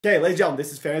Okay, ladies and gentlemen,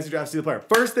 this is Fantasy Draft Steal the Player.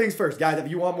 First things first, guys, if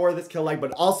you want more of this, kill like,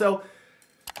 but also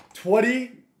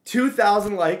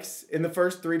 22,000 likes in the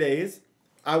first 3 days.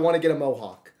 I want to get a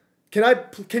mohawk.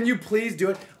 Can you please do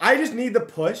it? I just need the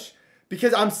push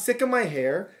because I'm sick of my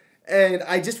hair and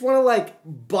I just want to like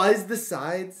buzz the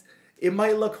sides. It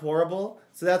might look horrible,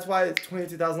 so that's why it's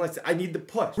 22,000 likes. I need the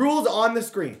push. Rules on the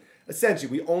screen.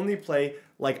 Essentially, we only play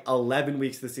like 11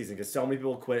 weeks of the season because so many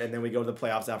people quit and then we go to the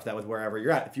playoffs after that with wherever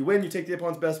you're at. If you win, you take the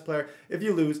opponent's best player. If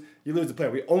you lose the player.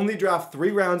 We only draft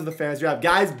 3 rounds of the fantasy draft.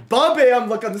 Guys, bam,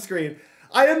 look on the screen.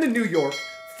 I am the New York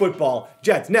Football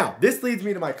Jets. Now, this leads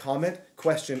me to my comment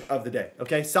question of the day,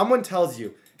 okay? Someone tells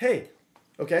you, hey,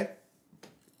 okay,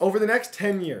 over the next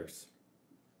 10 years,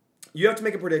 you have to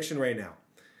make a prediction right now.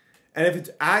 And if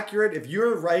it's accurate, if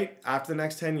you're right after the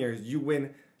next 10 years, you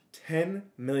win $10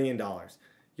 million.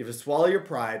 You have to swallow your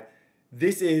pride.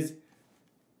 This is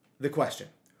the question.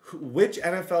 Which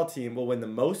NFL team will win the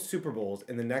most Super Bowls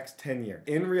in the next 10 years?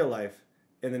 In real life,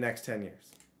 in the next 10 years?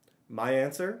 My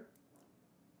answer?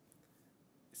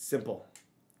 Simple.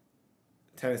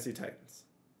 Tennessee Titans.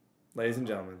 Ladies and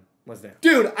gentlemen, let's dance.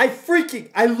 Dude,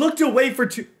 I looked away for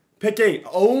pick 8.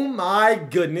 Oh my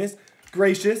goodness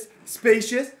gracious,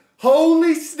 spacious,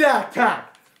 holy snack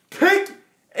pack. Pick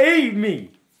 8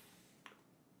 me.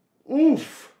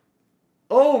 Oof.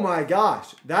 Oh my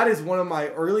gosh. That is one of my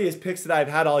earliest picks that I've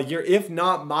had all year, if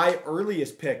not my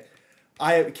earliest pick.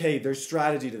 Okay, there's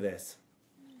strategy to this.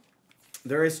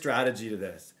 There is strategy to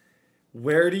this.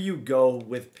 Where do you go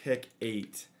with pick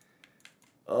 8?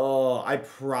 Oh, I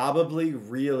probably,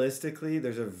 realistically,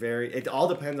 it all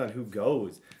depends on who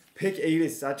goes. Pick 8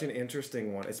 is such an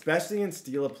interesting one, especially in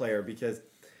Steal a Player, because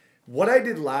what I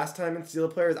did last time in Steal a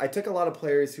Player is I took a lot of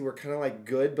players who were kind of like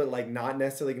good, but like not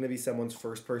necessarily going to be someone's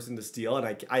first person to steal,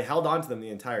 and I held on to them the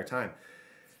entire time.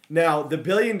 Now, the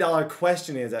billion-dollar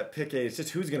question is at pick 8, it's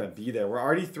just who's going to be there. We're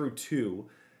already through 2.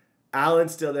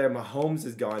 Allen's still there. Mahomes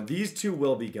is gone. These 2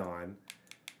 will be gone.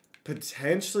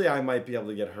 Potentially, I might be able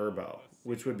to get Herbo,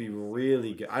 which would be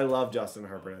really good. I love Justin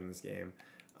Herbert in this game.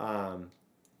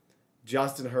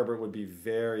 Justin Herbert would be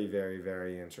very, very,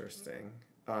 very interesting.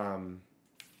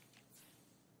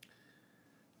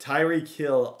 Tyreek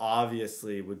Hill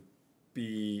obviously would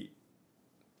be...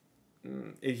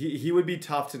 He would be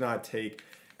tough to not take.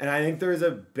 And I think there's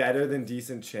a better than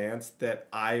decent chance that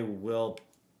I will...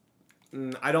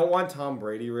 I don't want Tom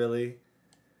Brady, really.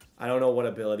 I don't know what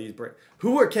abilities...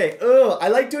 Okay, I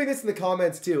like doing this in the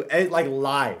comments, too. And, like,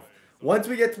 live. Once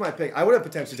we get to my pick, I would have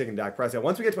potentially taken Dak Prescott.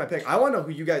 Once we get to my pick, I want to know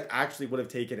who you guys actually would have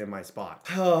taken in my spot.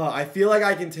 I feel like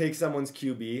I can take someone's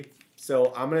QB.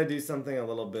 So I'm going to do something a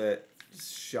little bit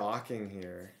shocking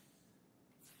here.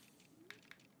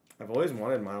 I've always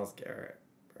wanted Myles Garrett,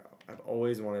 bro. I've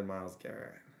always wanted Myles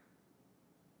Garrett.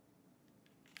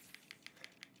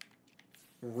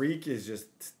 Reek is just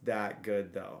that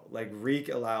good, though. Like, Reek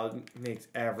makes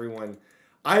everyone...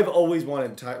 I've always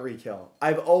wanted Tyreek Hill.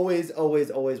 I've always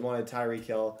wanted Tyreek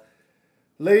Hill.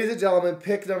 Ladies and gentlemen,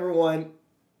 pick number 1.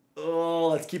 Oh,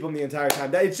 let's keep him the entire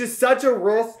time. It's just such a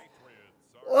risk.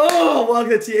 Oh,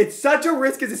 welcome to the team. It's such a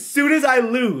risk because as soon as I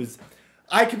lose,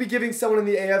 I could be giving someone in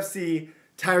the AFC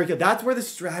Tyreek Hill. That's where the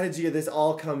strategy of this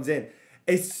all comes in.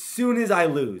 As soon as I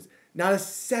lose, not a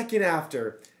second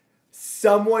after...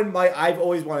 Someone might... I've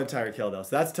always wanted Tyreek Hill, though.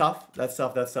 So that's tough. That's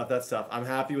tough. I'm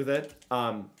happy with it.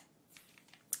 Like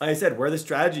I said, where the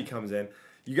strategy comes in,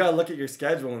 you got to look at your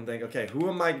schedule and think, okay, who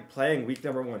am I playing week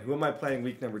number 1? Who am I playing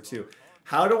week number 2?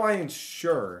 How do I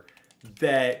ensure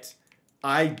that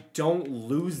I don't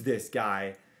lose this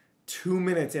guy 2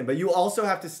 minutes in? But you also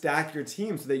have to stack your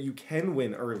team so that you can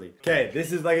win early. Okay,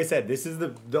 this is, like I said, this is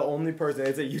the only person...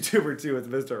 It's a YouTuber, too. It's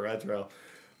Mr. Retro.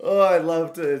 Oh, I'd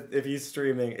love to if he's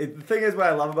streaming. The thing is, what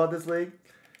I love about this league,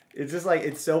 it's just like,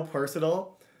 it's so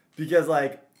personal because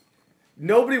like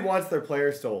nobody wants their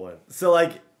player stolen. So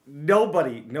like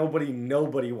nobody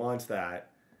wants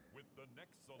that.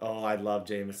 Oh, I love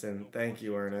Jameson. Thank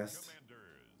you, Ernest.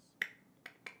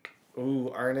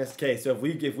 Ooh, Ernest. Okay, so if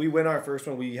we win our first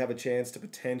one, we have a chance to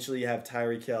potentially have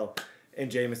Tyreek Hill and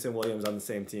Jameson Williams on the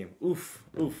same team. Oof.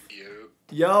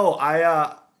 Yo,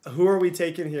 who are we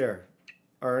taking here?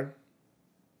 Ern?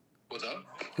 What's up?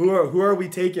 Who are we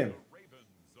taking?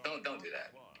 Don't do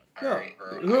that. No. All right,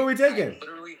 bro. Who are we taking?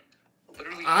 Literally,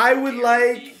 I would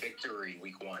like victory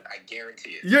week 1. I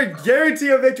guarantee it. You're guarantee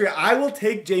a victory. I will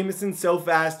take Jameson so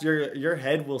fast your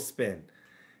head will spin.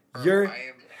 Your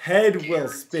head will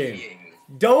spin.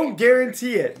 Don't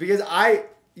guarantee it because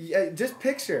just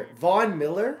picture Von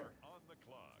Miller.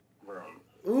 Bro.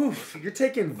 Oof, you're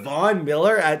taking Von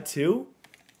Miller at 2?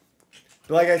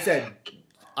 But like I said,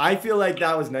 I feel like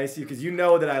that was nice of you because you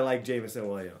know that I like Jameson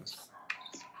Williams.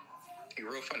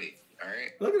 You're real funny, all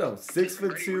right? Look at him,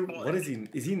 6'2". What is he?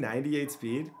 Is he 98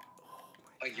 speed?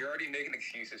 Like, you're already making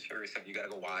excuses for yourself. You got to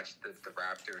go watch the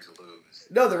Raptors lose.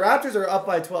 No, the Raptors are up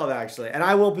by 12, actually. And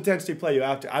I will potentially play you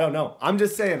after. I don't know. I'm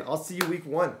just saying, I'll see you week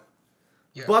 1.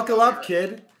 Yeah, buckle up,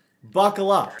 kid.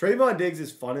 Buckle up. Trayvon Diggs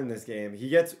is fun in this game. He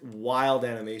gets wild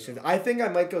animations. I think I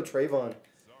might go Trayvon.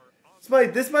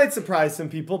 This might surprise some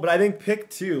people, but I think pick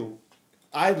 2.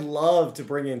 I'd love to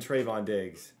bring in Trayvon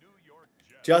Diggs.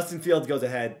 Justin Fields goes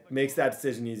ahead, makes that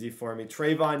decision easy for me.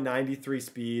 Trayvon, 93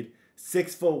 speed.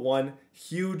 6'1",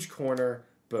 huge corner.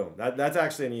 Boom. That's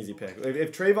actually an easy pick.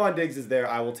 If Trayvon Diggs is there,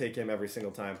 I will take him every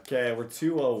single time. Okay, we're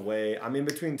 2 away. I'm in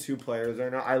between 2 players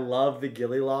right now. I love the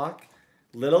Gilly Lock.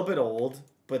 Little bit old,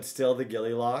 but still the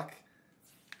Gilly Lock.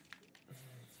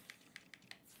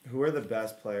 Who are the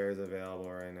best players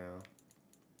available right now?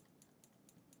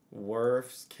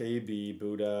 Wirfs, KB,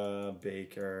 Buddha,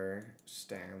 Baker,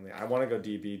 Stanley. I want to go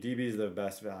DB. DB is the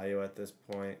best value at this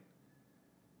point.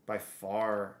 By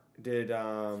far.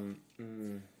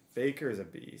 Baker is a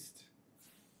beast.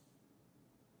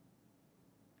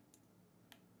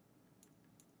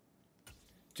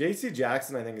 J.C.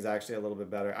 Jackson, I think, is actually a little bit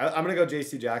better. I'm going to go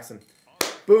J.C. Jackson.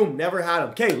 Boom, never had him.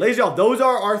 Okay, ladies and gentlemen, those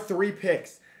are our 3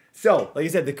 picks. So, like I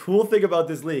said, the cool thing about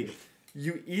this league,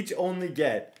 you each only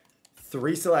get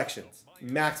 3 selections.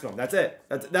 Maximum. That's it.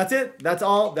 That's it. That's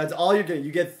all you're getting.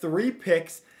 You get 3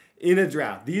 picks in a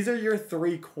draft. These are your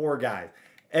 3 core guys.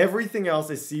 Everything else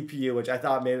is CPU, which I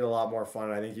thought made it a lot more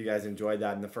fun. I think you guys enjoyed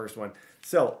that in the first one.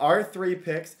 So our 3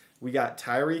 picks, we got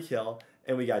Tyreek Hill,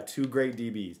 and we got 2 great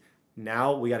DBs.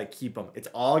 Now we got to keep them. It's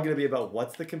all going to be about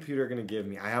what's the computer going to give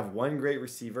me. I have 1 great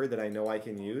receiver that I know I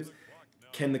can use.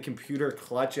 Can the computer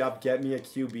clutch up, get me a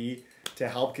QB to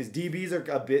help? Because DBs are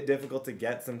a bit difficult to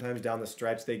get sometimes down the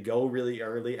stretch. They go really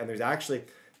early, and there's actually...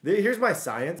 Here's my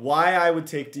science. Why I would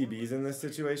take DBs in this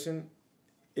situation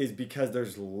is because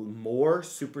there's more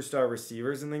superstar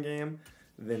receivers in the game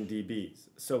than DBs.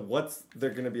 So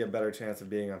they're going to be a better chance of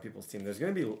being on people's team? There's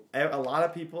going to be a lot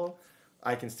of people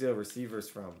I can steal receivers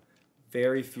from.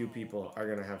 Very few people are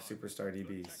going to have superstar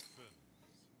DBs.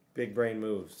 Big brain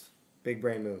moves. Big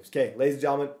brain moves. Okay, ladies and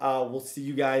gentlemen, we'll see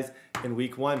you guys in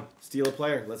week 1. Steal a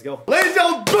player. Let's go. Ladies and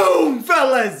gentlemen, boom,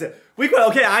 fellas. Week 1.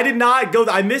 Okay, I did not go.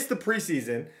 I missed the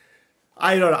preseason.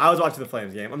 I don't know. I was watching the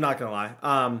Flames game. I'm not going to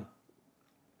lie.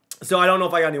 So I don't know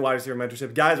if I got any wide receiver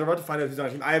mentorship. Guys, we're about to find out who's on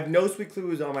our team. I have no sweet clue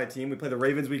who's on my team. We play the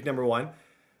Ravens week number 1.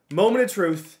 Moment of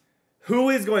truth.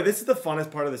 Who is going? This is the funnest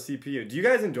part of the CPU. Do you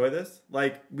guys enjoy this?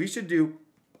 Like, we should do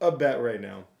a bet right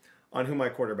now on who my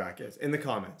quarterback is in the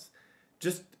comments.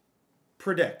 Just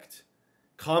predict.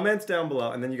 Comments down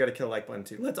below, and then you got to kill the like button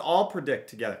too. Let's all predict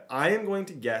together. I am going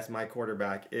to guess my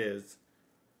quarterback is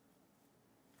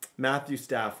Matthew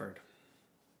Stafford.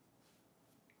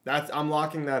 I'm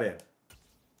locking that in.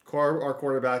 Our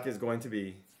quarterback is going to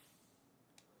be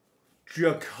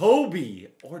Jacoby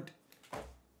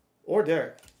or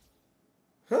Derek.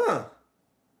 Huh.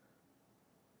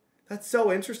 That's so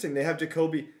interesting. They have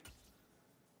Jacoby.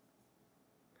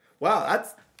 Wow,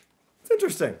 that's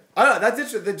interesting. That's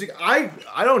interesting. I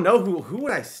don't know who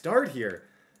would I start here.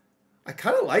 I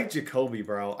kind of like Jacoby,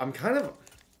 bro. I'm kind of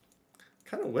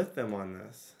with them on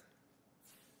this.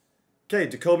 Okay,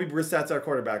 Jacoby Brissett's our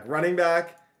quarterback. Running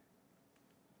back.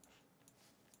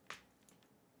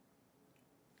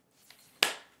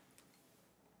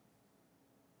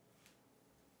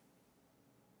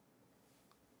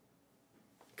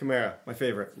 Kamara, my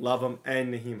favorite. Love him.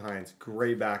 And Naheem Hines.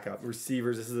 Great backup.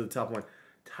 Receivers, this is a tough one.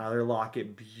 Tyler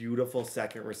Lockett, beautiful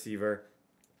second receiver.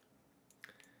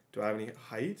 Do I have any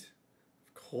height?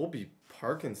 Colby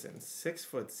Parkinson,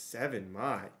 6'7".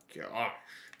 My gosh.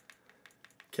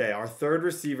 Okay, our third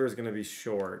receiver is going to be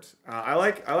short. I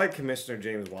like Commissioner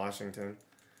James Washington.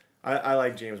 I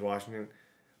like James Washington.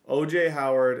 O.J.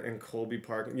 Howard and Colby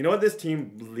Parkinson. You know what this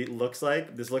team looks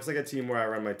like? This looks like a team where I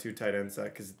run my 2 tight end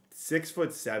set because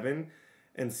 6'7"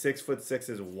 and 6'6"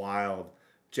 is wild.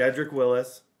 Jedrick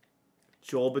Willis,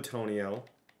 Joel Bitonio,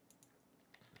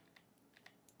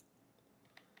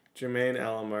 Jermaine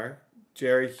Elamar,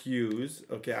 Jerry Hughes.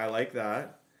 Okay, I like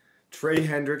that. Trey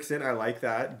Hendrickson, I like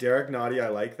that. Derek Nottie, I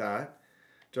like that.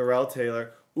 Darrell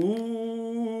Taylor. Ooh,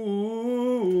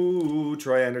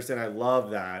 Troy Anderson, I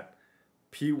love that.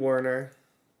 Pete Werner.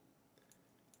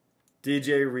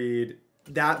 DJ Reed.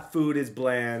 That food is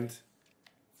bland.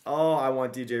 Oh, I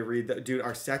want DJ Reed. Dude,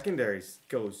 our secondaries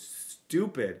go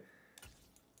stupid.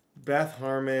 Beth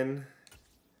Harmon.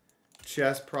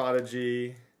 Chess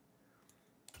Prodigy.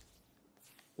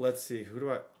 Let's see. Who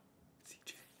do I...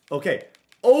 CJ. Okay.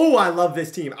 Oh, I love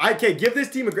this team. I can't give this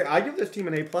team a great. I give this team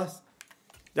an A+.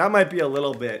 That might be a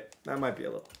little bit. That might be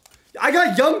a little. I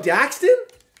got young Daxton?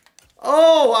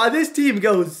 Oh, this team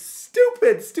goes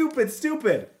stupid, stupid,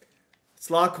 stupid.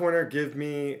 Slot corner, give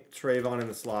me Trayvon in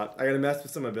the slot. I got to mess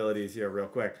with some abilities here real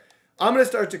quick. I'm going to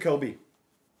start Jacoby.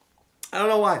 I don't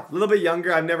know why. A little bit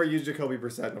younger. I've never used Jacoby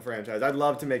Brissett in a franchise. I'd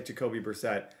love to make Jacoby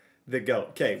Brissett the GOAT.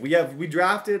 Okay, we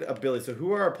drafted abilities. So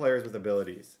who are our players with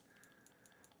abilities?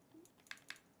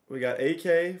 We got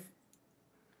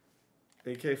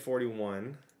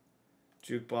AK-41,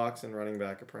 Jukebox, and Running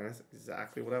Back Apprentice.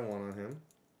 Exactly what I want on him.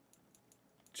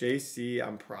 JC,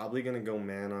 I'm probably going to go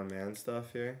man-on-man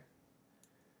stuff here.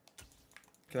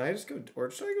 Can I just go, or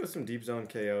should I go some deep zone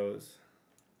KOs?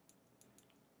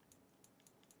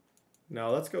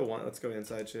 No, let's go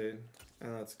inside shade,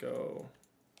 and let's go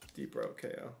deep row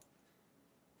KO.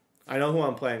 I know who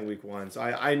I'm playing week 1, so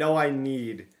I know I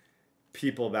need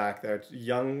people back there.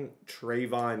 Young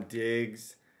Trayvon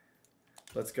Diggs.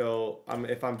 Let's go.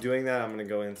 If I'm doing that, I'm going to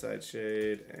go inside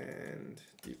shade and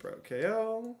deep row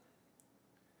KO.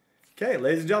 Okay,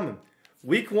 ladies and gentlemen,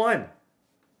 week 1.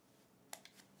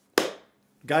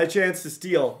 Got a chance to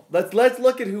steal. Let's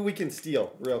look at who we can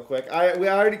steal real quick. We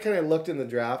already kind of looked in the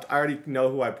draft. I already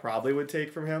know who I probably would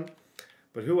take from him.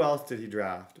 But who else did he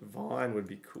draft? Vaughn would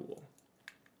be cool.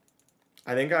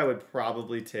 I think I would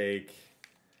probably take...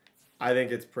 I think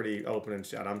it's pretty open and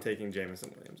shut. I'm taking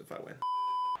Jameson Williams if I win.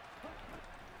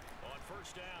 On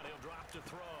first down, he'll drop to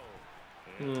throw.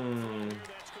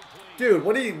 Dude,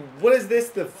 what is this?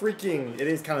 The freaking... It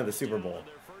is kind of the Super Bowl.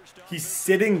 He's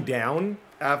sitting down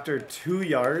after 2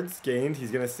 yards gained.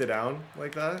 He's gonna sit down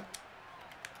like that.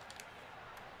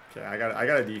 Okay, I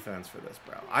got a defense for this,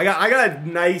 bro. I got a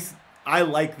nice. I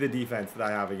like the defense that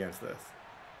I have against this.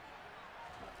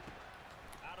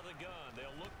 Out of the gun,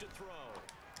 they'll look to throw.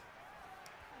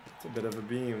 It's a bit of a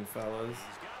beam, fellas.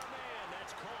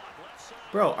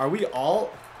 Bro, are we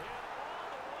all?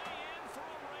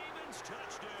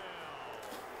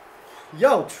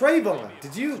 Yo, Trayvon,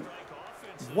 did you?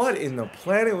 What in the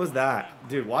planet was that?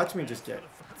 Dude, watch me just get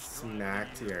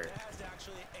smacked here.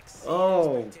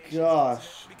 Oh,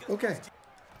 gosh. Okay.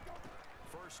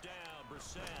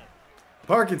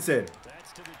 Parkinson.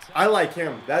 I like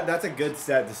him. That's a good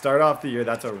set. To start off the year,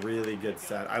 that's a really good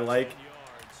set. I like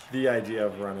the idea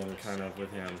of running kind of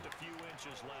with him.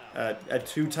 At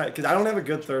 2 tight, because I don't have a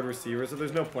good third receiver, so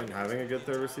there's no point in having a good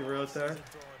third receiver out there.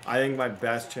 I think my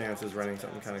best chance is running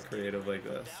something kind of creative like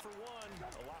this.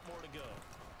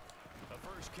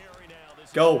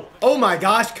 Go. Oh my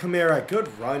gosh, Kamara.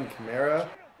 Good run, Kamara.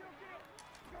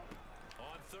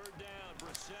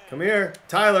 Come here.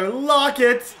 Tyler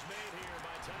Lockett.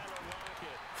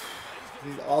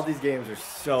 All these games are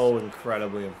so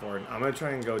incredibly important. I'm going to try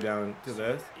and go down to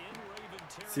this.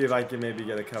 See if I can maybe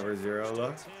get a cover 0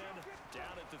 look.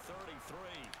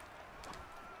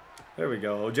 There we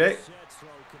go, OJ.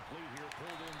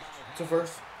 It's a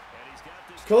first.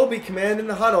 Kobe commanding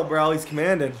the huddle, bro. He's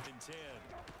commanding.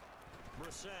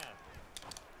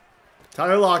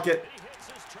 Tyler Lockett.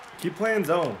 Keep playing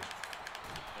zone.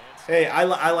 Hey,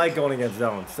 I like going against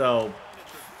zone, so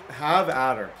have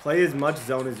at her. Play as much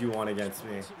zone as you want against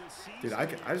me. Dude, I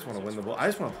just want to win the ball. I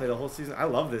just want to play the whole season. I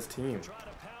love this team.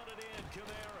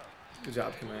 Good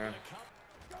job, Kamara.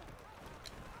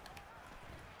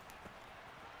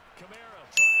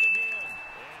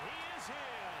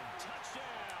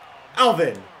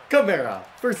 Alvin Kamara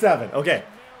for 7. Okay.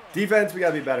 Defense, we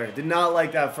gotta be better. Did not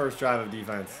like that first drive of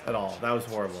defense at all. That was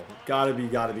horrible. Gotta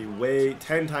be way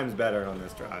 10 times better on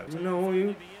this drive. You know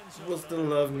you supposed to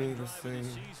love me the same. And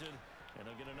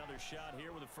they'll get another shot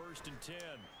here with a 1st and 10.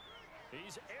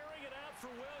 He's airing it out for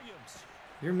Williams.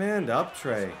 You're manned up,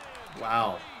 Trey.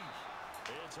 Wow.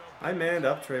 I manned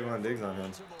up Trayvon Diggs on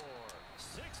him.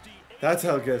 That's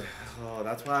how good. Oh,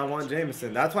 that's why I want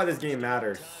Jameson. That's why this game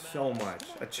matters so much.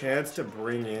 A chance to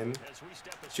bring in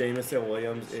Jameson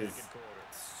Williams is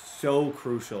so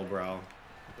crucial, bro.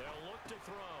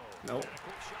 Nope.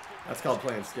 That's called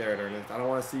playing scared, Ernest. I don't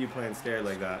want to see you playing scared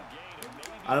like that.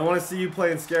 I don't want to see you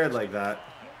playing scared like that.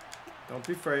 Don't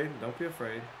be afraid. Don't be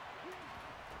afraid.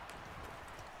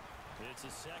 It's a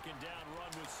 2nd down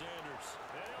run with Sanders.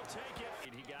 They'll take it.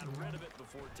 He got rid of it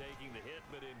before taking the hit,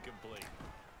 but incomplete.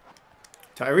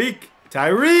 Tyreek!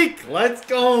 Let's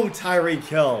go, Tyreek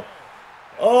Hill.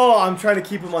 Oh, I'm trying to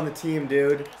keep him on the team,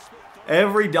 dude.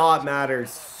 Every dot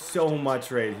matters so much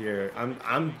right here.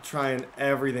 I'm trying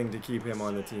everything to keep him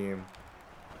on the team.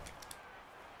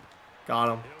 Got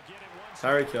him.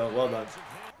 Tyreek Hill, well done.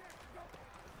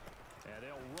 And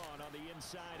they'll run on the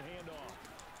inside handoff.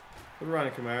 Good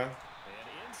run, Kamara. And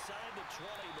inside the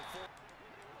 20 before.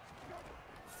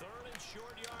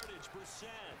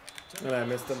 And I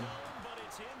missed him.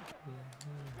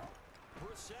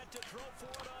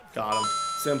 Got him.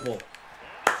 Simple.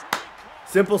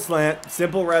 Simple slant.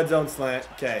 Simple red zone slant.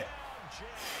 Okay.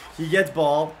 He gets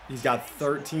ball. He's got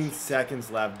 13 seconds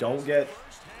left. Don't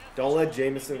let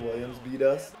Jamison Williams beat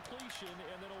us.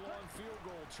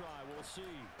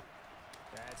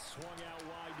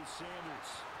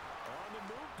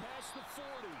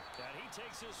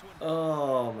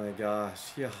 Oh my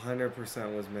gosh. He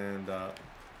 100% was manned up.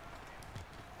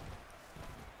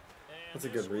 That's a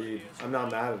good read. I'm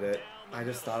not mad at it. I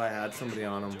just thought I had somebody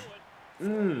on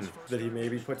him. That he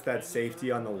maybe puts that safety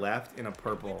on the left in a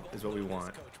purple is what we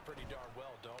want.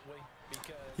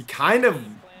 He kind of,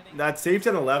 that safety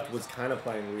on the left was kind of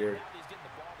playing weird.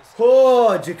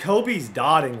 Oh, Jacoby's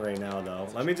dotting right now though.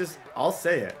 I'll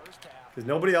say it. Because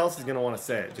nobody else is going to want to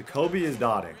say it. Jacoby is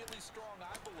dotting.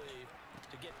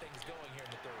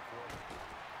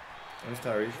 There's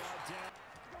Tyrese.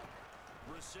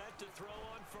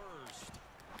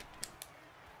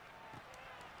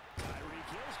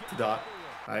 Dot.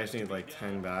 I just need like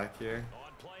 10 back here.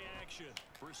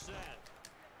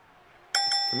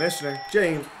 Commissioner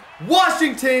James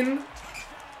Washington.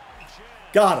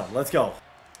 Got him. Let's go.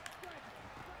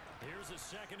 Here's a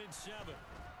 2nd and 7.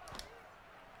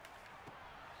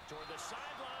 Toward the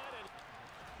sideline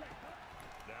and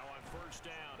now on 1st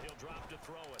down, he'll drop to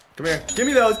throw it. Come here. Give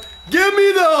me those. Give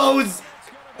me those.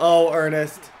 Oh,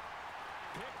 Ernest.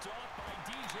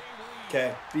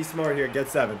 Okay, be smart here. Get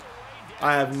 7.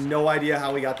 I have no idea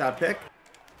how we got that pick.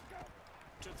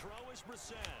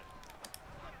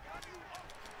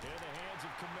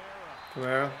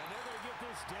 Camara.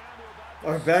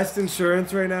 Our best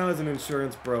insurance right now is an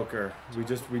insurance broker. We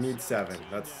need 7.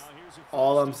 That's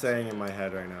all I'm saying in my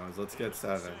head right now is let's get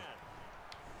 7.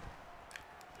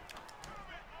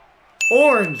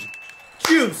 Orange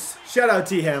juice. Shout out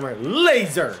T-Hammer.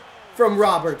 Laser from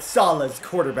Robert Saleh's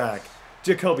quarterback,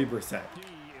 Jacoby Brissett.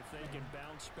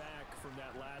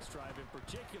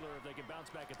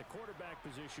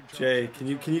 Jay, can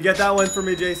you get that one for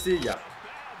me, JC? Yeah.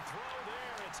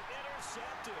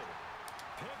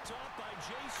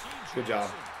 Good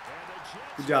job.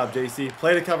 Good job, JC.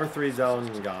 Play the cover 3 zone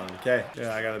and got him. Okay.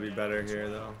 Yeah, I gotta be better here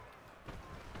though.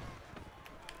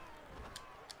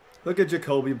 Look at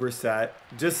Jacoby Brissett.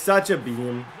 Just such a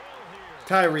beam.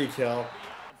 Tyreek Hill.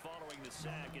 Following the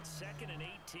sack, it's 2nd and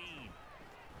 18.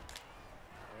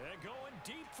 They're going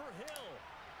deep for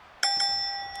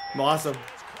Hill. Awesome.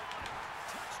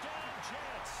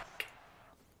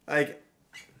 Like,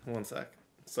 one sec.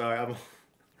 Sorry, I'm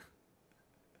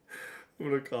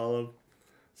gonna call him.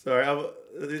 Sorry,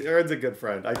 Aaron's a good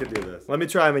friend. I could do this. Let me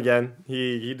try him again.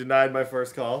 He denied my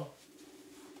first call.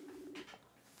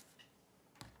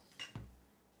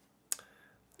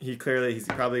 He's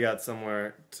probably got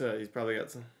somewhere to. He's probably got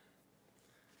some.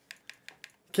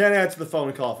 Can't answer the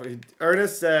phone call.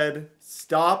 Ernest said,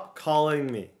 "Stop calling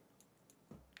me."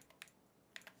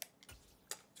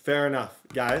 Fair enough,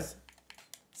 guys.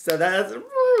 So that's,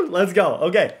 let's go.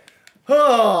 Okay.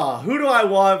 Who do I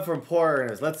want from poor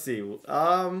Ernest? Let's see.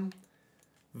 Vaughn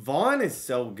is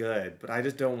so good, but I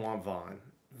just don't want Vaughn.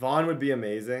 Vaughn would be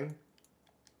amazing.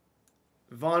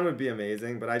 Vaughn would be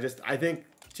amazing, but I think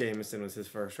Jameson was his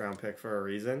 1st round pick for a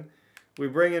reason. We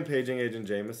bring in paging agent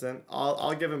Jameson.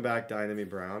 I'll give him back Dynamy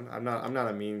Brown. I'm not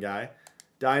a mean guy.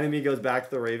 Dynamy goes back to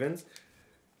the Ravens.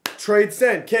 Trade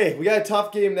sent. Okay, we got a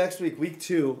tough game next week, week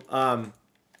 2.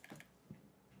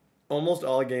 Almost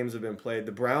all games have been played.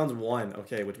 The Browns won,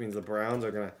 okay, which means the Browns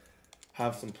are going to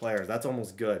have some players. That's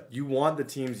almost good. You want the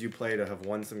teams you play to have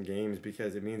won some games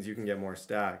because it means you can get more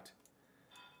stacked.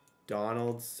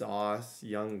 Donald, Sauce,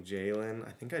 Young Jalen.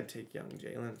 I think I'd take Young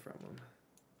Jalen from him.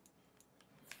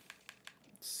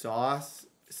 Sauce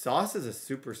is a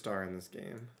superstar in this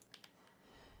game.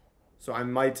 So I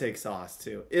might take Sauce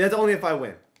too. That's only if I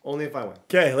win. Only if I win.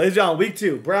 Okay, ladies and gentlemen, week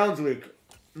 2, Browns week.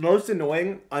 Most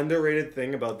annoying, underrated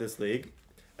thing about this league.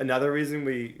 Another reason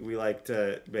we like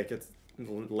to make it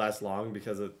less long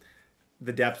because of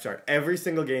the depth chart. Every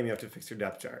single game you have to fix your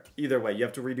depth chart. Either way, you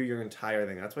have to redo your entire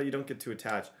thing. That's why you don't get too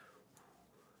attached.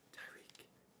 Tyreek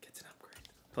gets an upgrade.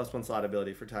 +1 slot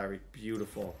ability for Tyreek.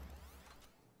 Beautiful.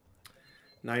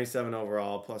 97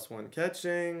 overall, +1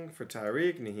 catching for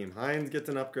Tyreek. Nyheim Hines gets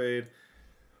an upgrade,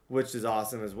 which is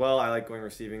awesome as well. I like going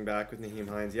receiving back with Nyheim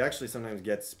Hines. He actually sometimes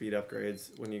gets speed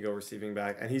upgrades when you go receiving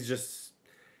back. And he's just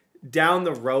down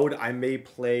the road. I may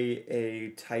play a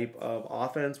type of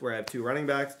offense where I have 2 running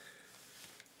backs.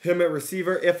 Him at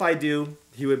receiver. If I do,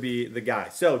 he would be the guy.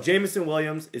 So Jameson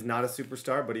Williams is not a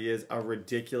superstar, but he is a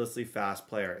ridiculously fast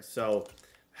player. So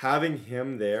having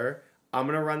him there, I'm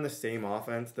going to run the same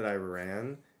offense that I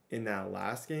ran in that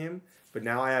last game, but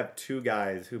now I have 2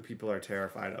 guys who people are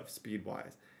terrified of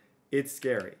speed-wise. It's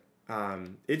scary.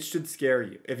 It should scare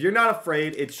you. If you're not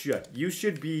afraid, it should. You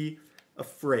should be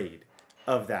afraid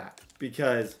of that,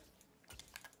 because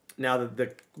now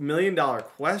the million-dollar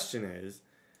question is,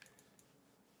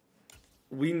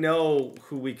 we know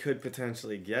who we could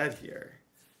potentially get here,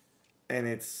 and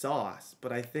it's Sauce.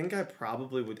 But I think I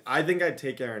probably would. I think I'd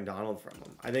take Aaron Donald from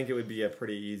him. I think it would be a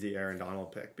pretty easy Aaron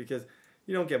Donald pick, because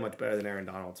you don't get much better than Aaron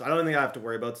Donald. So I don't think I have to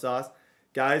worry about Sauce.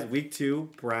 Guys, week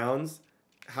 2, Browns.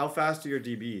 How fast are your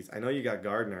DBs? I know you got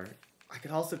Gardner. I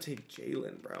could also take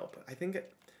Jalen, bro. But I think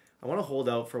I want to hold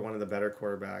out for one of the better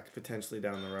quarterbacks potentially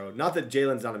down the road. Not that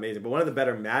Jalen's not amazing, but one of the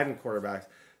better Madden quarterbacks.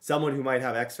 Someone who might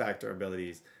have X Factor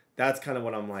abilities. That's kind of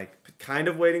what I'm like kind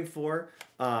of waiting for.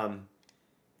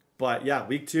 But yeah,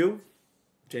 week 2,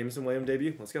 Jameson Williams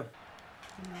debut. Let's go.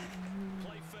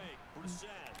 Play fake. Brissett.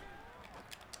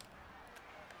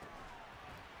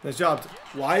 Nice job.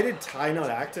 Why did Ty not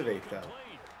activate though?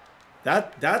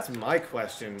 That's my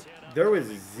question. There was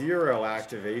 0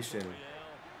 activation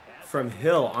from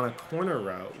Hill on a corner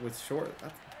route with short.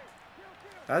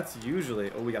 That's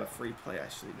usually. Oh, we got a free play. I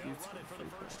should have used a free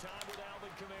play.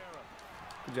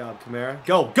 Good job, Kamara.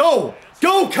 Go, go,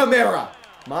 go, Kamara!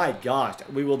 My gosh,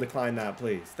 we will decline that,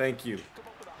 please. Thank you.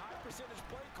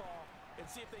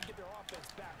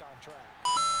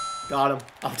 Got him.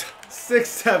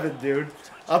 6'7", dude.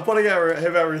 I'm putting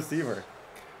him at receiver.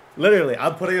 Literally,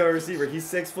 I'm putting him at receiver. He's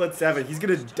 6'7". He's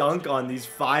gonna dunk on these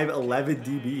 5'11"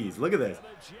 DBs. Look at this.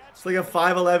 It's like a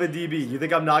 5'11" DB. You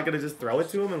think I'm not gonna just throw it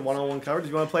to him in one-on-one coverage?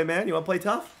 You want to play man? You want to play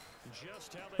tough?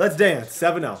 Let's dance.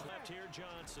 7-0.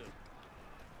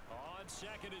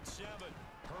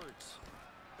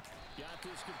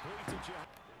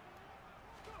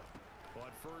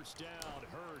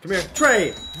 Come here,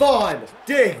 Trey, Vaughn,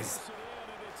 Diggs.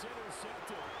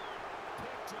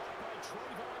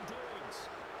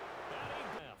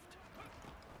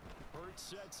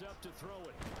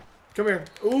 Come here.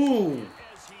 Ooh.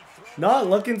 Not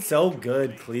looking so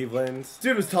good, Cleveland.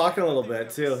 Dude was talking a little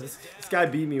bit, too. This guy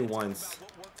beat me once.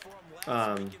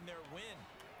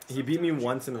 He beat me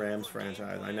once in Rams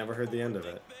franchise. I never heard the end of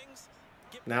it.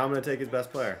 Now I'm going to take his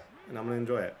best player, and I'm going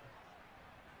to enjoy it.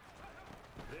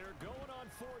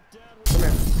 Come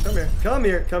here. Come here. Come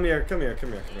here. Come here. Come here.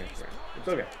 Come here. Come here. It's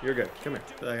okay. You're good. Come here.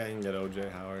 I think I can get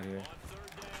OJ Howard here.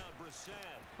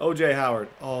 OJ Howard.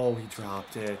 Oh, he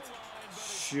dropped it.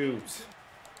 Shoot.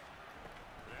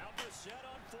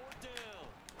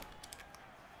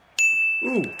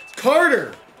 Ooh,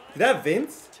 Carter. Is that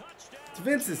Vince? It's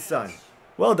Vince's son.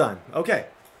 Well done. Okay.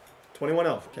 21-0.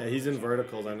 Okay, he's in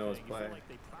verticals. I know his play.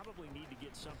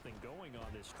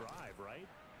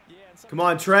 Come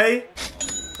on, Trey.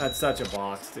 That's such a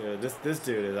box, dude. This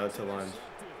dude is out to lunch.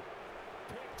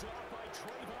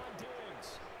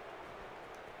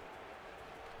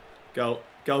 Go.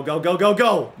 Go, go, go, go,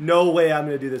 go. No way I'm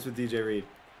going to do this with DJ Reed.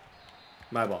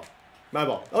 My ball. My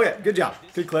ball. Okay, good job.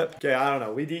 Good clip. Okay, I don't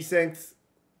know. We desynced.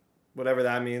 Whatever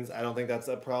that means. I don't think that's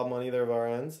a problem on either of our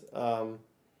ends.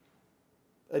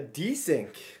 A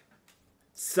desync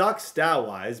sucks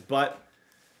stat-wise, but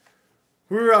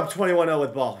we were up 21-0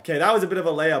 with ball. Okay, that was a bit of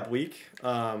a layup week.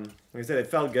 Like I said, it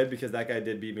felt good because that guy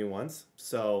did beat me once.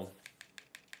 So,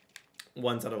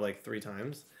 once out of like 3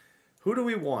 times. Who do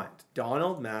we want?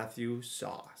 Donald, Matthew,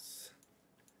 Sauce.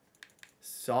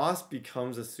 Sauce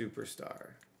becomes a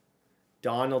superstar.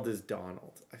 Donald is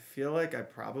Donald. I feel like I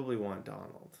probably want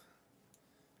Donald.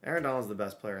 Aaron Donald's the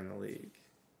best player in the league.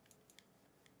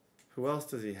 Who else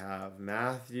does he have?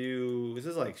 Matthew. This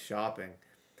is like shopping.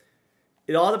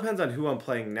 It all depends on who I'm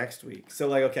playing next week. So,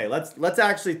 like, okay, let's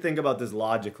actually think about this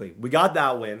logically. We got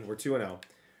that win. We're 2-0.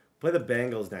 Play the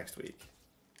Bengals next week.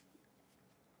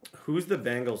 Who's the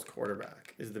Bengals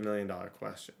quarterback is the million-dollar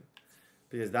question.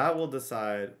 Because that will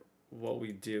decide what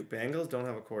we do. Bengals don't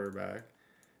have a quarterback.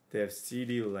 They have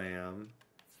CeeDee Lamb.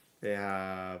 They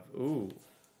have... Ooh.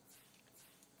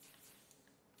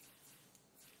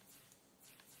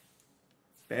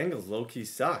 Bengals low-key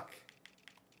suck.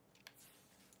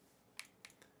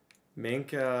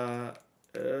 Minka...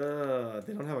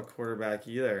 they don't have a quarterback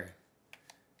either.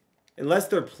 Unless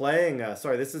they're playing...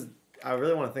 sorry, this is... I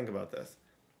really want to think about this.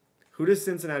 Who does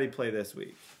Cincinnati play this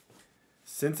week?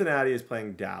 Cincinnati is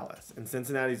playing Dallas, and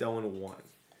Cincinnati's 0-1.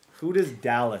 Who does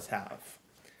Dallas have?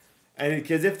 And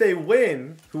because if they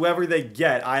win, whoever they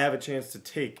get, I have a chance to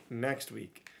take next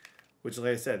week. Which,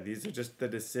 like I said, these are just the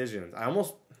decisions.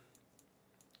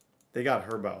 They got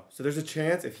Herbo. So there's a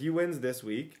chance if he wins this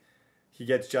week, he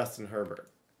gets Justin Herbert.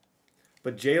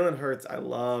 But Jalen Hurts, I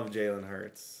love Jalen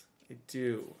Hurts. I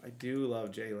do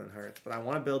love Jalen Hurts, but I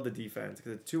want to build the defense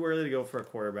because it's too early to go for a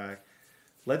quarterback.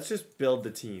 Let's just build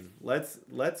the team. Let's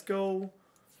go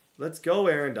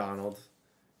Aaron Donald.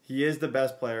 He is the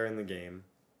best player in the game.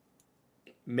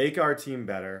 Make our team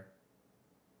better.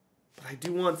 But I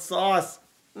do want Sauce.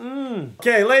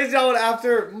 Okay, ladies and gentlemen,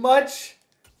 after much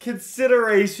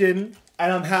consideration,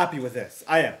 and I'm happy with this.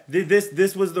 I am.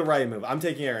 This was the right move. I'm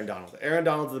taking Aaron Donald. Aaron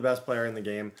Donald's the best player in the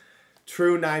game.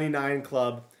 True 99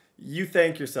 club. You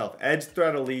thank yourself. Edge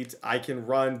threat elite. I can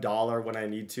run dollar when I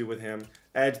need to with him.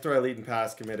 Edge threat elite and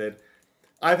pass committed.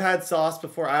 I've had Sauce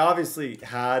before. I obviously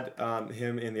had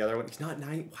him in the other one. He's not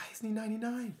 90. Why isn't he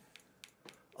 99?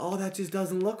 Oh, that just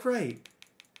doesn't look right.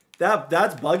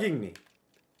 That's bugging me.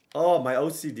 Oh, my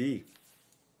OCD.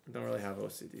 I don't really have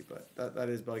OCD, but that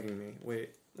is bugging me.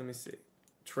 Wait, let me see.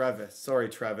 Travis. Sorry,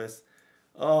 Travis.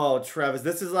 Oh, Travis.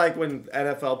 This is like when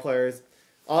NFL players...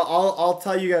 I'll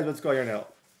tell you guys what's going on now.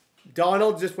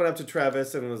 Donald just went up to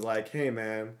Travis and was like, hey,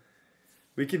 man,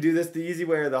 we can do this the easy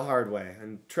way or the hard way.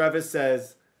 And Travis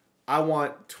says, I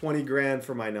want 20 grand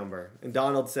for my number. And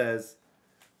Donald says,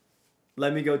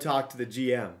 let me go talk to the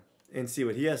GM and see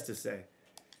what he has to say.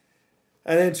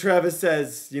 And then Travis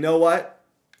says, you know what?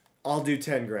 I'll do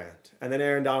 10 grand. And then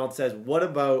Aaron Donald says, what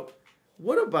about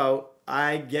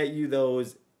I get you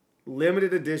those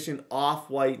limited edition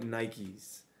off-white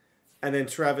Nikes? And then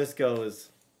Travis goes,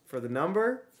 for the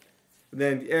number? And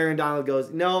then Aaron Donald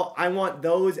goes, no, I want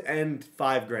those and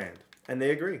 5 grand. And they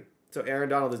agree. So Aaron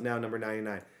Donald is now number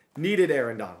 99. Needed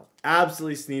Aaron Donald.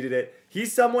 Absolutely needed it.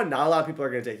 He's someone not a lot of people are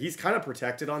going to take. He's kind of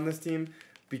protected on this team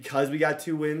because we got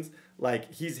 2 wins.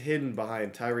 Like, he's hidden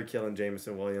behind Tyreek Hill and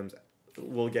Jameson Williams.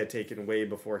 Will get taken way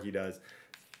before he does.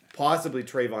 Possibly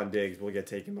Trayvon Diggs will get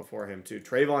taken before him too.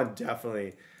 Trayvon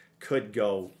definitely could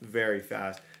go very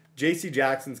fast. J.C.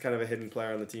 Jackson's kind of a hidden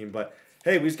player on the team, but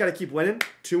hey, we just got to keep winning.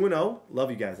 2-0. Love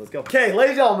you guys. Let's go. Okay,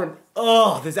 ladies and gentlemen.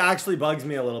 Oh, this actually bugs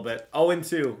me a little bit.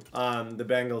 0-2. The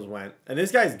Bengals went. And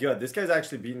this guy's good. This guy's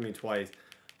actually beaten me twice.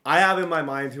 I have in my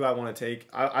mind who I want to take.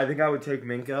 I think I would take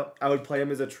Minka. I would play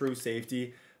him as a true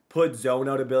safety. Put zone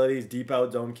out abilities, deep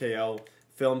out zone KO,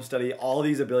 film study, all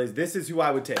these abilities. This is who I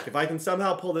would take. If I can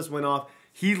somehow pull this win off,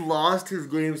 he lost his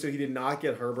game, so he did not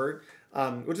get Herbert,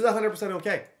 which is 100%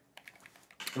 okay.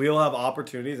 We will have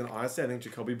opportunities, and honestly, I think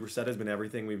Jacoby Brissett has been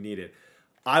everything we've needed.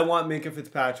 I want Minka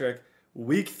Fitzpatrick,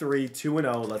 week 3,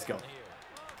 2-0. Let's go.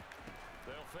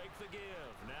 They'll fake the give.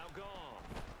 Now gone.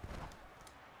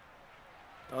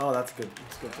 Oh, that's a good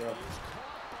throw.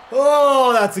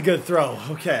 Oh, that's a good throw.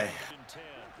 Okay.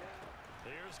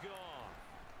 Here's gone.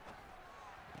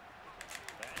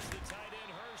 That's the tight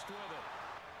end Hurst with it.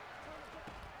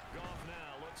 Goff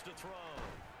now looks to throw.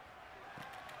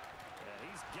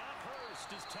 He's got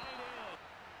Hurst as tight end.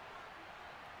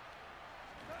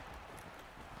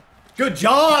 Good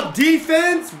job,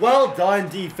 defense. Well done,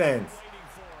 defense.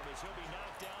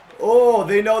 Oh,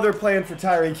 they know they're playing for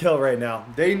Tyreek Hill right now.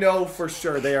 They know for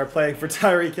sure they are playing for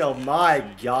Tyreek Hill. My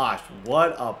gosh,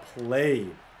 what a play.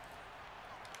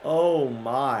 Oh,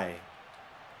 my.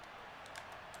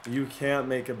 You can't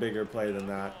make a bigger play than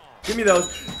that. Give me those.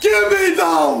 Give me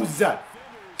those!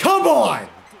 Come on!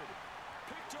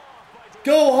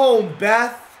 Go home,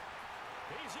 Beth.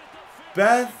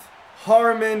 Beth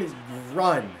Harmon,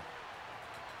 run.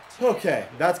 Okay,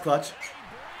 that's clutch.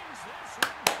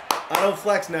 I don't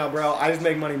flex now, bro. I just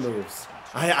make money moves.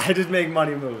 I just make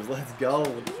money moves. Let's go.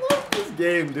 Love this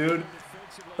game, dude.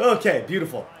 Okay,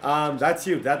 beautiful. That's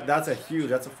huge. That's a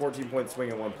 14-point swing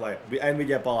in one play. And we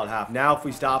get ball at half. Now, if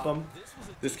we stop him,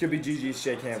 this could be GG's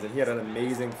shake hands. And he had an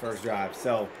amazing first drive.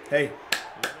 So, hey,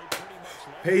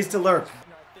 pays to lurk.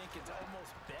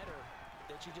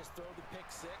 You just throw the pick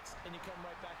 6 and you come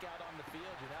right back out on the field.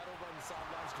 You're not over on the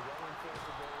sidelines to run for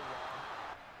the ball.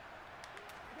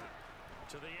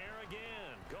 To the air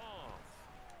again. Gone.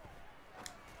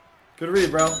 Good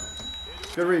read, bro.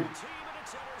 Good read.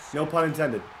 No pun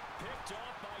intended.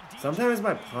 Sometimes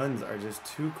my puns are just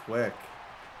too quick.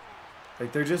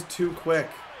 Like, they're just too quick.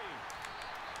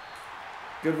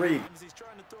 Good read. He's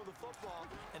trying to throw the football,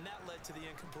 and that led to the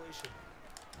incompletion.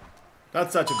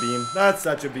 That's such a beam. That's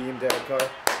such a beam, Derek Carr.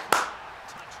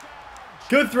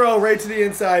 Good throw right to the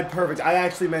inside. Perfect. I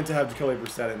actually meant to have Jacoby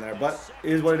Brissett in there, but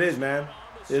it is what it is, man.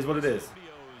 It is what it is.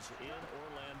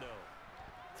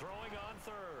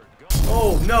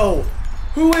 Oh, no.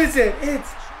 Who is it? It's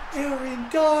Aaron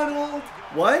Donald.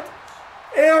 What?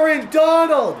 Aaron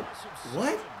Donald.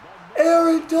 What?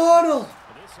 Aaron Donald.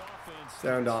 It's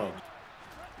Aaron Donald.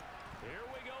 Here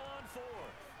we go on 4.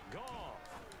 Goff.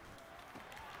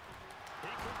 He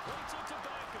completes it to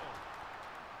Beckham.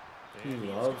 He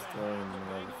loves throwing the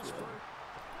field.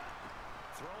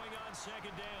 Throwing on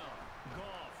second down.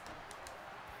 Goff.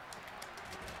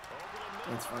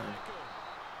 That's fine.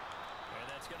 And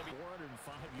that's going to be 405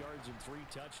 yards and 3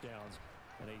 touchdowns.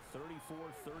 And a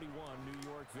 34-31 New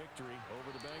York victory over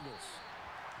the Bengals.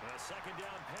 A second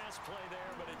down pass play there,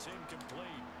 but it's incomplete.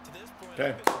 To this point, Okay.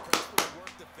 I've been impressed with the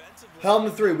work defensively.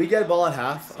 Helm 3. We get ball at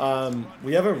half.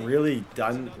 We haven't really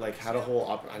done, like, had a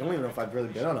whole I don't even know if I've really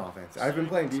been on offense. I've been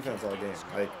playing defense all game.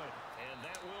 Like,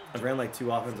 I ran like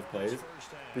 2 offensive plays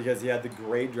because he had the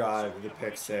great drive, the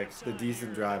pick 6, the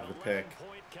decent drive, the pick.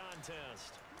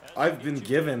 I've been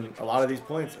given a lot of these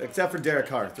points, except for Derek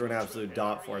Carr, threw an absolute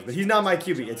dot for us. But he's not my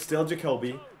QB. It's still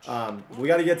Jacoby. We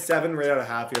got to get 7 right out of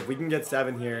half here. If we can get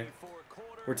 7 here,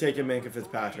 we're taking Minkah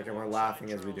Fitzpatrick, and we're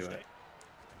laughing as we do it.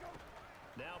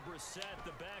 Now Brissett,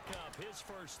 the backup, his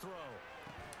first throw.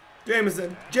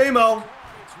 Jameson, J-Mo.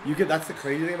 That's the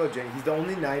crazy thing about James. He's the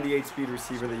only 98 speed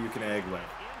receiver that you can egg with.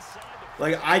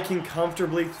 Like, I can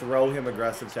comfortably throw him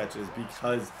aggressive catches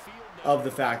because of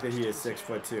the fact that he is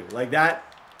 6'2". Like, that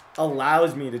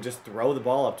allows me to just throw the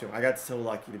ball up to him. I got so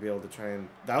lucky to be able to try and...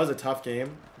 That was a tough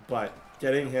game, but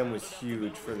getting him was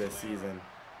huge for this season. And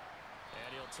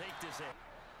he'll take this in.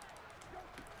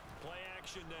 Play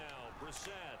action now.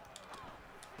 Brissett.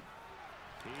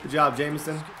 Good job,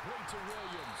 Jameson. Complete to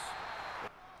Williams.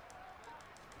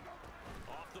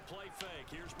 Off the play fake.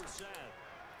 Here's Brissett.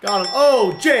 Got him.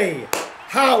 Oh, Jay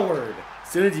Howard. As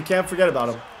soon as you can't forget about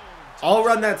him. I'll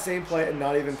run that same play and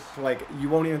not even, like, you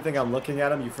won't even think I'm looking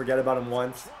at him. You forget about him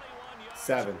once.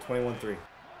 7, 21-3.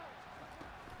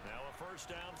 Now a first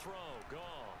down throw. Goff.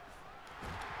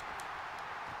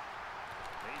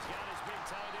 He's got his big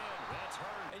tight end. That's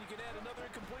hurt. And you can add another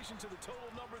incompletion to the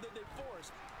total number that they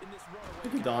forced in this runaway.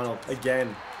 Look at Donald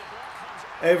again.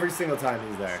 Every single time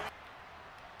he's there.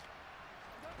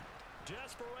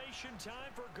 Desperation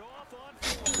time for Goff on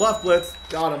field. Left blitz.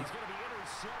 Got him. He's going to be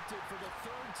intercepted for the third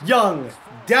time. Young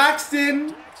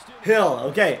Daxton Hill.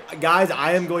 Okay, guys,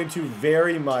 I am going to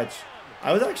very much...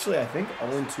 I was actually, I think,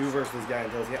 0-2 versus this guy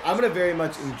until this game. I'm going to very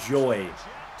much enjoy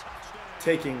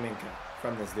taking Minkah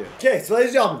from this dude. Okay, so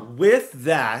ladies and gentlemen, with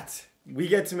that, we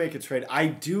get to make a trade. I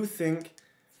do think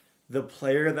the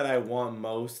player that I want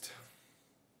most...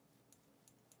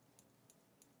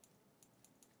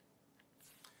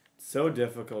 So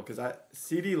difficult because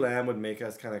CD Lamb would make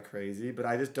us kind of crazy, but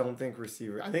I just don't think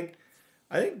receiver. I think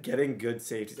getting good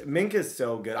safeties. Minkah is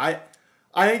so good. I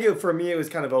think for me it was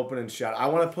kind of open and shut. I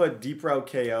want to put deep route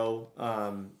KO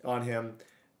on him,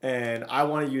 and I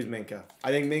want to use Minkah.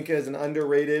 I think Minkah is an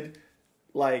underrated,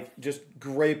 like, just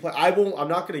great play. I'm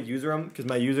not going to user him because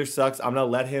my user sucks. I'm going to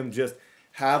let him just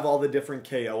have all the different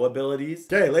KO abilities.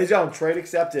 Okay, ladies and gentlemen, trade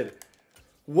accepted.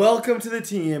 Welcome to the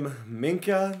team,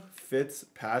 Minkah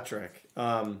Fitzpatrick.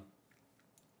 Like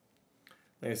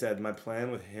I said, my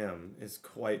plan with him is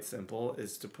quite simple,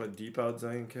 is to put deep out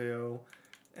zone KO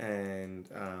and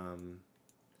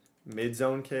mid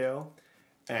zone KO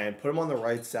and put him on the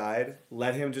right side,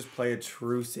 let him just play a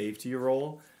true safety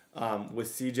role with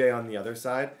CJ on the other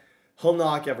side. He'll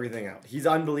knock everything out. He's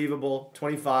unbelievable.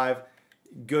 25,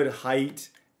 good height,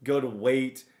 good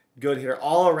weight, good hitter,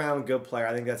 all around good player.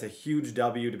 I think that's a huge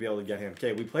W to be able to get him.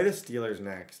 Okay, we play the Steelers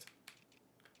next.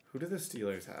 Who do the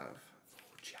Steelers have?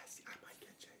 Oh, Jesse. I might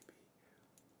get JB.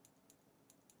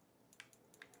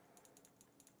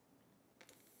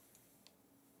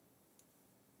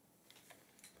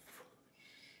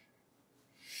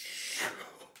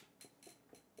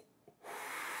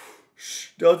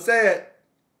 Don't say it.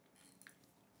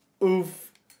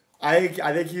 Oof. I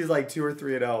think he's like 2 or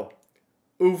 3-0.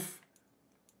 Oof.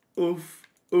 Oof.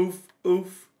 Oof.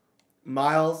 Oof.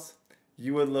 Miles,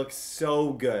 you would look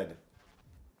so good.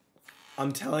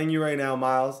 I'm telling you right now,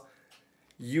 Miles,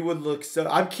 you would look so...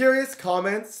 I'm curious,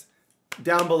 comments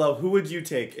down below. Who would you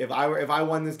take? If I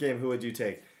won this game, who would you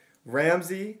take?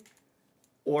 Ramsey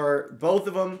or both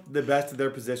of them, the best of their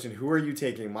position. Who are you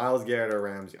taking, Myles Garrett or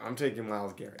Ramsey? I'm taking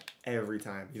Myles Garrett every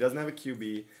time. He doesn't have a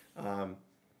QB.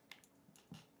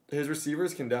 His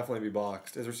receivers can definitely be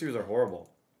boxed. His receivers are horrible.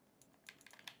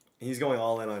 He's going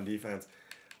all in on defense.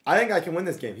 I think I can win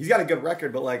this game. He's got a good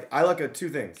record, but like I look at 2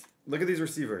 things. Look at these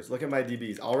receivers. Look at my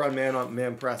DBs. I'll run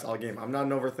man press all game. I'm not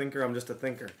an overthinker. I'm just a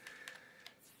thinker.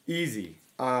 Easy.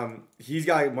 He's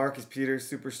got Marcus Peters,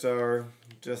 superstar,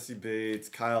 Jesse Bates,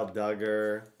 Kyle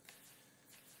Duggar.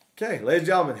 Okay, ladies and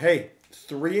gentlemen. Hey,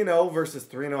 3-0 versus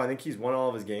 3-0. I think he's won all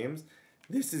of his games.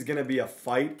 This is going to be a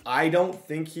fight. I don't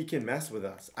think he can mess with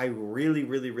us. I really,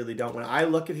 really, really don't. When I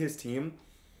look at his team,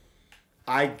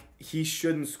 he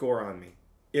shouldn't score on me.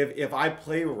 If I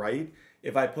play right,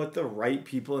 if I put the right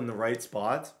people in the right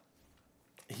spots,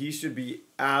 he should be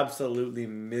absolutely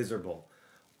miserable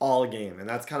all game, and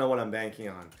that's kind of what I'm banking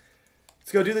on.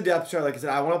 Let's go do the depth chart. Like I said,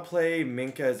 I want to play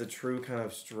Minka as a true kind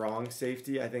of strong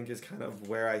safety. I think is kind of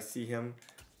where I see him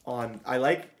on.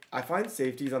 I find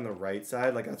safeties on the right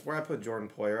side. Like that's where I put Jordan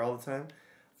Poyer all the time.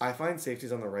 I find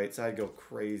safeties on the right side go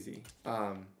crazy.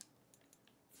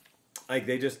 Like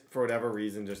they just, for whatever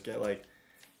reason, just get like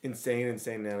insane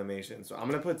animation. So I'm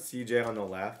going to put CJ on the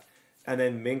left. And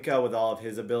then Minka with all of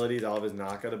his abilities, all of his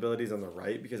knockout abilities on the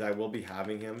right, because I will be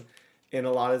having him in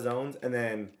a lot of zones. And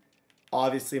then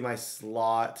obviously my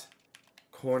slot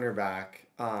cornerback,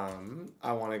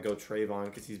 I want to go Trayvon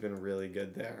because he's been really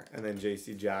good there. And then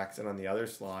JC Jackson on the other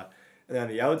slot. And then on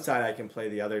the outside, I can play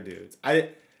the other dudes. I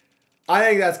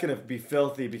think that's going to be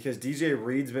filthy because DJ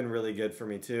Reed's been really good for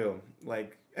me too.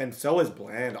 Like, and so is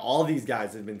Bland. All these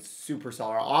guys have been super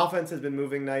solid. Our offense has been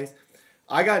moving nice.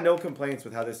 I got no complaints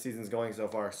with how this season's going so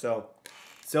far. So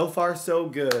far, so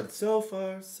good. So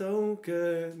far, so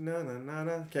good. Na.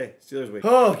 Okay, Steelers week.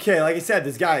 Okay, like I said,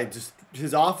 this guy, just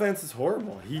his offense is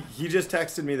horrible. He just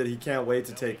texted me that he can't wait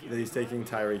that he's taking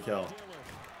Tyreek Hill.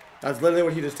 That's literally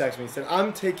what he just texted me. He said,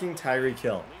 I'm taking Tyreek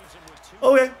Hill.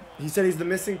 Okay. He said he's the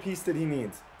missing piece that he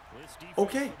needs.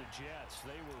 Okay.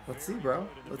 Let's see, bro.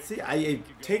 Let's see. I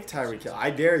take Tyreek Hill. I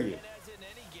dare you.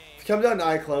 If he comes down to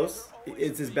eye close,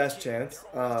 it's his best chance.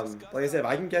 Like I said, if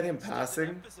I can get him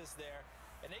passing,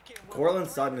 Cortland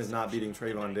Sutton is not beating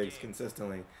Trayvon Diggs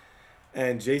consistently.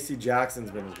 And JC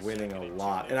Jackson's been winning a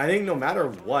lot. And I think no matter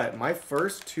what, my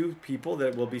first two people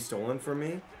that will be stolen from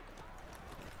me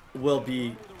will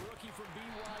be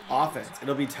offense.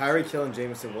 It'll be Tyreek Hill and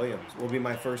Jameson Williams will be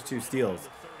my first two steals.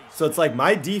 So it's like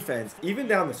my defense, even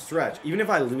down the stretch, even if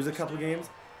I lose a couple games,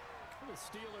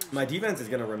 my defense is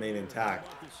going to remain intact,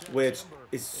 which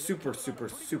is super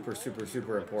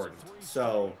important.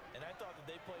 So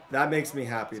that makes me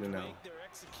happy to know.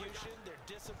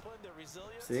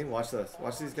 See, watch this.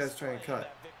 Watch these guys try and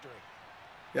cut.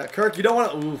 Yeah, Kirk, you don't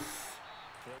want to. Oof.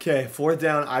 Okay, 4th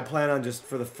down. I plan on just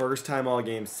for the first time all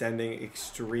game sending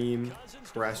extreme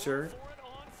pressure.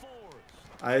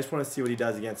 I just want to see what he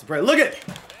does against the press. Look at it.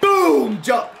 Boom!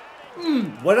 Jump.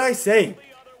 What did I say?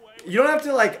 You don't have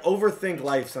to like overthink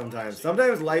life sometimes.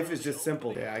 Sometimes life is just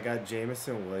simple. Yeah, I got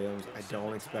Jameson Williams. I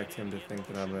don't expect him to think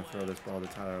that I'm going to throw this ball to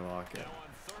Tyler Lockett.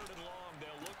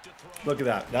 Look at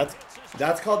that.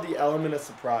 That's called the element of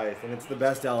surprise, and it's the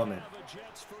best element.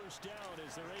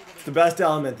 It's the best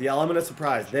element, the element of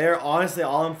surprise. There, honestly,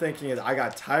 all I'm thinking is I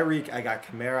got Tyreek, I got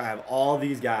Kamara, I have all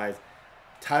these guys.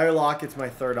 Tyler Lockett's my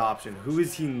third option. Who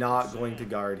is he not going to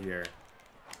guard here?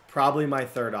 Probably my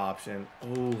third option.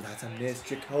 Oh, that's a miss.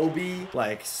 Jacoby,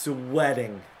 like,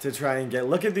 sweating to try and get...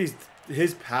 Look at these.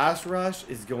 His pass rush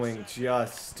is going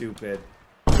just stupid.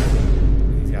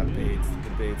 He's got Bates. The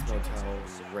Bates Motel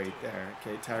is right there.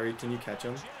 Okay, Tyreek, can you catch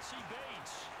him?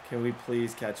 Can we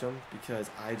please catch him?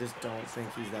 Because I just don't think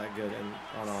he's that good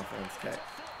on offense. Okay.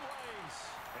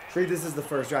 Treat this as the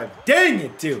first drive. Dang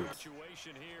it, dude!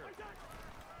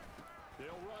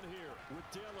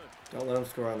 Don't let him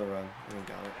score on the run. He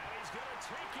got it.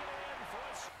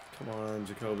 Come on,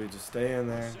 Jacoby. Just stay in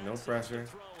there. No pressure.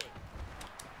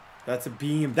 That's a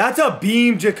beam. That's a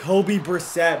beam, Jacoby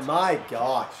Brissett. My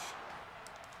gosh.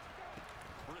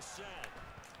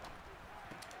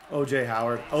 O.J.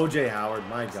 Howard. O.J. Howard.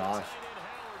 My gosh.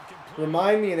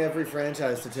 Remind me in every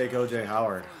franchise to take O.J.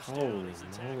 Howard. Holy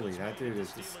moly. That dude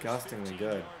is disgustingly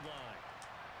good.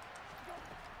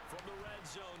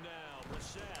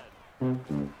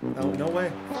 Oh, no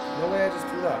way. No way I just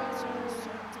threw that.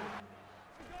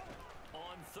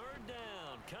 On 3rd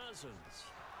down, Cousins.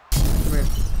 Come here.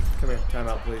 Come here.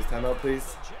 Timeout, please. Timeout,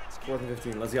 please. 4th and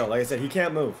 15. Let's go. Like I said, he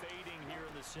can't move.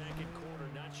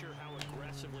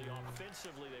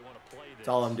 That's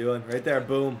all I'm doing. Right there.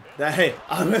 Boom. Hey,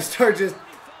 I'm going to start just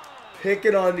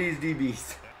picking on these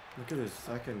DBs. Look at this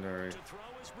secondary.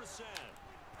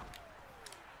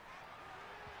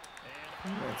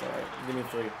 That's alright. Give me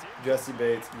 3. Jesse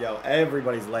Bates. Yo,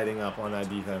 everybody's lighting up on that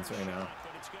defense right now.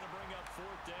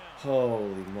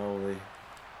 Holy moly.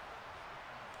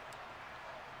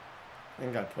 I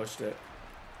think I pushed it.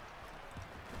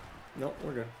 Nope,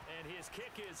 we're good. And his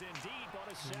kick is indeed on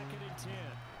a 2nd and 10.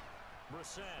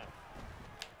 Brissett.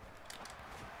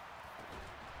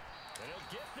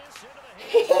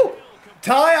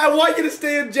 Ty, I want you to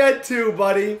stay in Jet 2,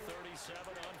 buddy.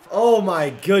 Oh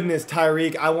my goodness,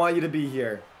 Tyreek, I want you to be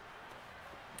here.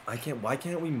 Why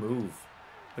can't we move?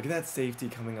 Look at that safety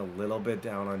coming a little bit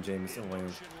down on Jameson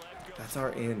Williams. That's our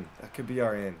in. That could be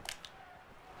our in.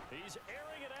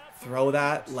 Throw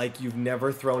that like you've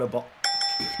never thrown a ball.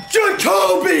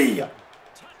 Jacoby!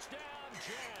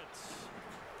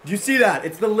 Do you see that?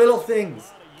 It's the little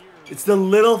things. It's the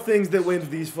little things that wins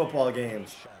these football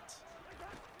games.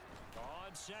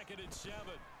 On 2nd and 7,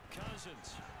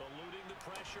 Cousins eluding the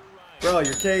pressure right. Bro,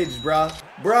 you're caged, bruh.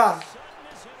 Bruh.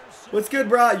 What's good,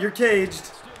 bruh? You're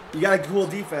caged. You got a cool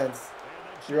defense.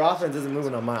 Your offense isn't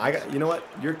moving on mine. You know what?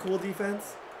 Your cool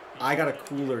defense, I got a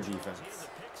cooler defense.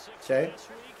 Okay?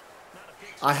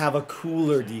 I have a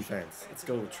cooler defense. Let's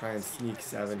go try and sneak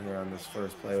 7 here on this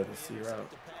first play with a C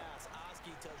route.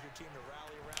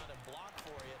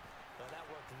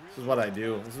 This is what I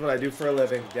do. This is what I do for a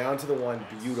living. Down to the 1.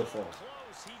 Beautiful.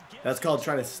 That's called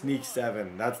trying to sneak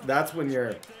 7. That's when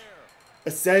you're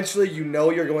essentially, you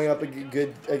know, you're going up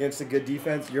against a good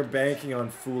defense. You're banking on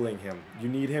fooling him. You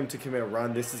need him to commit a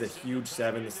run. This is a huge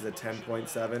 7. This is a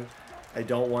 10.7. I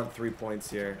don't want 3 points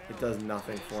here. It does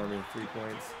nothing for me. 3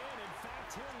 points.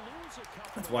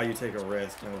 That's why you take a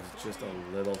risk. And it's just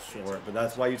a little short, but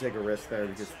that's why you take a risk there,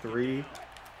 because 3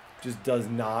 just does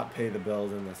not pay the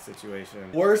bills in this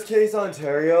situation. Worst case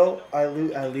Ontario, I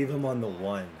leave him on the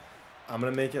 1. I'm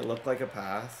gonna make it look like a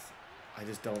pass. I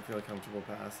just don't feel comfortable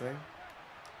passing.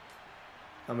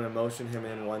 I'm gonna motion him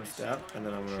in 1 step, and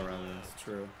then I'm gonna run this.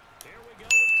 True.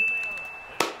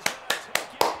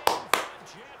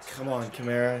 Come on,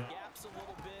 Kamara.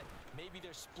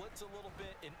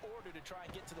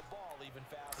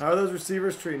 How are those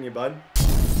receivers treating you, bud?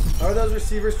 How are those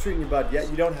receivers treating you, bud? Yet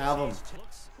you don't have them.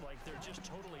 Looks like they're just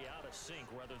totally out of sync,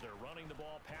 whether they're running the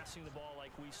ball, passing the ball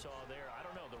like we saw there. I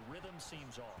don't know. The rhythm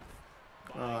seems off.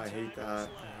 Oh, I hate that.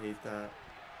 I hate that.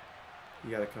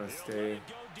 You gotta kind of stay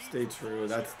true.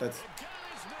 That's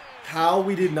how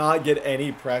we did not get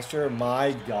any pressure.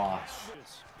 My gosh.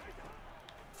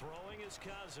 Throwing his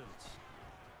Cousins.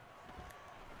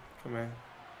 Come here.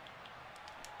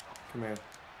 Come here.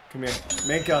 Come here.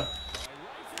 Minka.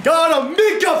 Got him!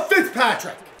 Minka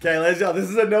Fitzpatrick! Okay, let's go. This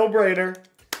is a no-brainer.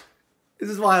 This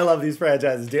is why I love these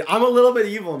franchises, dude. I'm a little bit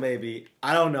evil, maybe.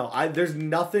 I don't know. There's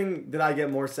nothing that I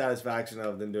get more satisfaction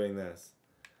of than doing this.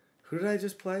 Who did I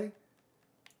just play?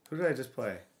 Who did I just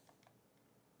play?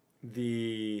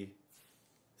 The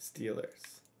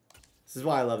Steelers. This is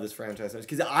why I love this franchise.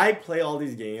 Because I play all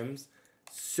these games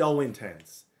so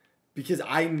intense. Because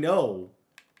I know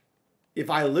if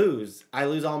I lose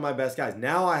all my best guys.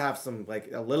 Now I have some,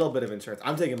 like, a little bit of insurance.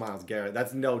 I'm taking Myles Garrett.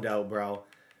 That's no doubt, bro.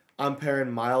 I'm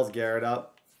pairing Myles Garrett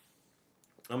up.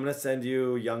 I'm going to send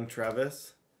you young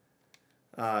Travis.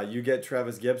 You get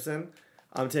Travis Gibson.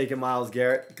 I'm taking Myles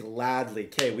Garrett gladly.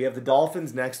 Okay, we have the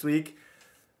Dolphins next week.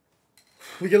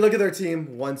 We can look at their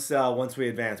team once we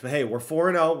advance. But hey, we're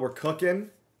 4-0. We're cooking.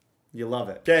 You love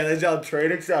it. Okay, ladies and gentlemen,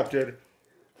 trade accepted.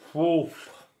 Oof.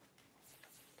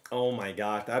 Oh my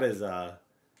gosh, that is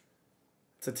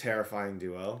it's a terrifying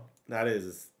duo.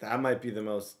 That might be the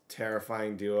most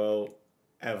terrifying duo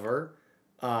ever.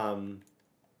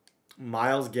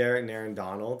 Myles Garrett and Aaron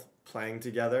Donald playing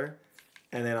together.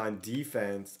 And then on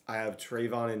defense, I have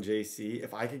Trayvon and JC.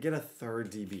 If I could get a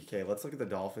third DBK, let's look at the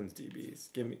Dolphins DBs.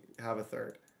 Have a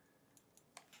third.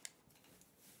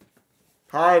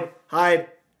 Hide.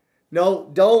 No,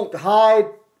 don't hide.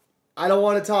 I don't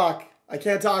want to talk. I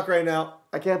can't talk right now.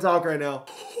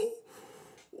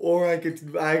 Or I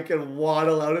could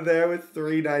waddle out of there with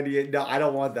 398. No, I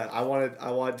don't want that. I want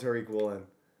Tariq Woolen.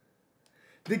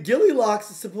 The Gilly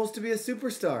Locks is supposed to be a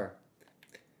superstar.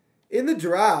 In the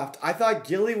draft, I thought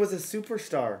Gilly was a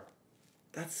superstar.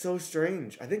 That's so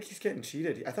strange. I think he's getting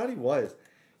cheated. I thought he was.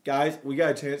 Guys, we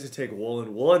got a chance to take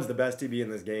Woolen. Woolen's the best DB in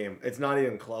this game. It's not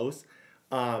even close.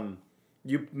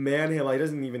 You man him. He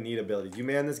doesn't even need ability. You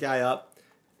man this guy up,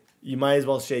 you might as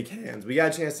well shake hands. We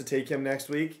got a chance to take him next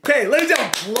week. Okay, ladies and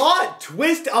gentlemen, plot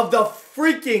twist of the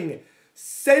freaking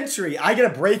century. I get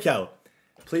a breakout.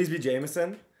 Please be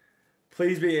Jameson.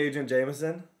 Please be Agent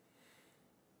Jameson.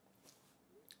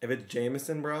 If it's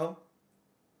Jameson, bro.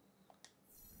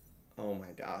 Oh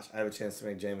my gosh. I have a chance to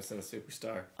make Jameson a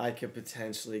superstar. I could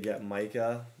potentially get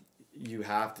Micah. You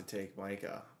have to take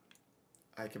Micah.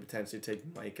 I could potentially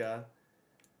take Micah.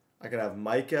 I could have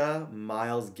Micah,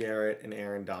 Myles Garrett, and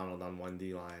Aaron Donald on one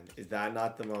D-line. Is that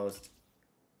not the most...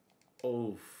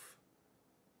 Oof.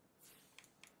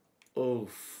 Oh,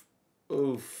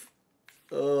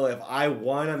 if I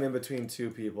won, I'm in between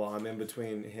two people. I'm in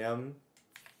between him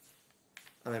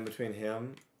and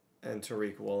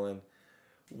Tariq Woolen.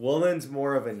 Woolen's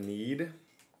more of a need.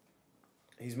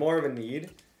 He's more of a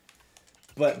need.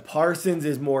 But Parsons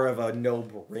is more of a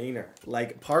no-brainer.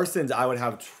 Like, Parsons, I would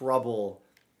have trouble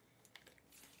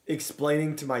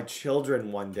explaining to my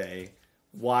children one day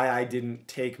why I didn't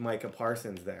take Micah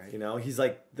Parsons there. You know, he's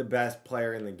like the best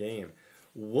player in the game.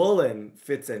 Woolen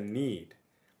fits a need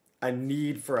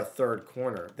for a third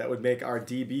corner that would make our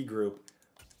DB group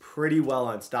pretty well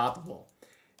unstoppable.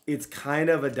 It's kind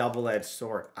of a double-edged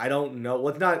sword. I don't know. Well,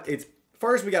 it's not. It's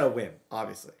first we got to win.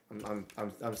 Obviously,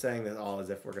 I'm saying this all as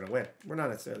if we're gonna win. We're not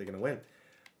necessarily gonna win,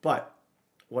 but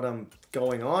what I'm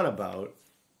going on about.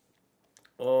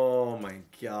 Oh my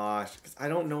gosh, because I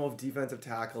don't know if defensive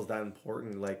tackle is that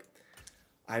important. Like,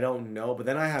 I don't know. But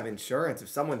then I have insurance. If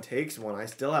someone takes one, I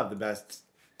still have the best.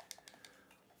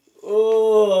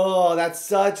 Oh, that's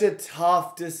such a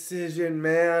tough decision,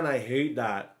 man. I hate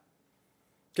that.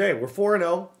 Okay, we're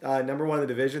 4-0. Number 1 in the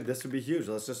division. This would be huge.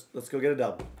 Let's go get a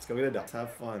double. Let's go get a double. Let's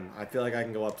have fun. I feel like I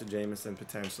can go up to Jameson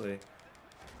potentially.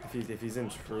 If he's in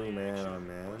true man on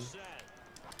man.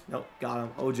 Nope, got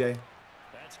him. OJ.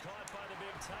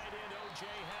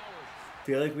 I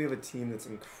feel like we have a team that's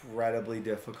incredibly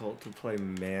difficult to play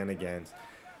man against.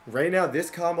 Right now,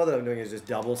 this combo that I'm doing is just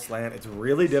double slant. It's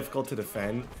really difficult to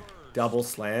defend double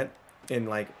slant in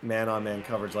like man-on-man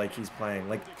coverage like he's playing.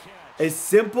 Like, as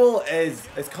simple as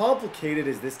complicated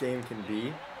as this game can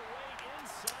be,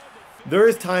 there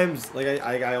is times, like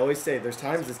I always say, there's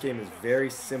times this game is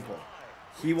very simple.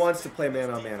 He wants to play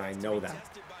man-on-man. I know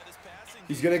that.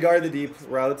 He's going to guard the deep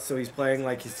routes, so he's playing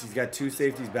like he's got 2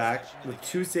 safeties back. With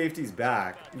 2 safeties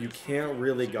back, you can't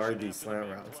really guard these slant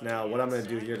routes. Now, what I'm going to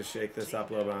do here to shake this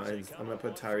up a little bit is I'm going to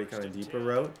put Tyreek on a deeper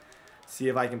route, see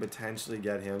if I can potentially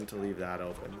get him to leave that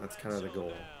open. That's kind of the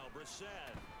goal.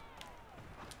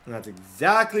 And that's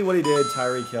exactly what he did,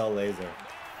 Tyreek Hill laser.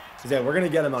 He said, we're going to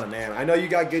get him on a man. I know you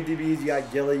got good DBs, you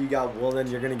got Gilly, you got Woolen,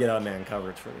 you're going to get on man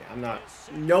coverage for me. I'm not,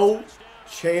 no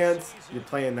chance you're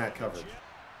playing that coverage.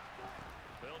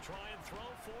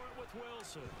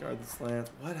 Guard the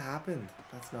slants. What happened?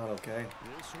 That's not okay.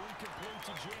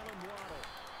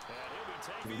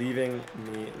 Leaving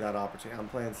me that opportunity. I'm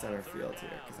playing center field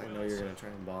here because I know you're going to try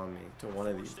and bomb me to one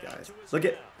of these guys. Look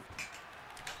at.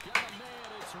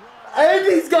 And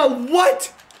he's got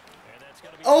what?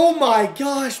 Oh my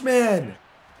gosh, man.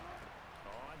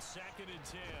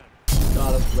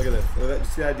 Got him. Look at this. Look at that. You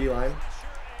see that D-line?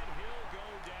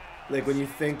 Like when you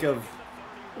think of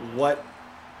what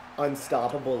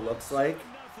unstoppable looks like,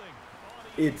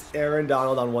 it's Aaron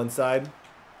Donald on one side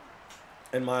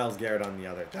and Myles Garrett on the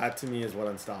other. That to me is what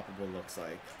unstoppable looks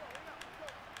like.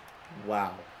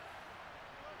 Wow.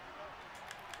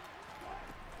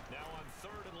 Now on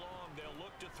 3rd and long, they'll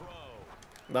look to throw.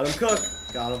 Let him cook.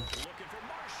 Got him. Looking for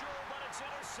Marshall, but it's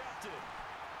intercepted.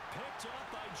 Picked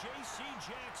up by J.C.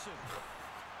 Jackson.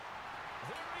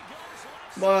 There he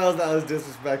goes. Myles, that was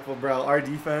disrespectful, bro. Our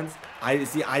defense, I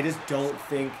just don't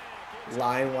think,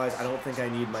 line-wise, I don't think I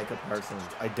need Micah Parsons.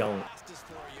 I don't.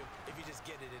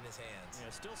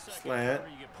 Slant.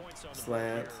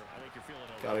 Slant.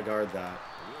 Gotta guard that.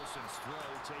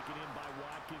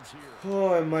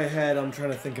 Oh, in my head, I'm trying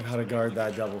to think of how to guard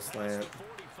that double slant.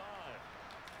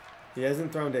 He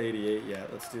hasn't thrown to 88 yet.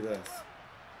 Let's do this.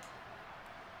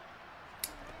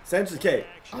 Essentially, okay,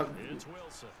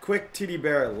 quick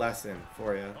TDBarrett lesson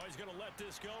for you.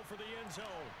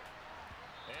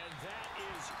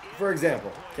 For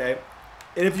example, okay,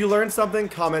 and if you learned something,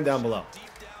 comment down below.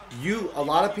 A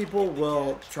lot of people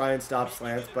will try and stop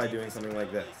slants by doing something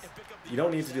like this. You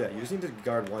don't need to do that. You just need to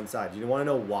guard one side. You want to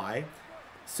know why?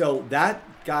 So that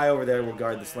guy over there will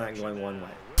guard the slant going one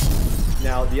way.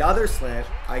 Now the other slant,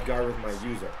 I guard with my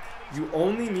user. You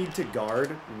only need to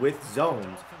guard with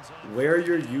zones where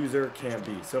your user can't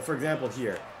be. So for example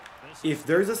here, if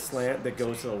there's a slant that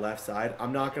goes to the left side,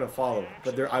 I'm not going to follow it.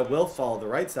 But I will follow the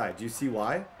right side. Do you see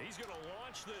why?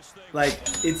 Like,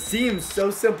 it seems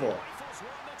so simple.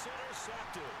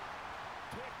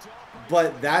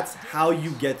 But that's how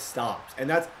you get stopped. And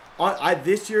that's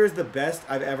this year is the best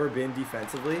I've ever been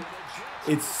defensively.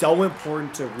 It's so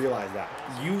important to realize that.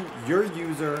 Your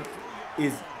user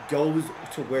goes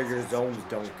to where your zones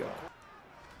don't go.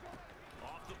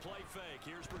 Off the play fake,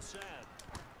 here's Brissett.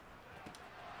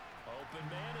 Open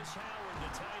man is Howard,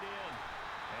 the tight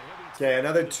end. Okay,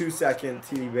 another 2-second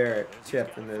TDBarrett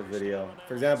tip in this video.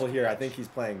 For example, here I think he's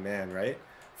playing man, right?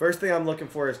 First thing I'm looking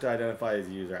for is to identify his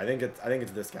user. I think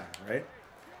it's this guy, right?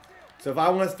 So if I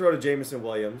want to throw to Jameson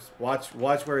Williams, watch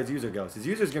where his user goes. His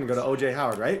user's gonna go to OJ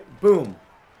Howard, right? Boom.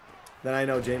 Then I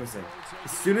know Jameson. As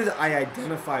soon as I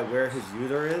identify where his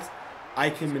user is,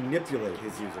 I can manipulate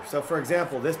his user. So for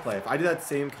example, this play, if I do that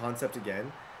same concept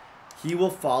again, he will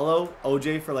follow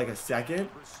OJ for like a second,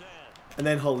 and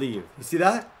then he'll leave. You see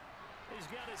that?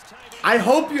 I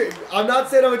hope I'm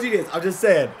not saying I'm a genius. I'm just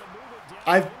saying,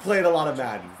 I've played a lot of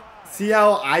Madden. See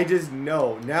how I just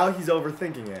know. Now he's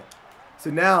overthinking it. So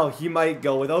now he might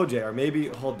go with OJ, or maybe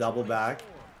he'll double back.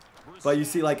 But you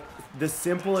see, like, the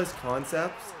simplest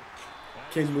concepts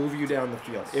can move you down the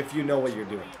field if you know what you're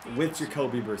doing with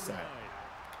Jacoby Brissett.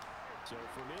 So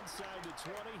from inside the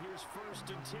 20, here's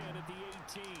 1st and 10 at the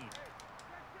 18.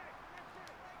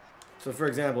 So for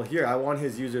example, here I want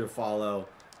his user to follow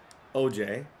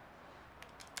OJ.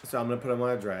 So I'm gonna put him on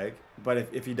a drag. But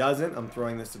if he doesn't, I'm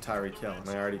throwing this to Tyreek Hill, and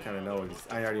I already kind of know.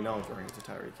 I already know I'm throwing it to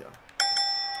Tyreek Hill.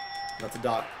 That's a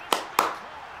dot.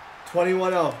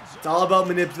 21-0. It's all about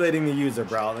manipulating the user,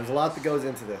 bro. There's a lot that goes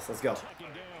into this. Let's go.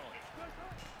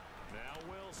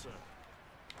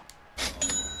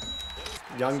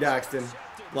 Young Daxton,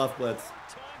 bluff blitz.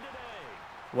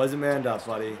 Wasn't manned up,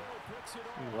 buddy.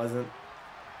 Wasn't.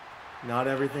 Not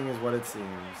everything is what it seems.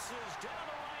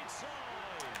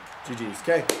 GG's.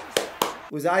 Okay.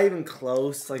 Was I even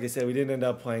close? Like I said, we didn't end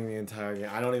up playing the entire game.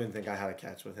 I don't even think I had a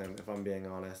catch with him, if I'm being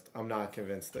honest. I'm not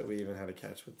convinced that we even had a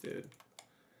catch with dude.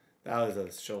 That was a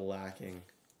shellacking.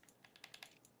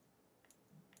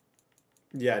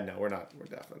 Yeah, no, we're not. We're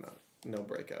definitely not. No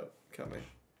breakout coming.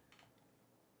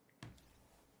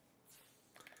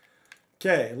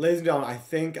 Okay, ladies and gentlemen, I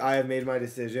think I have made my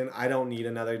decision. I don't need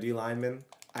another D lineman.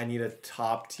 I need a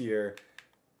top tier,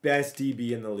 best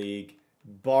DB in the league,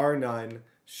 bar none.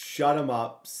 Shut him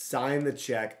up. Sign the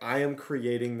check. I am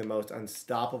creating the most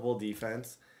unstoppable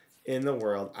defense in the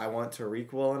world. I want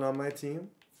Tariq Woolen on my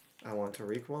team. I want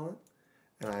Tariq Woolen,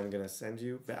 and I'm going to send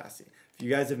you Bassey. If you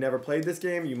guys have never played this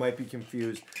game, you might be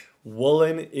confused.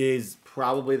 Woolen is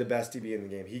probably the best DB in the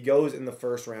game. He goes in the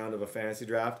first round of a fantasy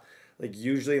draft, like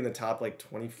usually in the top like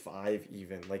 25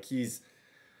 even. Like he's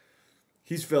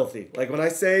filthy. Like when I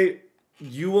say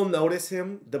you will notice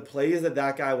him, the plays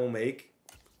that guy will make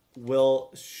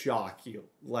will shock you.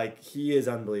 Like he is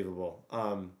unbelievable.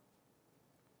 But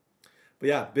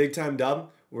yeah, big time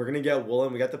dub. We're gonna get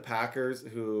Woolen. We got the Packers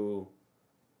who,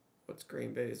 what's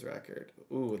Green Bay's record?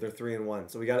 Ooh, they're 3-1.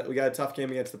 So we got a tough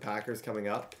game against the Packers coming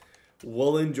up.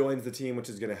 Woolen joins the team, which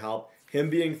is gonna help. Him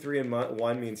being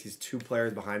 3-1 means he's 2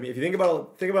 players behind me. If you think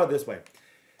about it this way.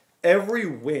 Every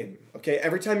win, okay,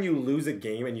 every time you lose a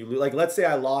game and you lose, like let's say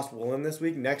I lost Woolen this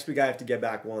week, next week I have to get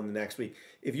back Woolen the next week.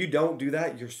 If you don't do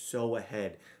that, you're so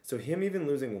ahead. So him even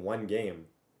losing one game,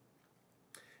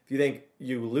 if you think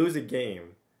you lose a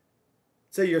game,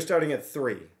 say you're starting at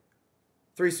 3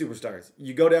 superstars,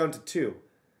 you go down to 2.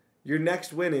 Your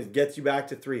next win gets you back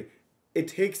to 3. It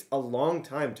takes a long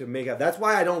time to make up. That's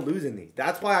why I don't lose in these.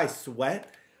 That's why I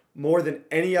sweat more than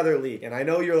any other league. And I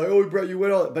know you're like, oh, Brett, you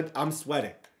win all that, but I'm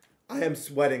sweating. I am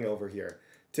sweating over here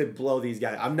to blow these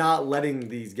guys. I'm not letting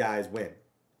these guys win.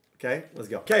 Okay, let's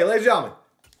go. Okay, ladies and gentlemen,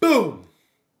 boom.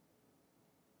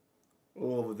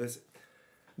 Oh, this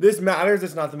matters.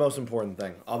 It's not the most important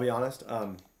thing. I'll be honest.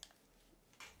 I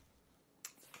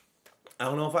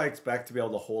don't know if I expect to be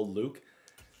able to hold Luke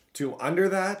to under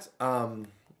that.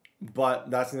 But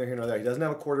that's neither here nor there. He doesn't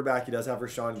have a quarterback. He does have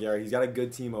Rashawn Gary. He's got a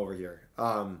good team over here.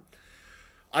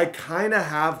 I kind of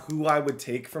have who I would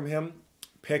take from him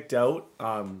picked out.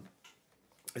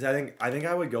 Is I think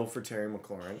I would go for Terry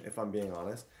McLaurin, if I'm being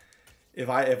honest. If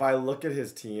I look at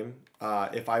his team,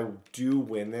 if I do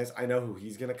win this, I know who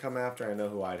he's gonna come after. I know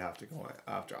who I'd have to go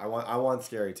after. I want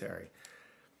Scary Terry.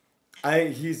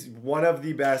 He's one of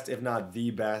the best, if not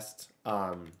the best,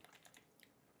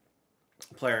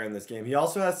 player in this game. He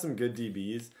also has some good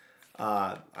DBs.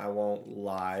 I won't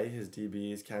lie. His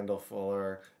DBs, Kendall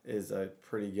Fuller is a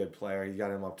pretty good player. He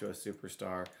got him up to a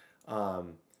superstar.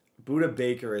 Buda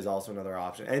Baker is also another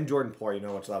option. And Jordan Poyer, you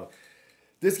know which level.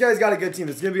 This guy's got a good team.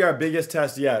 This is going to be our biggest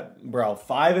test yet, bro.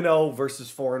 5-0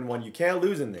 versus 4-1. You can't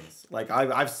lose in these. Like,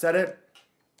 I've said it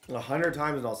 100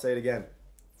 times, and I'll say it again.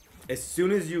 As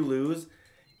soon as you lose,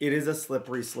 it is a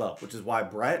slippery slope, which is why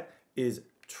Brett is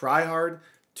try hard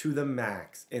to the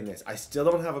max in this. I still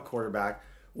don't have a quarterback,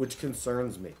 which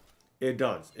concerns me. It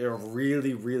does. It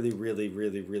really, really, really,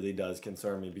 really, really does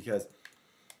concern me because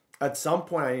at some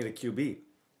point I need a QB.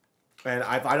 And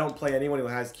if I don't play anyone who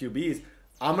has QBs,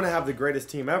 I'm going to have the greatest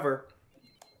team ever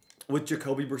with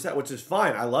Jacoby Brissett, which is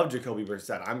fine. I love Jacoby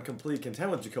Brissett. I'm completely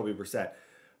content with Jacoby Brissett.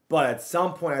 But at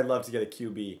some point, I'd love to get a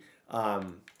QB,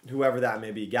 whoever that may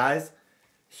be. Guys,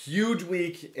 huge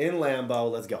week in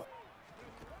Lambeau. Let's go.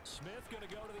 Smith going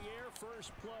to go to the air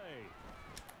first play.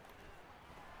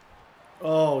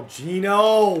 Oh,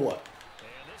 Gino. And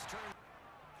this turn,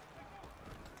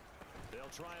 they'll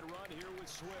try and run here with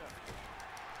Swift.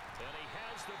 And he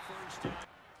has the first down.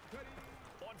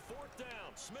 On 4th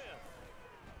down, Smith.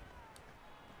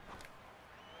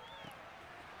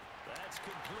 That's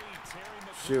complete. Terry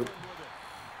McLaurin Shoot. with it.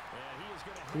 And he is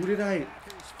gonna Who did I?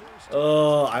 Packers first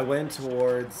Oh, I went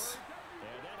towards.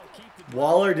 and that'll keep the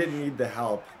Waller didn't need the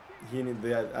help. He needed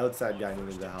the outside guy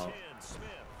needed the help. 10, Smith.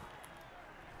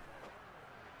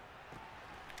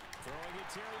 Throwing it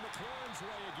Terry McLaurin's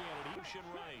way again, and he should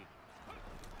right.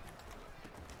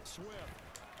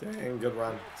 Dang, good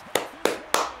run.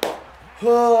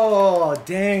 Oh,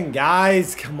 dang,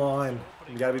 guys. Come on.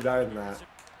 You got to be better than that.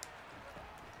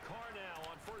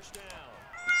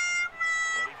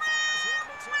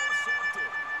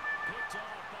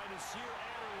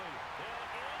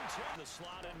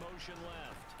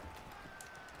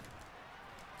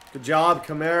 Good job,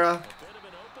 Kamara.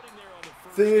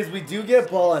 Thing is, we do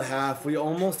get ball at half. We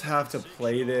almost have to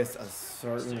play this a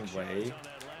certain way.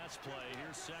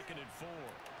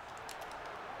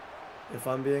 If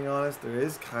I'm being honest, there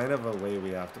is kind of a way we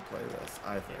have to play this,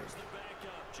 I think.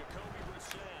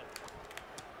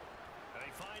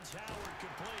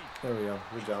 There we go.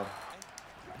 Good job.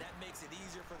 That makes it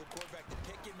easier for the quarterback to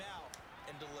pick him out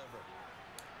and deliver.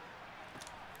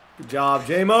 Good job,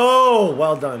 J-Mo.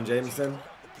 Well done, Jameson.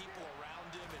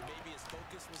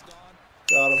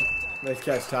 Got him. Nice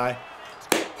catch, Ty.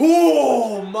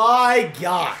 Oh my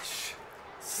gosh.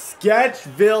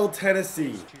 Sketchville,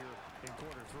 Tennessee.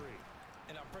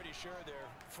 And I'm pretty sure their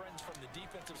friends from the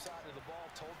defensive side of the ball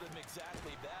told them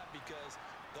exactly that because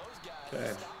those guys.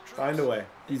 Okay. Find a way.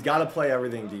 He's got to play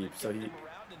everything deep. So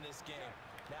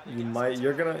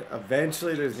you're gonna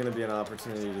eventually there's gonna be an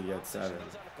opportunity to get 7.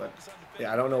 But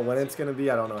yeah, I don't know when it's gonna be.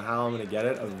 I don't know how I'm gonna get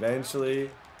it. Eventually.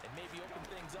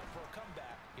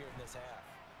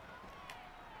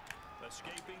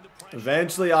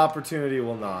 Eventually, opportunity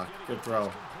will knock. Good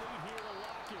throw.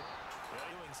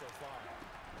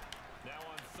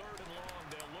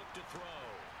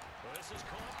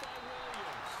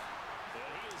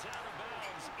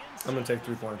 I'm gonna take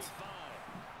 3 points.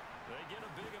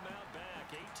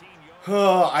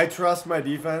 Oh, I trust my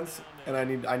defense, and I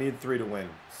need 3 to win.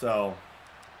 So,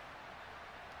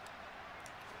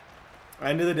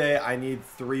 end of the day, I need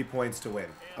 3 points to win.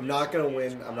 I'm not gonna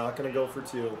win. I'm not gonna go for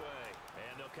 2.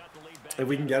 If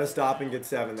we can get a stop and get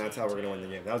 7, that's how we're going to win the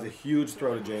game. That was a huge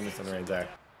throw to Jameson right there.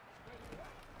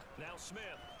 Now Smith.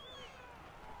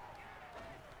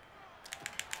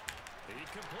 He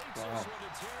completes Wow.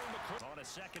 this one on a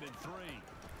 2nd and 3.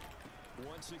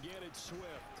 Once again, it's Swift.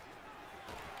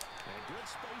 And good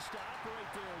space to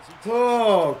operate there as he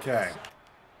Okay.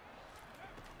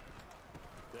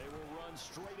 They will run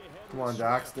straight ahead. Come on,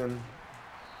 Daxton. And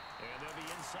they'll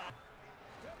be inside.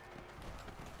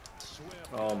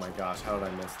 Oh my gosh, how did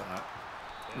I miss that?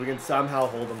 We can somehow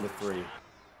hold them to 3.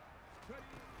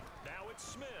 Now it's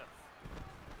Smith.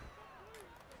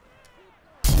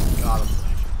 Got him.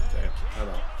 Okay, I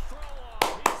know.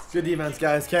 Good defense,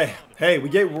 guys. Okay, hey, we're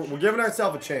giving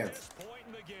ourselves a chance.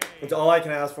 It's all I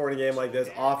can ask for in a game like this.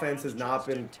 Offense has not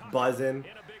been buzzing.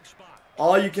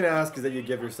 All you can ask is that you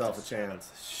give yourself a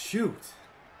chance. Shoot.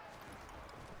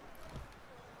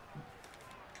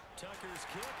 Tucker's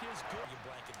kick is good. You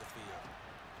blanket the field.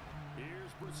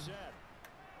 Here's Brissett.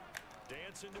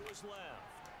 Dancing to his left.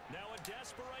 Now a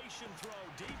desperation throw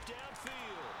deep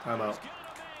downfield. I'm out. He's got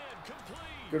a man.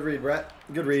 Complete. Good read, Brett.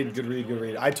 Good read, good read, good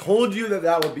read. I told you that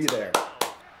that would be there.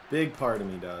 Big part of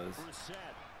me does.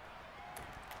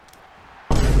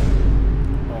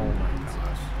 Oh my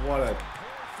gosh. What a...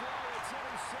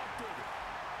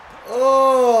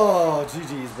 Oh,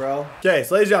 GG's, bro. Okay,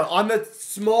 so ladies and gentlemen, on the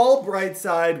small bright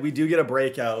side, we do get a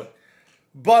breakout.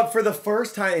 But for the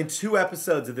first time in 2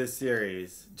 episodes of this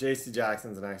series, JC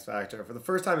Jackson's an X Factor. For the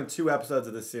first time in 2 episodes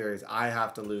of this series, I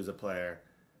have to lose a player.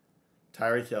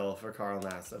 Tyreek Hill for Carl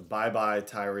Nassib. Bye-bye,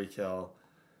 Tyreek Hill.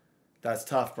 That's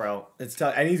tough, bro. It's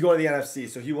tough. And he's going to the NFC,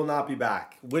 so he will not be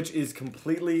back, which is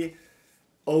completely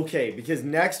okay. Because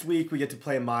next week, we get to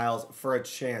play Miles for a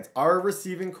chance. Our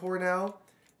receiving core now,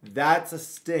 that's a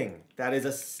sting. That is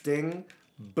a sting.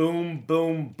 Boom,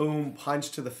 boom, boom,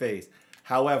 punch to the face.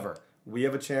 However, we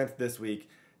have a chance this week,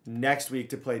 next week,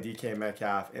 to play DK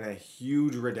Metcalf in a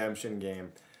huge redemption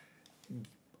game.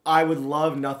 I would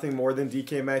love nothing more than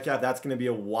DK Metcalf. That's going to be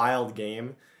a wild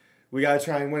game. We got to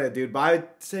try and win it, dude.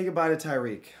 Say goodbye to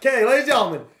Tyreek. Okay, ladies and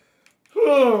gentlemen.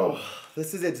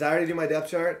 This is it. Did I already do my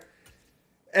depth chart?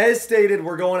 As stated,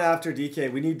 we're going after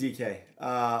DK. We need DK. Did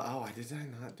I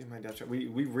not do my depth chart? We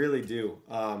really do.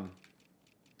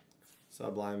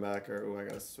 Sub linebacker. Oh, I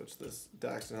got to switch this.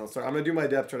 Daxton Hill. Sorry, I'm going to do my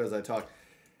depth chart as I talk.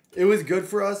 It was good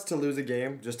for us to lose a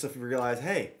game just to realize,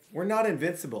 hey, we're not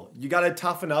invincible. You got to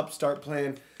toughen up, start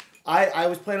playing. I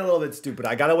was playing a little bit stupid.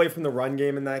 I got away from the run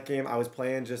game in that game. I was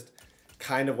playing just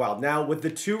kind of wild. Now, with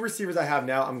the 2 receivers I have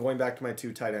now, I'm going back to my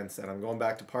 2 tight ends set. I'm going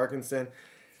back to Parkinson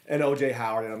and O.J.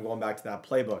 Howard, and I'm going back to that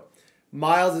playbook.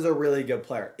 Miles is a really good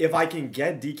player. If I can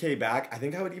get DK back, I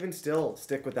think I would even still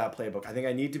stick with that playbook. I think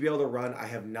I need to be able to run. I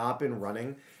have not been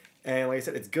running. And like I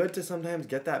said, it's good to sometimes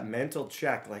get that mental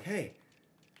check. Like, hey,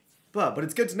 but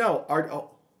it's good to know.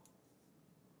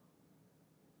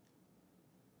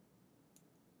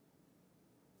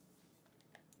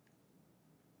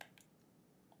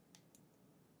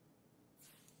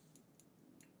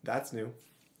 That's new.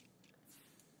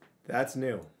 That's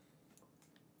new.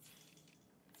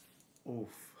 Oof.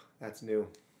 That's new.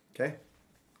 Okay.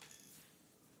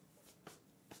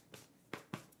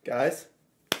 Guys.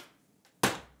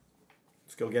 Let's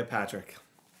go get Patrick.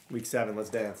 Week 7. Let's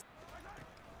dance.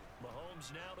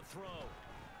 Mahomes now to throw.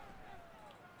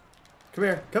 Come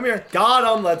here. Come here.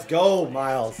 Got him. Let's go,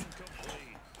 Miles.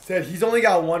 Said he's only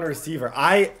got one receiver.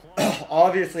 I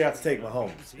obviously have to take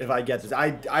Mahomes if I get this.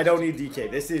 I don't need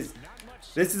DK. This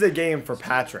is a game for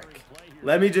Patrick.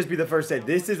 Let me just be the first to say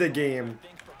this is a game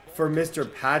for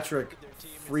Mr. Patrick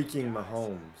freaking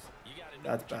Mahomes.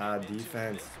 That's bad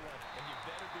defense.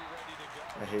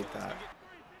 I hate that.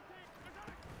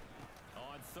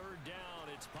 On third down,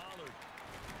 it's Pollard.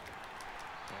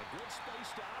 A good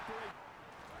space to operate.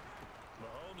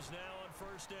 Mahomes now on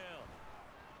first down.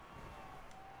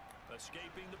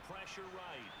 Escaping the pressure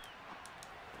right.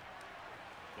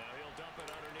 Now he'll dump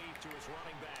it underneath to his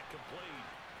running back. Complete.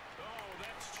 Oh,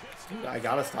 that's just... Dude, I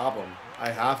gotta stop him. I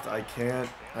have to. I can't.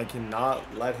 I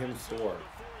cannot let him score.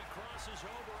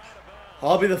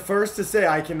 I'll be the first to say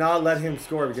I cannot let him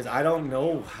score because I don't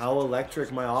know how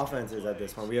electric my offense is at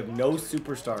this point. We have no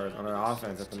superstars on our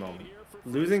offense at the moment.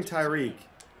 Losing Tyreek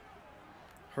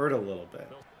hurt a little bit.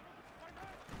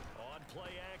 On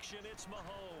play action, it's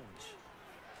Mahomes.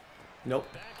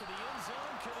 Nope. Back of the end zone.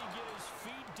 Can he get his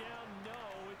feet down?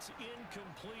 No, it's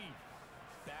incomplete.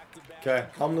 Okay,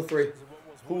 come to 3.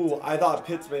 Ooh, I thought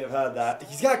Pitts may have had that.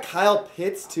 He's got Kyle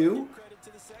Pitts too?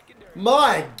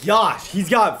 My gosh, he's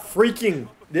got freaking...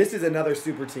 This is another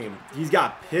super team. He's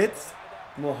got Pitts,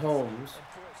 Mahomes,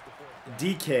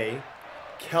 DK,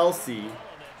 Kelsey.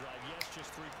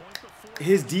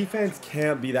 His defense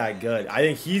can't be that good. I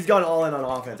think he's gone all in on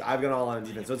offense. I've gone all in on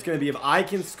defense. So it's going to be if I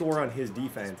can score on his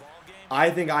defense, I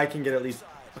think I can get at least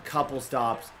a couple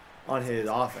stops on his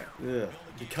offense. Ugh,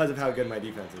 because of how good my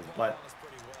defense is. But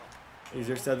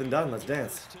easier said than done. Let's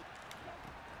dance.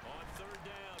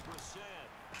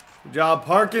 Good job,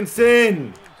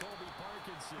 Parkinson.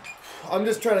 I'm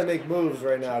just trying to make moves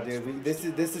right now, dude. This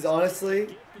is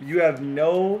honestly, you have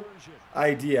no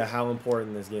idea how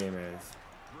important this game is.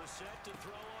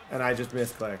 And I just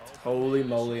misclicked. Holy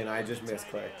moly, and I just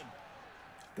misclicked.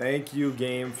 Thank you,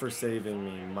 game, for saving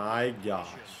me. My gosh.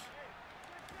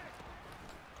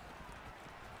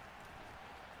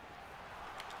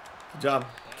 Good job,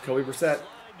 Jacoby Brissett.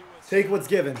 Take what's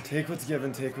given. Take what's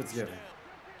given. Take what's given.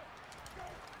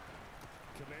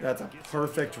 That's a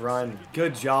perfect run.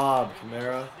 Good job,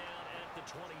 Kamara.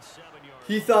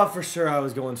 He thought for sure I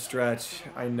was going stretch.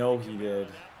 I know he did.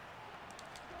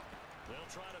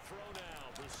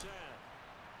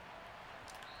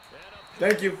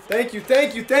 Thank you. Thank you.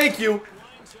 Thank you. Thank you.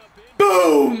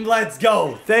 Boom. Let's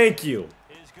go. Thank you.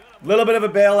 Little bit of a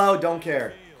bailout. Don't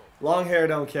care. Long hair.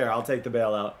 Don't care. I'll take the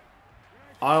bailout.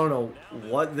 I don't know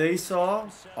what they saw.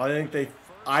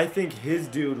 I think his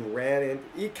dude ran in.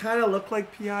 He kind of looked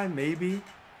like PI, maybe.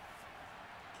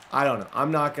 I don't know.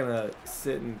 I'm not going to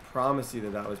sit and promise you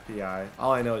that that was PI.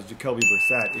 All I know is Jacoby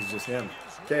Brissett is just him.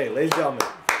 Okay, ladies and gentlemen.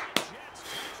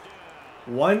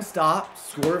 One stop,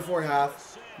 score before half.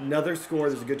 Another score,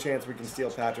 there's a good chance we can steal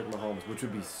Patrick Mahomes, which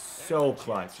would be so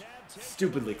clutch.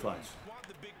 Stupidly clutch.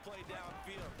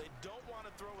 They don't want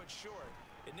to throw it short.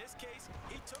 In this case,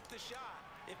 he took the shot.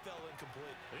 It fell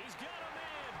incomplete. He's got a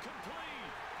man complete.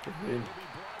 Good read.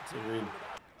 Good read.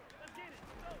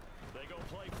 They go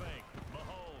play fake.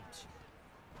 Mahomes.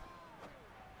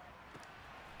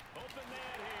 Open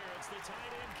man here. It's the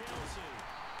tight end Kelsey.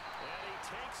 And he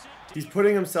takes it. He's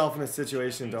putting himself in a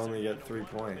situation to only get 3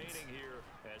 points.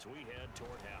 As we head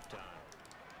toward halftime.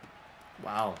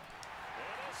 Wow.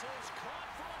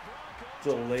 It's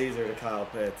a laser to Kyle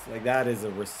Pitts. Like, that is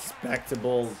a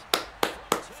respectable...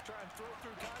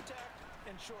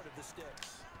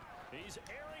 He's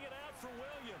airing it out for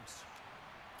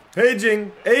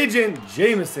Williams. Agent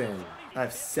Jameson. I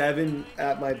have 7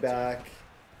 at my back.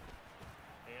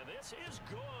 And this is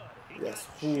good. Yes.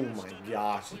 Oh my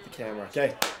gosh. Hit the camera.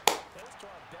 Okay.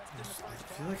 I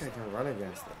feel like I can run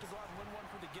against this.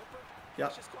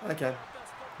 Yep, I can.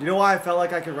 You know why I felt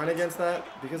like I could run against that?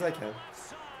 Because I can.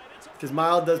 Because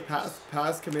Miles does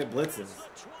pass commit blitzes.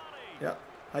 Yep.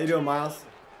 How you doing, Miles?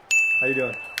 How you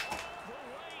doing?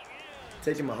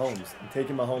 Taking Mahomes. I'm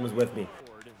taking Mahomes with me.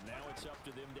 Now it's up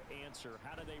to them to answer.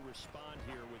 How do they respond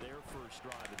here with their first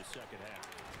drive of the second half?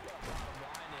 Bottom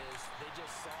line is they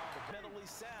just saw the mentally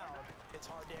sound. It's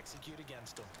hard to execute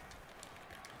against them.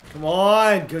 Come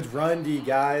on. Good run, D,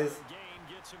 guys.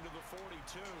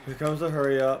 Here comes the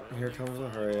hurry up. Here comes the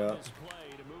hurry up.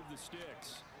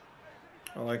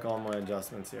 I like all my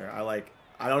adjustments here.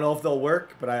 I don't know if they'll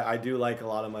work, but I do like a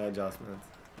lot of my adjustments.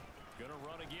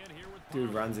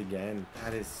 Dude runs again.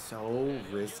 That is so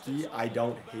risky. I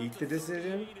don't hate the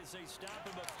decision.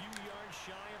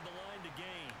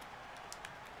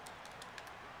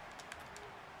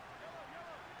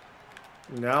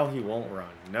 Now he won't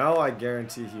run. Now I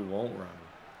guarantee he won't run.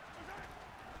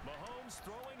 Mahomes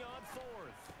throwing on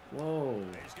fourth. Whoa.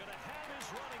 He's going to have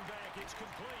his running back. It's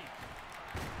complete.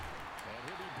 And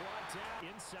he'll be brought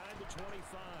down inside the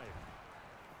 25.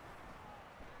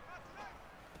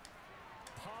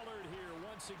 Pollard here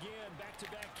once again.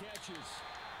 Back-to-back catches.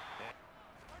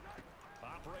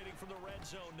 Operating from the red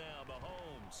zone now,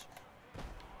 Mahomes.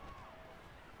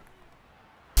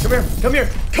 Come here. Come here.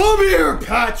 Come here,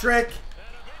 Patrick.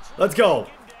 Let's go.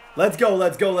 Let's go.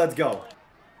 Let's go. Let's go.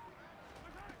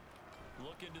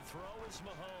 Looking to throw is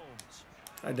Mahomes.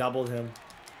 I doubled him.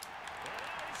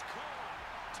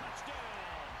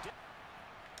 Touchdown.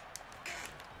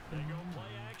 They go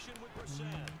play action with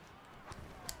Brissett.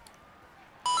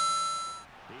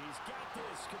 He's got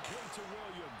this complete to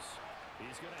Williams.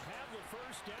 He's going to have the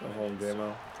first down. Go home,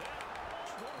 Damo.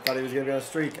 Thought he was going to be on a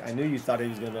streak. I knew you thought he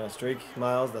was going to be on a streak,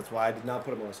 Miles. That's why I did not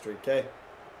put him on a streak, okay?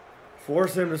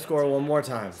 Force him to score one more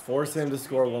time. Force him to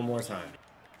score one more time.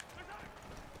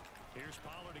 Here's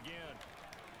Pollard again.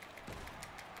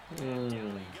 Mm. Down he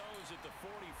goes at the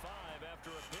 45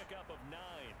 after a pickup of 9.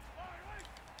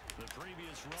 The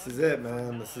previous run. This is it,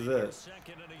 man. This is it.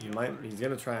 He's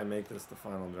going to try and make this the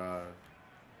final drive.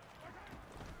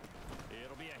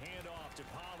 It'll be a handoff to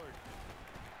Pollard.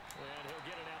 And he'll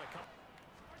get it out of couple.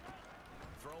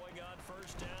 Throwing on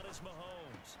first down is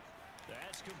Mahomes.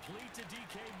 That's complete to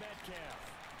DK Metcalf.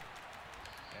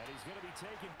 And he's going to be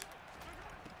taking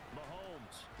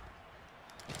Mahomes.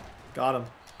 Got him.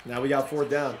 Now we got fourth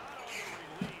down.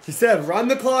 He said, run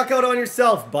the clock out on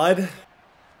yourself, bud. Now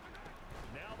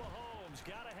Mahomes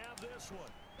got to have this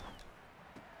one.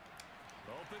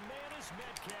 Open man is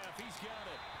Metcalf. He's got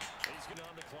it. He's getting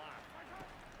on the clock.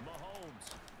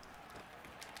 Mahomes.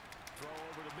 Throw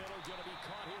over the middle. Going to be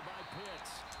caught here by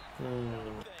Pitts.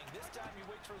 This time he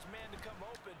waits for his man to come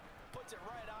open, puts it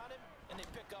right on him, and they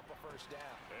pick up a first down.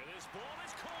 And this ball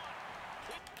is caught.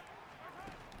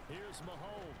 Here's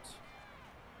Mahomes.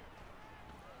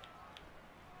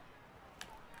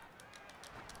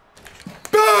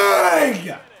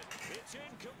 Bang! It's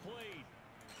incomplete.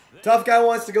 Tough guy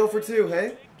wants to go for two,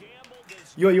 hey?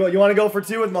 You want to go for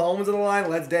two with Mahomes on the line?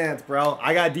 Let's dance, bro.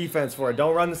 I got defense for it.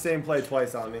 Don't run the same play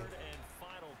twice on me.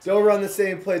 Don't run the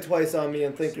same play twice on me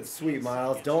and think it's sweet,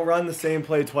 Miles. Don't run the same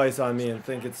play twice on me and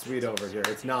think it's sweet over here.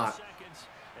 It's not.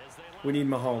 We need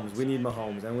Mahomes. We need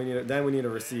Mahomes. And then we need a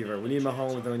receiver. We need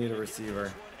Mahomes, then we need a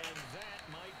receiver.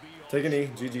 Take a knee.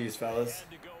 GG's, fellas.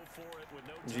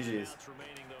 GG's.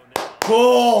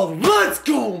 Oh, let's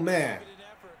go, man.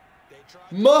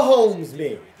 Mahomes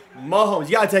me. Mahomes.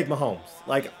 You got to take Mahomes.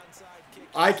 Like,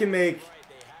 I can make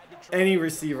any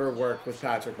receiver work with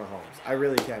Patrick Mahomes. I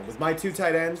really can. With my two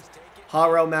tight ends,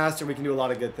 hot route master, we can do a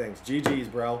lot of good things. GG's,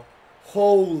 bro.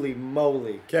 Holy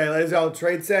moly. Okay, ladies and gentlemen,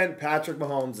 trade sent. Patrick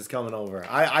Mahomes is coming over.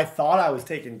 I thought I was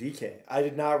taking DK. I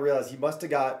did not realize he must have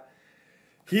got...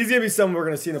 He's going to be someone we're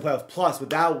going to see in the playoffs. Plus,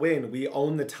 with that win, we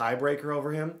own the tiebreaker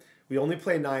over him. We only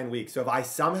play 9 weeks. So if I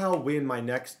somehow win my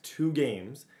next 2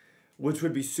 games, which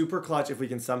would be super clutch if we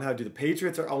can somehow do... The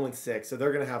Patriots are 0-6, so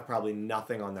they're going to have probably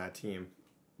nothing on that team.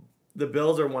 The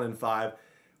Bills are 1-5.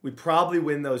 We probably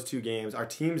win those 2 games. Our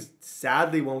teams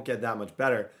sadly won't get that much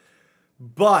better.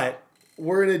 But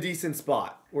we're in a decent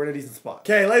spot. We're in a decent spot.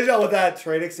 Okay, ladies and gentlemen, with that,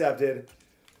 trade accepted.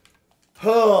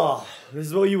 Oh, this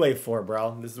is what you wait for,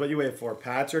 bro. This is what you wait for.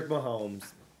 Patrick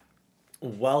Mahomes.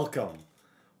 Welcome.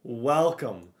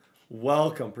 Welcome.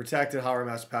 Welcome. Protected, Howard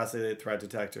Master Pass, Threat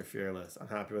Detector, Fearless. I'm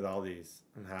happy with all these.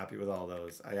 I'm happy with all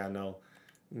those. I got no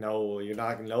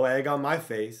egg on my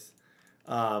face.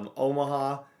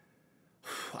 Omaha.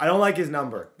 I don't like his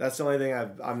number. That's the only thing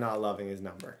I'm not loving his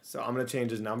number. So I'm going to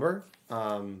change his number.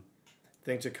 I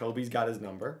think Jacoby's got his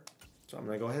number. So I'm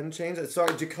going to go ahead and change it.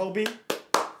 Sorry, Jacoby.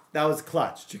 That was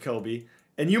clutch, Jacoby.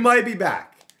 And you might be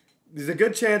back. There's a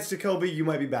good chance, Jacoby, you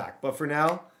might be back. But for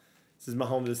now, this is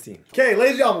Mahomes' team. Okay,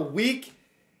 ladies and gentlemen, week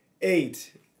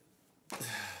 8.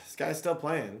 This guy's still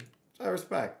playing. I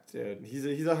respect, dude. He's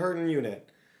a hurting unit.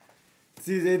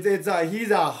 He's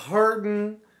a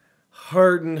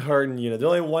hurting unit. There's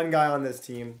only one guy on this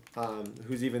team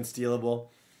who's even stealable,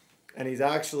 and he's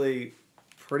actually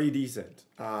pretty decent.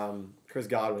 Chris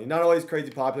Godwin. Not always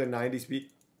crazy popular, 90 speed.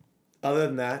 Other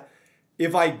than that,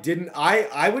 if I didn't,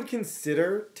 I would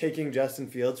consider taking Justin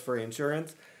Fields for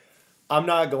insurance. I'm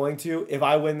not going to. If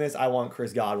I win this, I want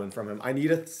Chris Godwin from him. I need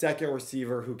a second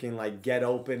receiver who can like get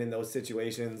open in those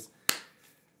situations.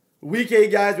 Week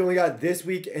 8, guys, we only got this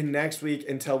week and next week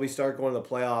until we start going to the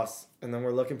playoffs. And then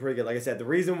we're looking pretty good. Like I said, the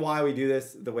reason why we do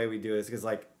this the way we do is because,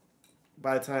 like,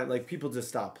 by the time, like, people just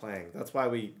stop playing. That's why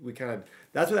we kind of,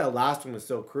 that's why that last one was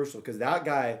so crucial. Because that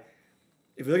guy,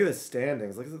 if you look at the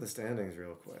standings, look at the standings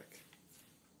real quick.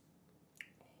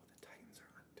 Oh, the Titans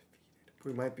are undefeated.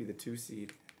 We might be the 2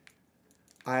 seed.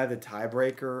 I have the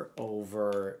tiebreaker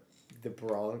over the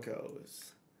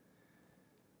Broncos.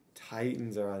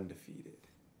 Titans are undefeated.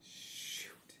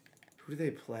 Shoot. Who do they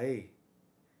play?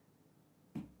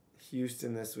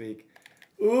 Houston this week.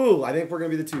 Ooh, I think we're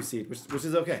going to be the 2 seed, which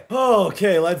is okay.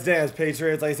 Okay, let's dance,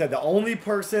 Patriots. Like I said, the only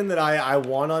person that I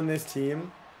want on this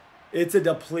team, it's a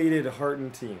depleted,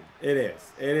 hurting team. It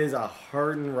is. It is a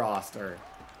hurting roster.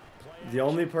 The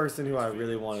only person who I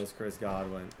really want is Chris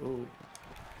Godwin. Ooh.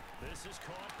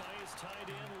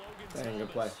 Dang, good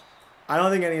play. I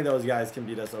don't think any of those guys can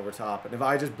beat us over top. And if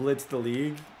I just blitz the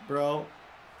league, bro,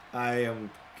 I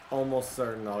am almost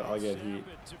certain I'll get heat.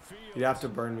 You'd have to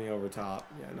burn me over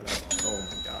top. Yeah, no, that's, oh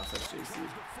my gosh, that's JC.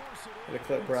 Hit a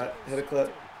clip, Brett. Hit a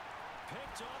clip.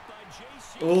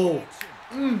 Oh,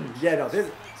 yeah, no,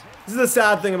 this is the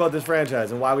sad thing about this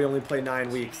franchise and why we only play 9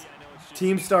 weeks.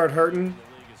 Teams start hurting.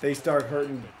 They start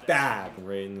hurting bad.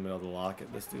 Right in the middle of the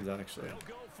locket. This dude's actually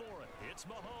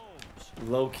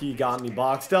low-key got me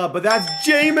boxed up, but that's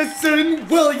Jameson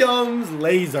Williams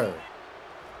laser.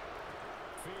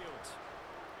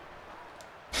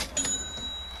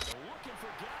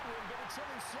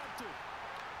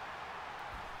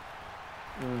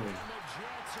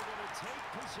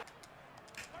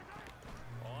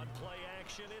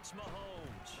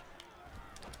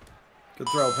 Good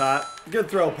throw, Pat. Good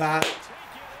throw, Pat.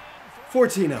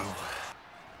 14-0.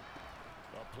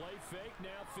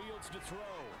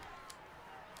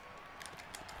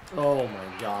 Oh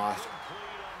my gosh.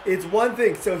 It's one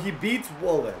thing. So he beats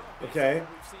Woolen, okay?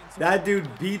 That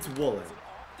dude beats Woolen.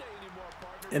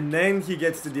 And then he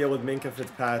gets to deal with Minka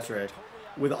Fitzpatrick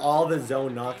with all the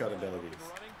zone knockout abilities.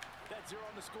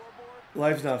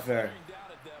 Life's not fair.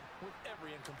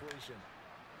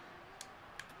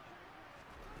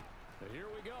 Here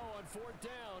we go on 4th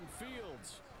down,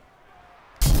 Fields.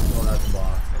 Oh, that's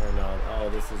blocked. Oh no. Oh,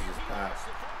 this is just bad.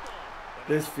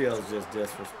 This feels just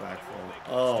disrespectful.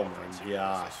 Oh my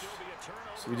gosh.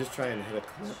 Should we just try and hit a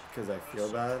clip because I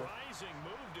feel bad?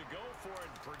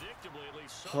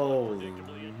 Holy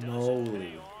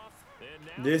moly.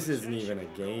 This isn't even a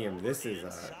game. This is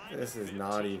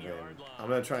not even. I'm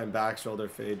gonna try and back shoulder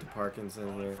fade to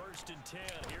Parkinson here.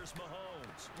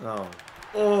 Oh.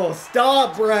 Oh,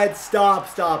 stop, Brett. Stop,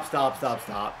 stop, stop, stop,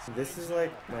 stop. This is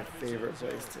like my favorite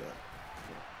place to.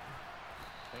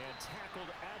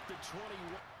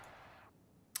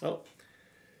 Oh.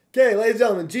 Okay, ladies and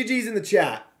gentlemen, GG's in the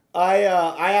chat. I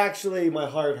actually, my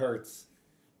heart hurts.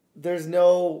 There's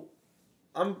no,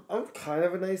 I'm kind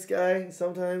of a nice guy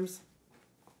sometimes.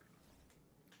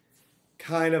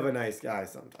 Kind of a nice guy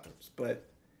sometimes, but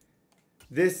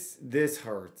this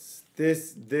hurts.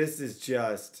 This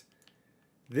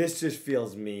just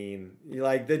feels mean.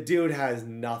 Like, the dude has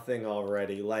nothing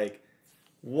already. Like,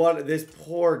 what, this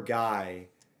poor guy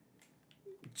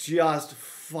just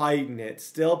fighting it,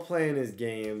 still playing his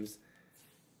games,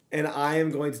 and I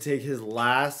am going to take his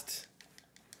last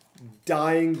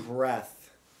dying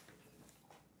breath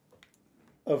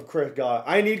of Chris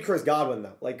Godwin. I need Chris Godwin,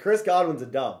 though. Like, Chris Godwin's a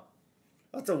dub.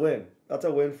 That's a win. That's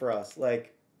a win for us.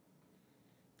 Like,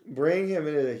 bring him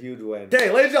in is a huge win. Okay,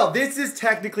 ladies and gentlemen, this is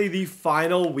technically the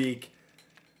final week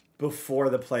before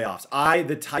the playoffs.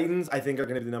 The Titans, I think, are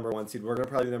going to be the number 1 seed. We're going to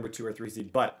probably be the number 2 or 3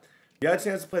 seed. But we got a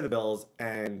chance to play the Bills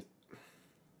and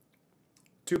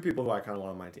 2 people who I kind of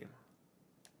want on my team.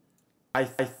 I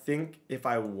think if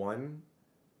I won,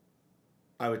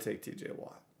 I would take TJ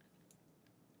Watt.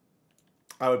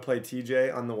 I would play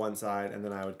TJ on the one side, and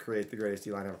then I would create the greatest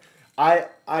D-line ever. I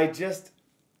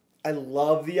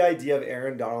love the idea of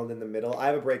Aaron Donald in the middle. I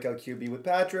have a breakout QB with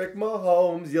Patrick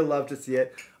Mahomes. You'll love to see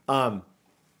it. I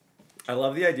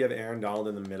love the idea of Aaron Donald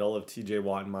in the middle of TJ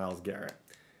Watt and Myles Garrett.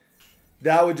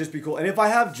 That would just be cool. And if I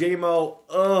have J-Mo,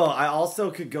 I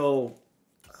also could go...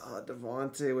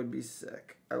 Devontae would be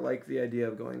sick. I like the idea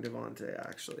of going Devontae,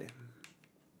 actually.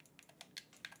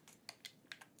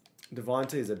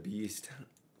 Devontae is a beast.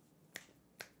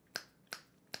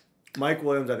 Mike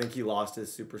Williams, I think he lost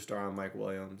his superstar on Mike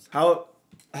Williams. How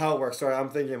it works, sorry, I'm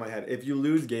thinking in my head. If you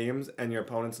lose games and your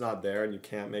opponent's not there and you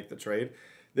can't make the trade,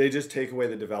 they just take away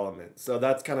the development. So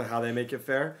that's kind of how they make it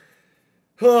fair.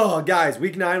 Oh, guys,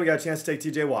 week 9, we got a chance to take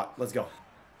TJ Watt. Let's go.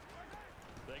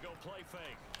 They go play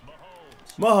fake.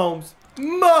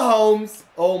 Mahomes.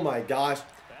 Oh my gosh.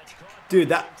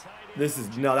 Dude, This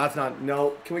is, no, that's not,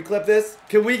 no. Can we clip this?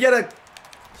 Can we get a,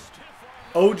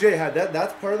 OJ had that.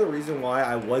 That's part of the reason why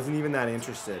I wasn't even that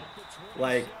interested,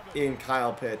 like, in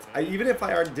Kyle Pitts. Even if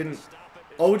I already didn't,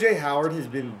 OJ Howard has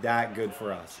been that good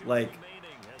for us. Like,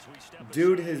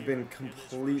 dude has been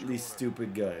completely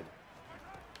stupid good.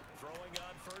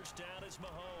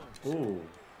 Ooh.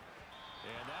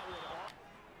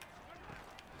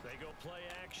 They go play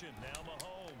action. Now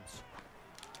Mahomes.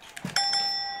 And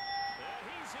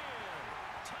he's in.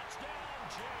 Touchdown,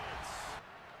 Jets.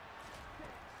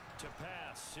 To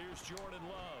pass. Here's Jordan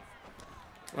Love.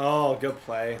 Oh, good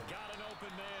play. Got an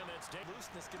open man. That's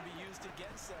looseness can be used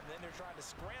against them. Then they're trying to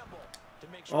scramble to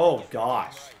make sure. Oh,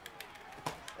 gosh.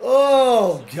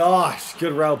 Oh, gosh.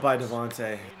 Good route by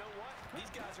Devontae. You know what? These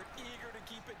guys are eager to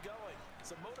keep it going.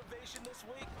 So motivation this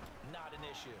week, not an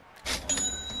issue. That's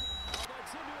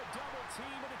into a double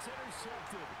team, and it's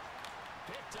intercepted.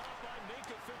 Picked up by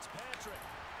Minka Fitzpatrick.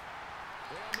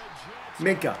 And the Jets.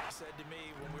 Minka. He said to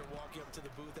me when we were walking up to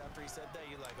the booth after he said that,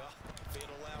 you're like, oh,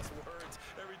 fatal last words.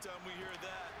 Every time we hear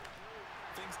that,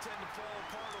 things tend to fall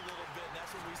apart a little bit. And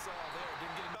that's what we saw there.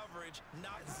 Didn't get coverage,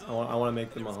 not zone. I want to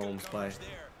make the Mahomes play.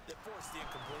 There that forced the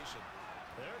incompletion.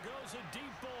 There goes a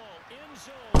deep ball in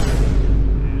zone.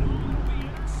 And will be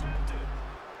intercepted.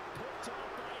 Picked up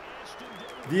by Ashton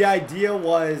Davis. The idea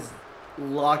was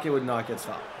Lockett would not get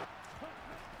stopped.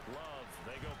 Love,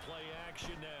 they go play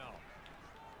action now.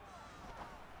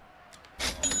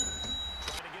 Trying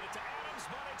to get it to Adams,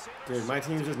 but it's intercepted. Dude, my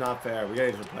team's just not fair. We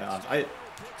gotta get to the playoffs.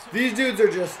 These dudes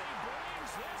are just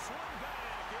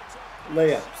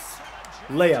layups.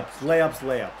 Layups, layups,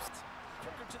 layups.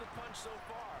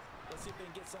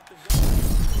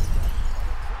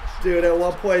 Dude, at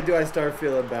what point do I start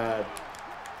feeling bad?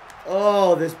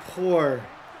 Oh, this poor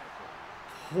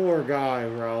guy,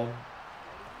 bro.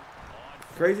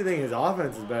 Crazy thing, his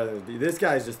offense is better than this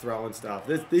guy's just throwing stuff.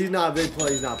 He's not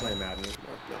playing Madden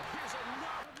anymore. No.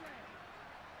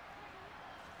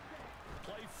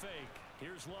 Play fake.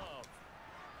 Here's Love.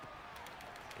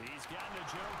 He's got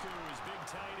Njoku, his big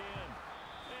tight end.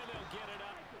 And they'll get it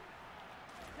up.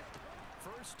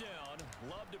 First down,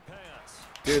 Love to pass.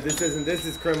 Dude, this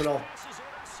is criminal. Pass is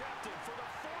intercepted for the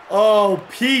fourth. Oh,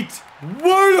 Pete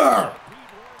Werner.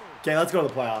 Okay, let's go to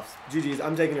the playoffs. GG's.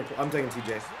 I'm taking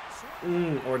TJ.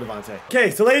 Or Devontae. Okay,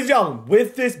 so ladies and gentlemen,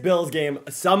 with this Bills game,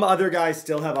 some other guys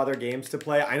still have other games to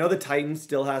play. I know the Titans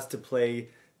still has to play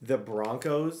the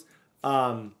Broncos.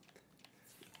 I'm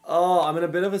in a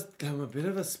bit of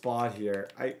a spot here.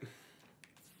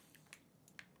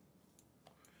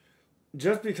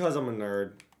 Just because I'm a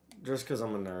nerd.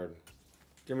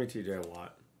 Give me TJ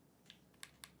Watt.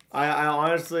 I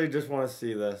honestly just want to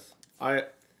see this.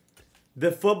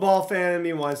 The football fan in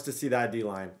me wants to see that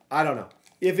D-line. I don't know.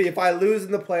 If I lose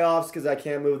in the playoffs because I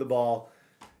can't move the ball,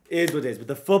 is what it is. But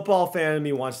the football fan in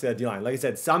me wants to see that D-line. Like I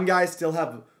said, some guys still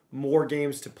have more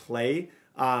games to play.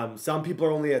 Some people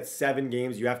are only at 7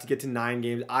 games. You have to get to 9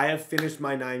 games. I have finished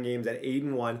my 9 games at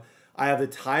 8-1. I have the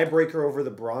tiebreaker over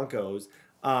the Broncos.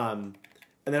 And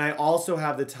then I also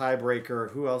have the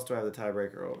tiebreaker. Who else do I have the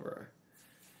tiebreaker over?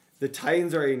 The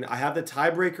Titans are 8. I have the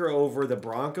tiebreaker over the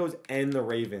Broncos and the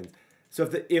Ravens. So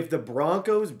if the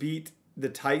Broncos beat the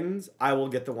Titans, I will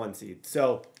get the 1 seed.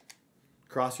 So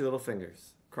cross your little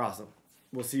fingers. Cross them.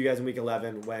 We'll see you guys in week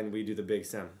 11 when we do the big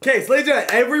sim. Okay, so ladies and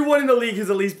gentlemen, everyone in the league has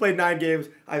at least played 9 games.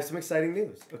 I have some exciting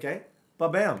news, okay?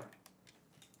 But bam.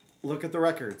 Look at the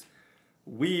records.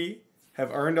 We have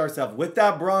earned ourselves, with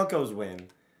that Broncos win,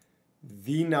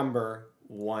 the number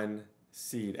 1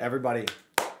 seed. Everybody,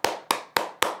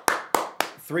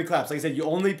 3 claps. Like I said, you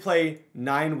only play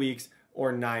 9 weeks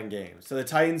or 9 games. So the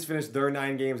Titans finished their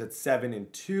 9 games at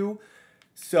 7-2.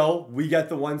 So we get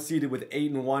the 1 seeded with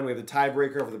 8-1. We have the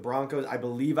tiebreaker over the Broncos. I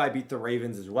believe I beat the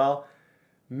Ravens as well.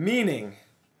 Meaning,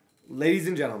 ladies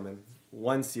and gentlemen,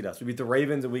 1 seed us. We beat the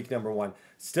Ravens in week number 1.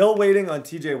 Still waiting on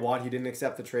TJ Watt. He didn't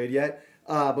accept the trade yet.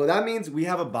 But that means we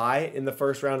have a bye in the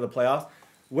first round of the playoffs.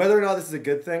 Whether or not this is a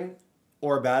good thing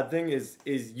or a bad thing is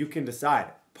you can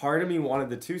decide. Part of me wanted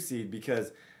the 2 seed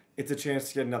because it's a chance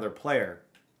to get another player.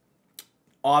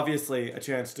 Obviously, a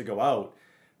chance to go out.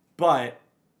 But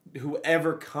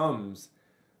whoever comes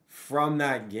from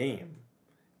that game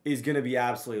is going to be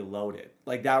absolutely loaded.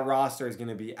 Like, that roster is going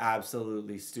to be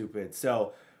absolutely stupid.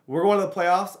 So, we're going to the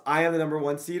playoffs. I am the number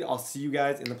 1 seed. I'll see you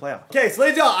guys in the playoffs. Okay, so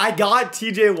ladies and gentlemen, I got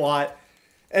TJ Watt.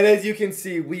 And as you can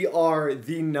see, we are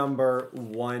the number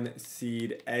 1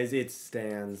 seed as it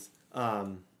stands.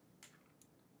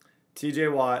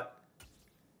 TJ Watt,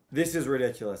 this is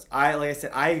ridiculous. Like I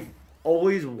said, I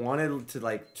always wanted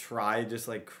to try just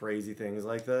crazy things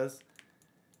like this.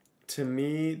 To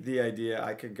me, the idea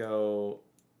I could go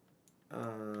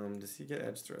Does he get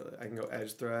edge threat? I can go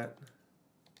edge threat.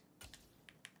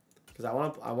 Because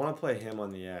I want to play him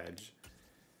on the edge.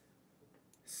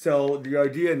 So the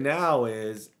idea now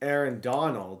is Aaron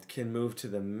Donald can move to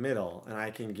the middle, and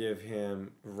I can give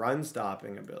him run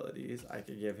stopping abilities. I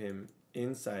could give him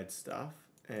inside stuff,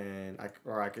 and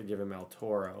I could give him El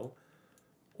Toro,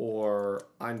 or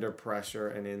under pressure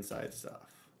and inside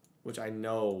stuff, which I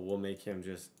know will make him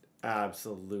just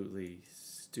absolutely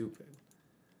stupid.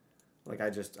 Like I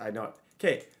know.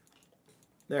 Okay,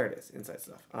 there it is, inside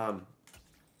stuff.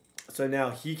 So now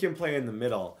he can play in the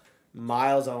middle.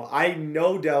 Miles on. I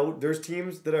no doubt there's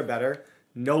teams that are better.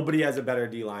 Nobody has a better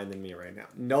D-line than me right now.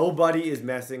 Nobody is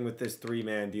messing with this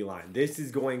 3-man D-line. This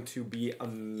is going to be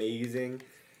amazing.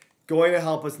 Going to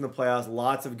help us in the playoffs.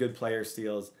 Lots of good player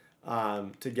steals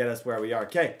to get us where we are.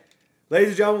 Okay, ladies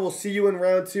and gentlemen, we'll see you in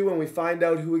round 2 when we find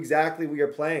out who exactly we are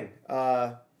playing.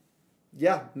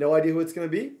 Yeah, no idea who it's going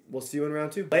to be. We'll see you in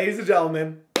round 2. Ladies and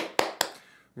gentlemen,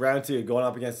 round 2, going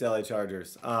up against the LA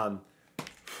Chargers.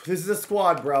 This is a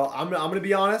squad, bro. I'm going to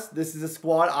be honest. This is a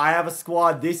squad. I have a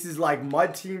squad. This is like my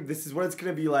team. This is what it's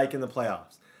going to be like in the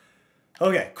playoffs.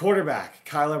 Okay, quarterback,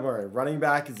 Kyler Murray. Running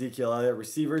back, Ezekiel Elliott.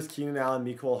 Receivers, Keenan Allen,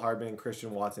 Mecole Hardman, and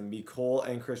Christian Watson. Mecole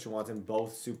and Christian Watson,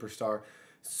 both superstar.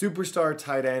 Superstar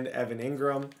tight end, Evan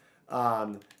Ingram.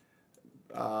 Where's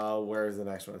the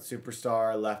next one?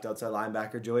 Superstar left outside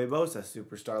linebacker, Joey Bosa.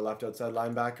 Superstar left outside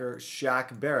linebacker,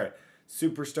 Shaq Barrett.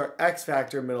 Superstar X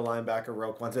Factor middle linebacker,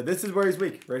 Roquan. So this is where he's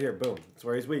weak. Right here. Boom. That's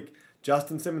where he's weak.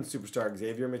 Justin Simmons, superstar.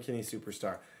 Xavier McKinney,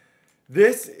 superstar.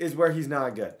 This is where he's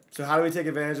not good. So how do we take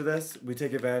advantage of this? We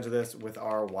take advantage of this with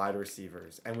our wide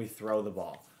receivers, and we throw the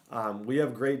ball. We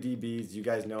have great DBs. You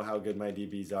guys know how good my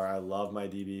DBs are. I love my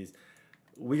DBs.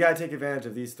 We got to take advantage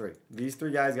of these 3. These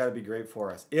 3 guys got to be great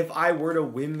for us. If I were to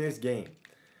win this game,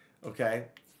 okay,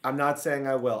 I'm not saying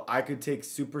I will. I could take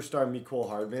superstar Mecole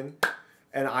Hardman,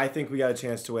 and I think we got a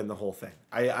chance to win the whole thing.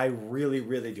 I really,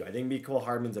 really do. I think Mecole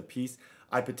Hardman's a piece.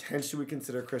 I potentially would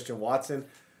consider Christian Watson.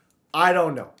 I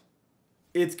don't know.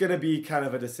 It's going to be kind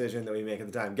of a decision that we make at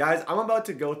the time. Guys, I'm about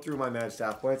to go through my managed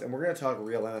staff points, and we're going to talk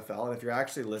real NFL. And if you're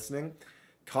actually listening,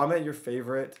 comment your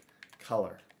favorite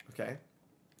color, okay?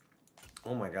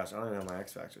 Oh my gosh, I don't even have my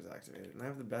X Factors activated. And I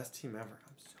have the best team ever.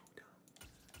 I'm so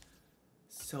dumb.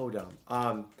 So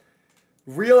dumb.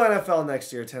 Real NFL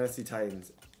next year, Tennessee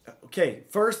Titans. Okay,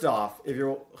 first off,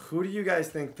 who do you guys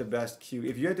think the best Q?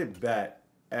 If you had to bet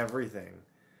everything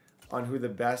on who the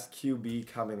best QB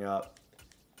coming up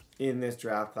in this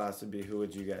draft class would be, who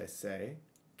would you guys say?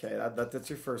 Okay, that's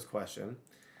your first question.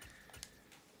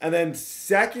 And then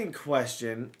second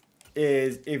question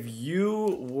is, if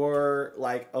you were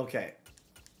like, okay,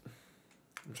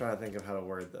 I'm trying to think of how to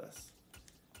word this.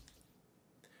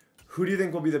 Who do you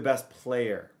think will be the best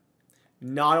player?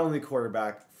 Not only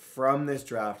quarterback, from this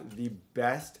draft, the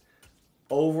best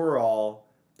overall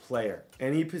player.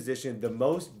 Any position, the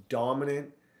most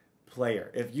dominant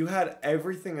player. If you had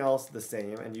everything else the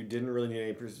same and you didn't really need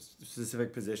any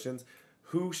specific positions,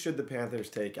 who should the Panthers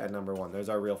take at number 1? There's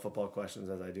our real football questions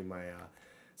as I do my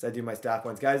staff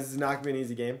points. Guys, this is not going to be an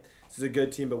easy game. This is a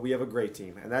good team, but we have a great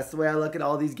team. And that's the way I look at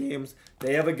all these games.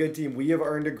 They have a good team. We have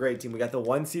earned a great team. We got the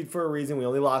 1 seed for a reason. We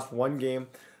only lost 1 game.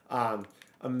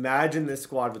 Imagine this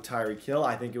squad with Tyreek Hill.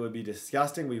 I think it would be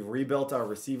disgusting. We've rebuilt our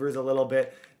receivers a little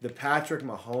bit. The Patrick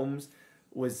Mahomes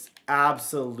was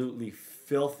absolutely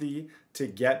filthy to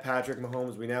get Patrick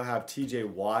Mahomes. We now have TJ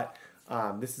Watt.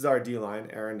 This is our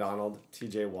D-line, Aaron Donald,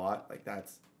 TJ Watt. Like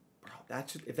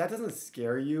if that doesn't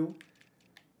scare you,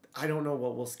 I don't know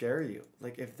what will scare you.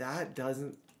 Like if that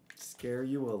doesn't scare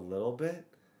you a little bit,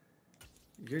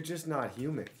 you're just not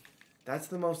human. That's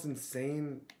the most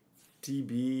insane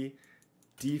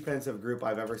defensive group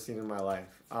I've ever seen in my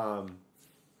life.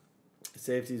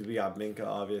 Safeties, we got Minka,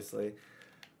 obviously.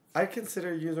 I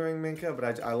consider using Minka,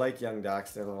 but I like Young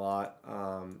Daxton a lot.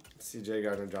 CJ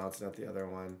Gardner-Johnson at the other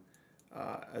one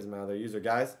as my other user.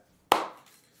 Guys,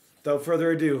 without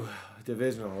further ado,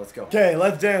 divisional, let's go. Okay,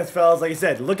 let's dance, fellas. Like I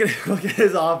said, look at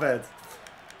his offense.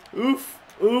 Oof,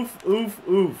 oof, oof,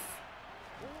 oof.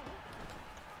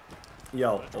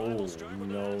 Yo, oh,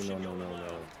 no.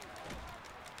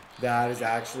 That is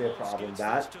actually a problem.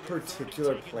 That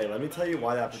particular play, let me tell you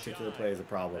why that particular play is a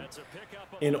problem.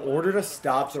 In order to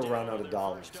stop the run out of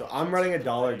dollars. So I'm running a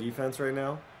dollar defense right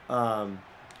now,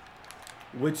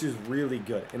 which is really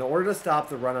good. In order to stop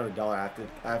the run out of dollar, I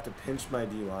have to pinch my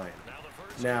D-line.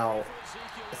 Now,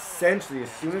 essentially,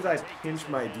 as soon as I pinch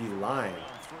my D-line,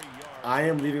 I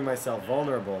am leaving myself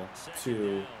vulnerable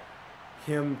to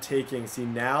him taking. See,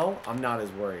 now I'm not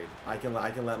as worried. I can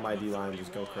let my D-line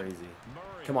just go crazy.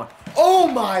 Come on. Oh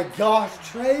my gosh,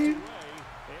 Trey.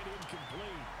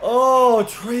 Oh,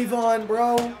 Trayvon,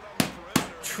 bro.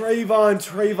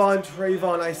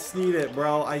 Trayvon. I sneed it,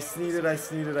 bro. I sneed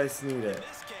it.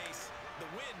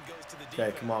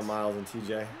 Okay, come on, Miles and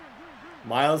TJ.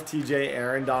 Miles, TJ,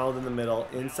 Aaron Donald in the middle.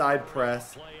 Inside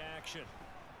press.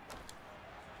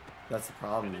 That's the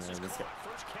problem, man. This guy,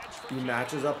 he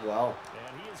matches up well.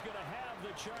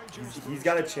 He's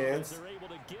got a chance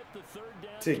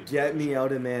to get me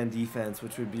out of man defense,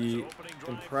 which would be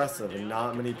impressive, and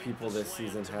not many people this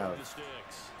season have.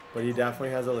 But he definitely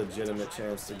has a legitimate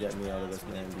chance to get me out of this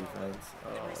man defense.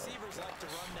 Oh,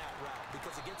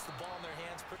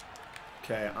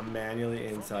 okay, I'm manually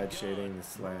inside shading the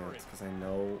slants because I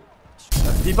know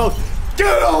that's deep.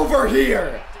 Get over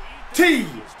here!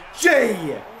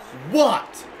 TJ!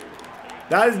 What?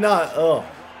 That is not,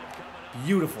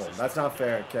 beautiful. That's not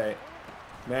fair, okay.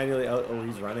 Manually, oh,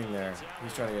 he's running there.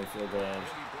 He's trying to get a field goal.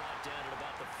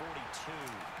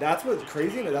 That's what's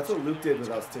crazy, that's what Luke did with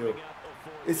us too.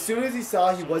 As soon as he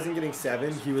saw he wasn't getting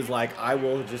 7, he was like, I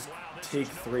will just take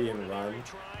 3 and run.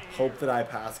 Hope that I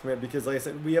pass commit, because like I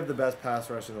said, we have the best pass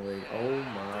rush in the league. Oh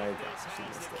my gosh, she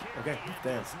missed it. Okay,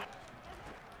 dance.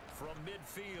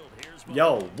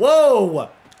 Yo, whoa!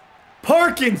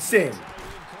 Parkinson!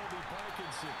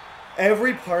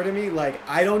 Every part of me, like,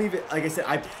 I don't even, like I said,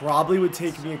 I probably would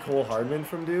take me a Cole Hardman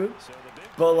from dude,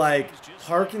 but like,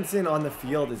 Parkinson on the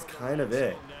field is kind of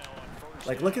it.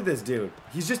 Like, look at this dude.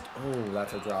 He's just, oh,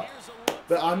 that's a drop.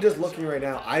 But I'm just looking right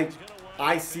now.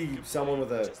 I see someone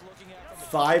with a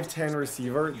 5'10"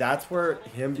 receiver. That's where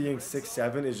him being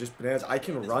 6'7" is just bananas. I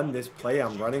can run this play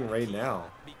I'm running right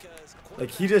now. Like,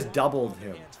 he just doubled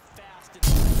him.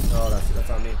 Oh, that's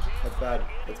on me. That's bad.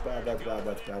 That's bad.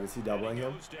 Is he doubling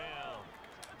him?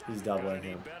 He's doubling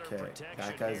him. Okay,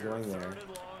 that guy's going there.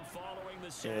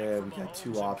 Yeah, we got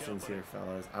 2 options here,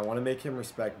 fellas. I want to make him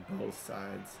respect both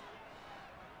sides.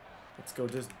 Let's go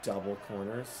just double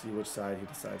corners, see which side he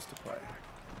decides to play.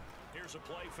 Here's a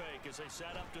play fake as they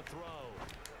set up to throw.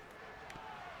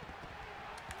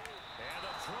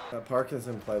 That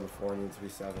Parkinson play before needs to be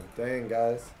 7. Dang,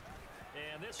 guys.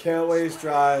 Can't waste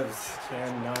drives.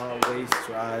 Cannot waste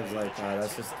drives like that.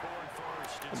 That's just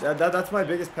that's my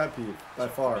biggest pet peeve by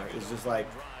far. It's just like,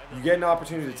 you get an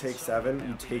opportunity to take 7,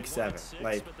 you take 7.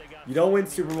 Like, you don't win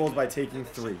Super Bowls by taking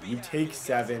 3. You take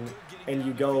 7 and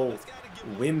you go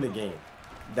win the game.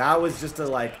 That was just a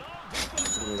like,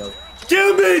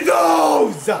 give me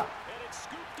those!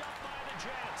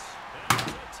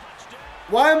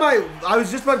 Why am I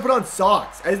was just about to put on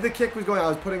socks. As the kick was going, I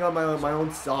was putting on my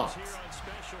own socks.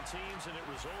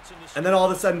 And then all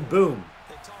of a sudden, boom.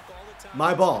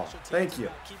 My ball. Thank you.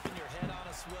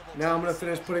 Now I'm going to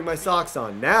finish putting my socks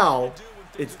on. Now,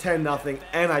 it's 10-0,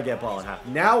 and I get ball at half.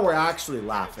 Now we're actually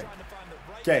laughing.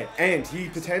 Okay, and he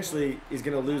potentially is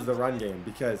going to lose the run game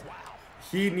because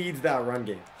he needs that run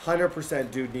game.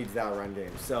 100% dude needs that run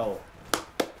game. So,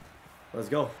 let's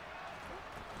go.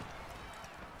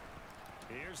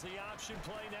 Here's the option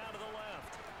play now to the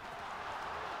left.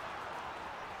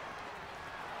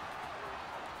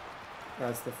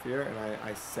 That's the fear, and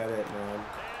I said it, man.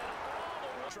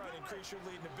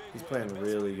 He's playing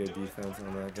really good defense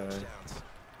on that guy.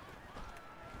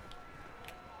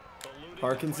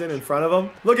 Parkinson in front of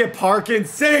him. Look at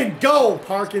Parkinson! Go,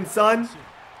 Parkinson!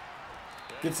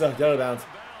 Get out of bounds.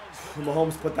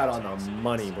 Mahomes put that on the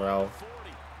money, bro.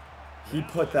 He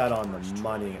put that on the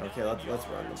money. Okay, let's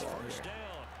run the ball here.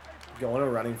 Go in a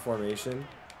running formation.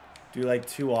 Do like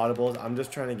 2 audibles. I'm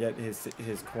just trying to get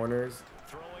his corners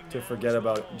to forget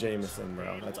about Jameson,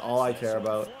 bro. That's all I care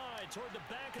about.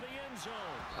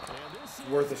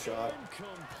 Worth a shot.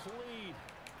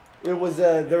 It was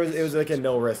it was like a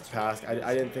no risk pass.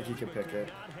 I didn't think he could pick it.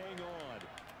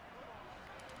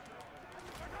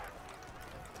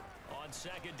 On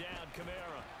second down,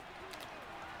 Camara.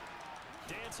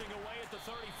 Dancing away at the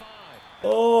 35.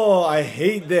 Oh, I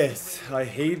hate this. I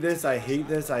hate this. And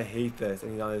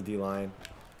he's on his D-line.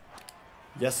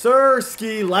 Yes, sir,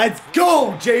 Ski. Let's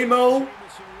go, J-Mo.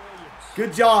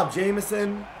 Good job,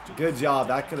 Jameson. Good job.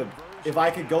 That could have, if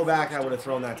I could go back, I would have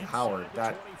thrown that to Howard.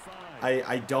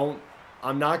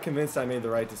 I'm not convinced I made the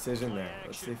right decision there.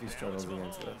 Let's see if he struggles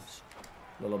against this.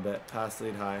 A little bit. Pass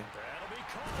lead high.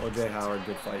 OJ Howard,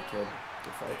 good fight, kid.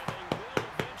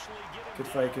 Good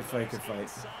fight. Okay,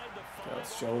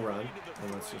 let's show run,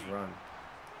 and let's just run.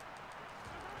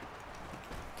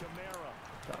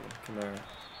 Got him, Camara.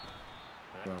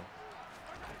 No.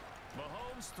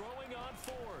 Mahomes throwing on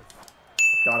 4th.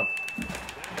 Got him.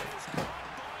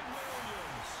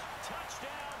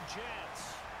 Touchdown, Jets.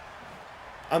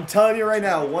 I'm telling you right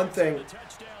now, one thing.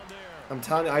 I'm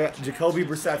telling you, Jacoby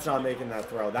Brissett's not making that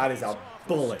throw. That is a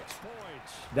bullet.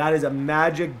 That is a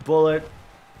magic bullet.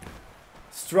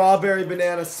 Strawberry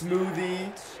banana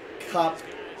smoothie cup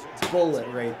bullet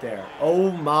right there.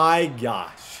 Oh my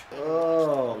gosh.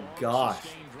 Oh gosh.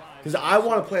 Because I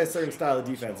want to play a certain style of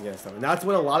defense against them. And that's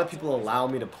what a lot of people allow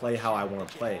me to play how I want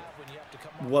to play.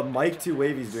 What Mike 2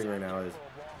 Wavy's doing right now is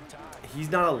he's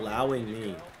not allowing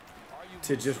me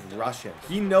to just rush him.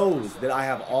 He knows that I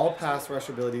have all pass rush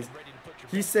abilities.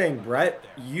 He's saying, Brett,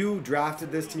 you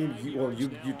drafted this team.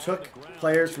 You took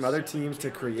players from other teams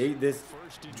to create this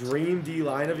dream D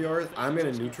line of yours. I'm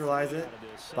going to neutralize it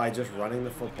by just running the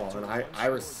football. And I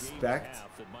respect,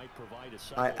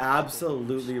 I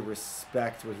absolutely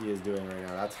respect what he is doing right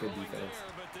now. That's good defense.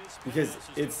 Because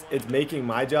it's making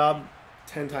my job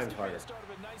 10 times harder.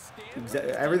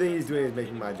 Everything he's doing is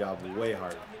making my job way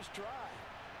harder.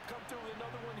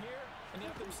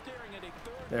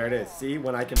 There it is. See,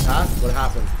 when I can pass, what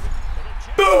happens?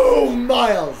 Boom,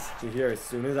 Miles! You hear, as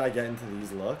soon as I get into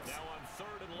these looks,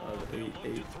 8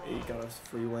 got us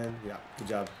free win. Yeah, good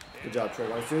job. Good job,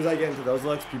 Trey. As soon as I get into those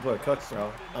looks, people are cooked,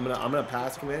 bro. I'm gonna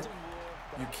pass commit.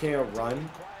 You can't run.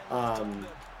 I'm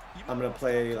gonna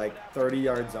play like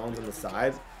 30-yard zones on the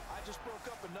side.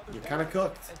 You're kind of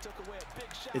cooked.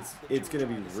 It's gonna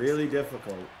be really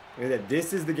difficult.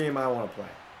 This is the game I want to play,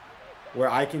 where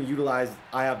I can utilize.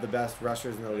 I have the best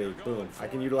rushers in the league. Boom. I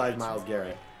can utilize Myles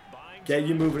Garrett. Get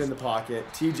you moving in the pocket.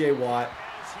 T.J. Watt,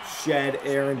 shed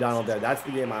Aaron Donald dead. That's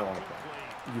the game I want to play.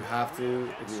 You have to,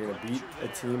 if you're gonna beat a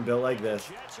team built like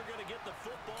this,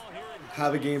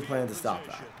 have a game plan to stop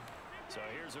that. So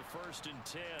here's a 1st and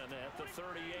 10 at the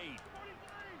 38.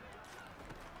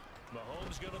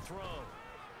 Mahomes gonna throw.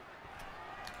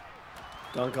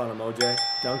 Dunk on him, OJ.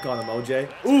 Dunk on him, OJ.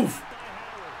 Oof!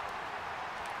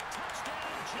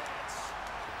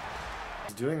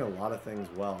 He's doing a lot of things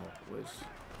well, which...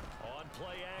 On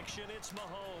play action, it's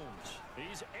Mahomes.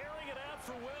 He's airing it out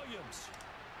for Williams.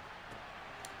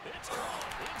 It's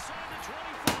inside the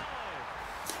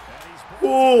 25.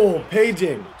 Ooh,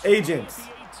 paging. Agents.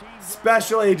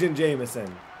 Special Agent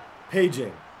Jameson.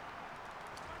 Paging.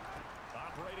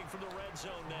 Operating from the red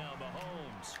zone now,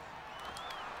 Mahomes.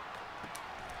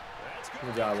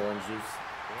 Good job, Orange Juice.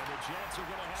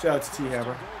 Shout out to T-Hammer. Coming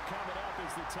up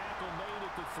is the tackle made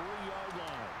at the 3-yard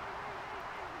line.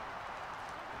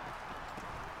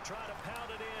 Try to pound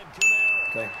it in, Kamara.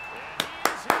 Okay.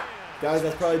 Guys,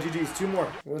 that's probably GG's. 2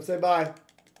 more. We're going to say bye.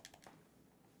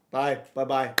 Bye.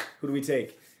 Bye-bye. Who do we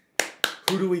take?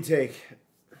 Who do we take?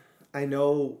 I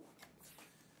know.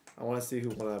 I want to see who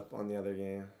won up on the other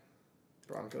game.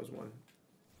 Broncos won.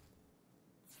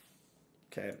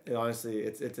 Okay. And honestly,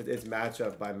 it's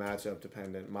matchup by matchup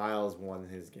dependent. Miles won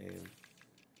his game.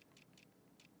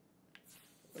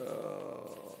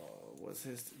 Was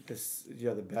this?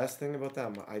 Yeah, the best thing about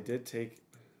that, I did take.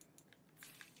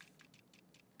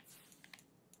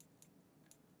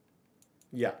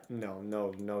 Yeah, no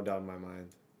doubt in my mind.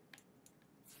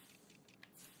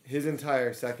 His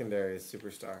entire secondary is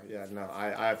superstar. Yeah, no, I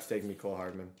have to take Mecole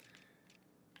Hardman.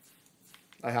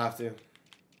 I have to.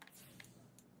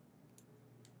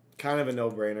 Kind of a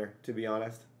no-brainer, to be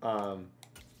honest. I'm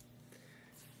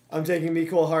taking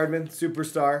Mecole Hardman,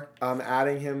 superstar. I'm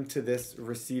adding him to this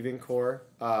receiving core.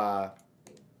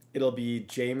 It'll be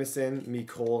Jameson,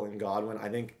 Mecole, and Godwin. I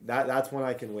think that's one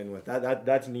I can win with.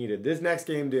 That's needed. This next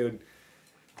game, dude,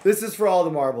 this is for all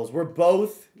the marbles. We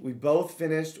both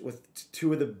finished with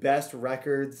 2 of the best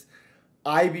records.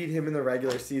 I beat him in the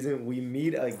regular season. We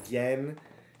meet again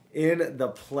in the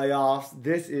playoffs.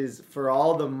 This is for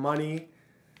all the money.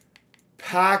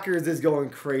 Packers is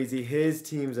going crazy. His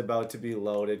team's about to be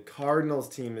loaded. Cardinals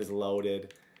team is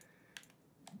loaded.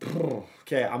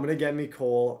 Okay, I'm going to get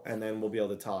Mecole, and then we'll be able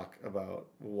to talk about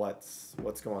what's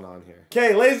going on here.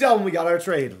 Okay, ladies and gentlemen, we got our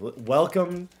trade.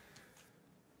 Welcome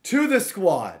to the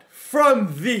squad from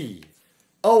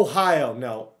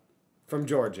from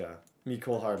Georgia,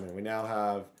 Mecole Hardman. We now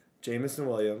have Jameson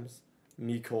Williams,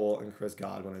 Mecole, and Chris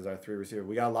Godwin as our 3 receivers.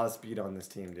 We got a lot of speed on this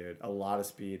team, dude. A lot of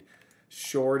speed.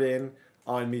 Short-in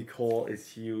on Mecole is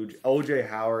huge. OJ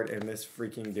Howard and this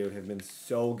freaking dude have been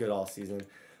so good all season.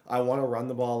 I want to run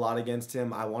the ball a lot against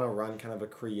him. I want to run kind of a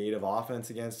creative offense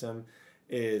against him.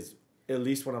 Is at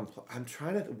least what I'm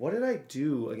trying to. What did I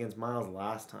do against Miles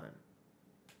last time?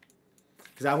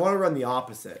 Because I want to run the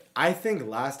opposite. I think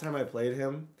last time I played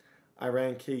him, I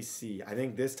ran KC. I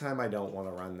think this time I don't want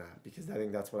to run that because I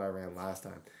think that's what I ran last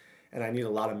time. And I need a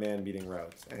lot of man-beating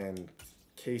routes. And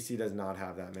KC does not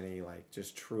have that many, like,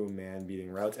 just true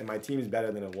man-beating routes. And my team is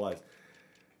better than it was.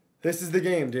 This is the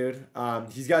game, dude.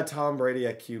 He's got Tom Brady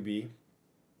at QB.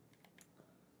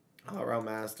 Route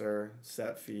master,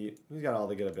 set feet. He's got all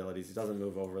the good abilities. He doesn't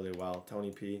move overly well.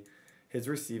 Tony P. his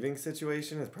receiving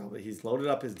situation is probably, he's loaded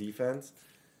up his defense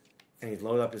and he's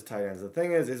loaded up his tight ends. The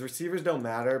thing is, his receivers don't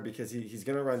matter because he's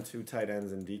going to run 2 tight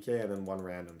ends in DK and then 1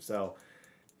 random. So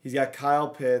he's got Kyle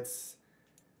Pitts,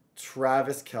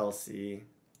 Travis Kelce,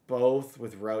 both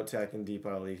with route tech and deep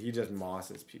out lead. He just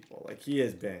mosses people. Like, he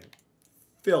has been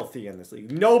filthy in this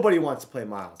league. Nobody wants to play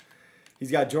Miles.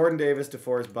 He's got Jordan Davis,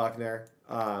 DeForest Buckner,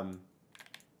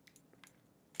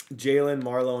 Jalen,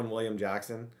 Marlowe, and William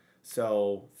Jackson.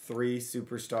 So 3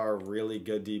 superstar, really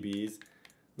good DBs.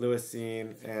 Lewis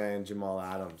Seen and Jamal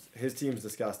Adams. His team's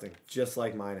disgusting, just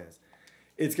like mine is.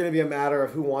 It's going to be a matter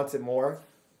of who wants it more.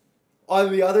 On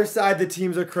the other side, the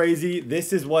teams are crazy.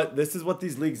 This is what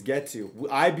these leagues get to.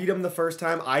 I beat him the first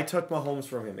time. I took Mahomes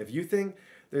from him. If you think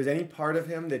there's any part of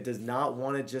him that does not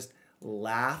want to just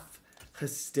laugh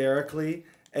hysterically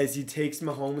as he takes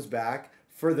Mahomes back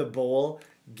for the bowl,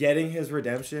 getting his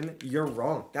redemption, you're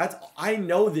wrong. I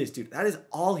know this dude. That is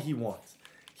all he wants.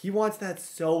 He wants that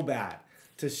so bad.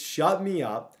 To shut me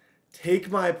up,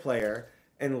 take my player,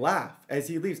 and laugh as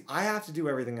he leaves. I have to do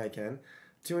everything I can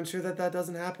to ensure that that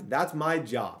doesn't happen. That's my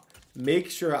job. Make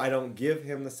sure I don't give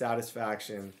him the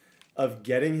satisfaction of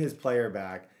getting his player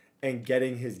back and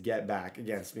getting his get back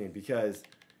against me, because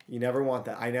you never want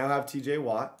that. I now have TJ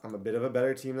Watt. I'm a bit of a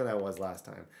better team than I was last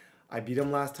time. I beat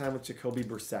him last time with Jacoby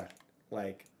Brissett.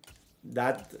 Like,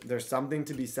 that, there's something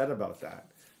to be said about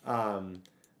that.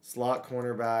 Slot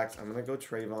cornerbacks. I'm gonna go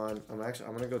Trayvon. I'm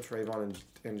gonna go Trayvon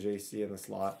and JC in the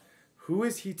slot. Who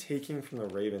is he taking from the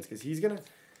Ravens? Because he's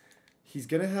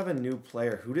gonna have a new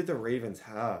player. Who did the Ravens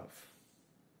have?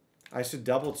 I should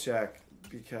double check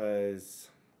because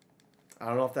I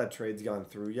don't know if that trade's gone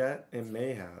through yet. It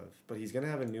may have, but he's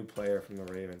gonna have a new player from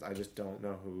the Ravens. I just don't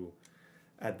know who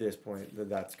at this point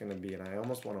that's gonna be, and I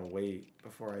almost want to wait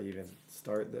before I even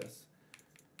start this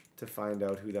to find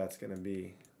out who that's gonna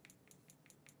be.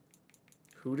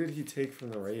 Who did he take from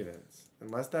the Ravens?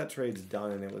 Unless that trade's done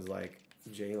and it was like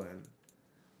Jalen.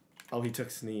 Oh, he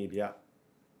took Snead, yeah.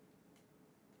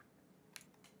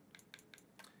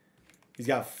 He's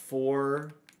got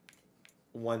 4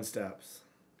 one-steps.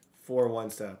 4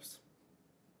 one-steps.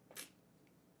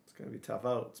 It's going to be tough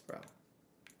outs, bro.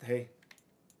 Hey.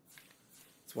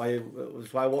 That's why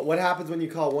what happens when you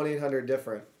call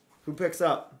 1-800-DIFFERENT? Who picks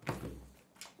up?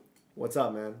 What's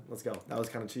up, man? Let's go. That was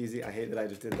kind of cheesy. I hate that I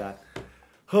just did that.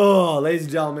 Oh, ladies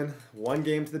and gentlemen, 1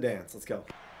 game to the dance. Let's go.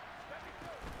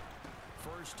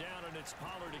 First down, and it's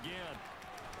Pollard again.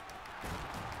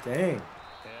 Dang.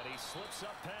 And he slips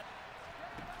up, Pat.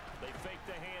 They fake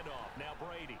the handoff. Now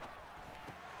Brady.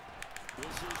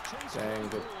 This is Chase. Dang,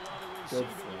 good throw.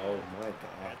 Oh, my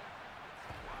God.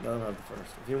 No, not the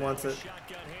first. If he wants it.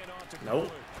 Nope.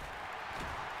 And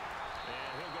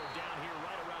he'll go down here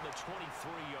right around the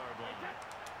 23-yard line.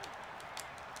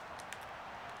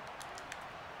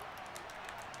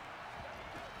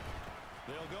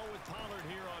 They'll go with Pollard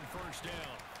here on first down.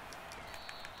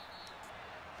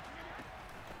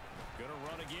 Gonna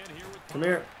run again here with Pollard. Come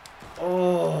here.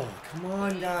 Oh, come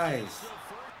on, guys.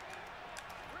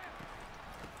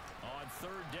 On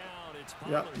third down, it's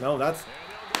Yep, Pollard. no, that's...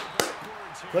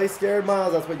 Play scared,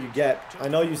 Miles. That's what you get. I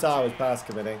know you saw I was pass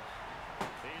committing.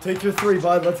 Take your 3,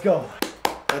 bud. Let's go.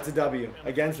 That's a W.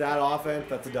 Against that offense,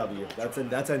 that's a W. That's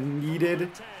a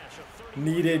needed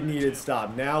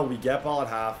stop. Now we get ball at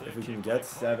half. If we can get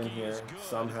 7 here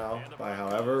somehow, by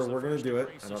however we're going to do it.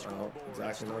 I don't know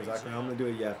exactly how I'm going to do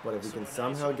it yet, but if we can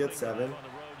somehow get 7,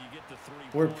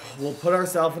 we'll put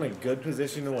ourselves in a good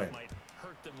position to win.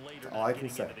 That's all I can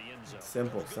say.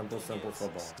 Simple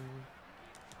football.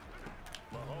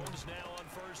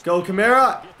 Go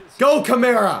Kamara! Go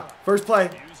Kamara! First play.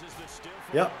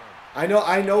 Yep. I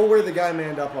know where the guy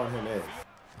manned up on him is.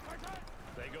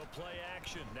 They go play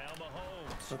action. Now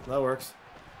Mahomes. That works.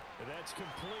 That's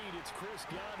complete. It's Chris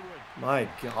Godwin. My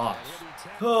gosh.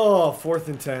 Oh, 4th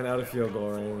and 10 out of field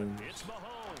goal range. It's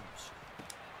Mahomes.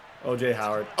 OJ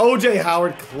Howard. OJ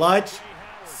Howard, clutch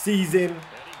season,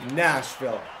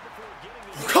 Nashville.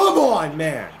 Come on,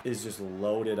 man. Is just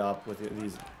loaded up with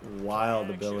these wild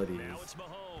abilities. Now it's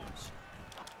Mahomes.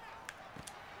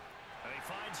 And he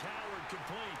finds Howard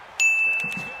complete.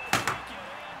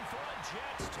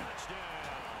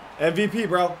 MVP,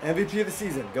 bro. MVP of the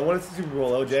season. Go win the Super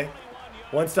Bowl, OJ.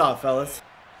 1 stop, fellas.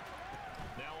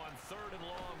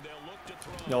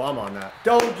 No, I'm on that.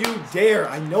 Don't you dare.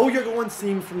 I know you're going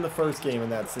seams from the first game in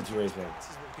that situation.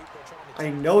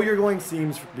 I know you're going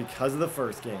seams because of the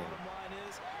first game.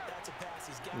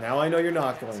 Now I know you're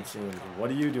not going seams. What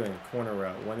are you doing? Corner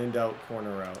route. When in doubt,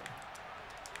 corner route.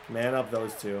 Man up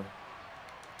those 2.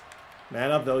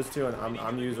 Man up those 2, and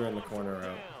I'm user in the corner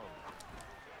route.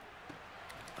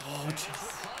 Oh,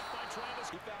 jeez.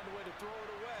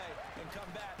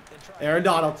 Aaron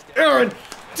Donald. Aaron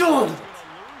Donald.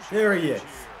 There he is.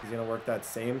 He's going to work that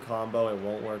same combo. It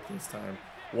won't work this time.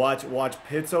 Watch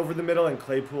Pitts over the middle and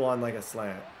Claypool on like a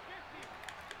slant.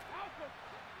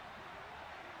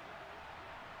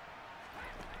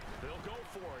 They'll go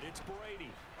for it. It's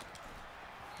Brady.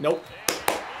 Nope.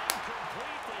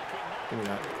 Give me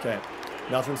that. Okay.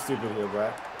 Nothing stupid here,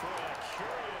 Brett.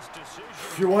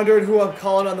 If you're wondering who I'm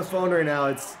calling on the phone right now,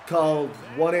 it's called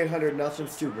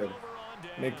 1-800-NOTHING-STUPID.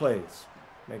 Make plays.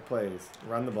 Make plays.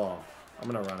 Run the ball. I'm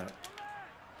going to run it.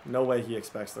 No way he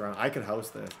expects the run. I could house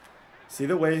this. See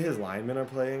the way his linemen are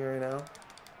playing right now?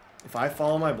 If I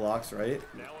follow my blocks right.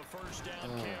 Now a first down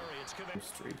carry. It's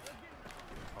Streak.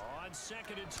 on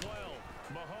 2nd and 12.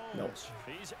 Mahomes. Nope.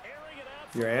 He's airing it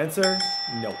out. Your answer?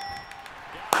 Nope.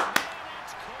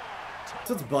 That's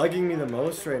what's bugging me the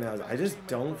most right now is I just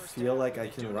don't feel like I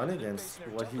can run against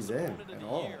what he's in at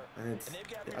all. And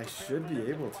I should be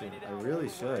able to. I really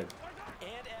should.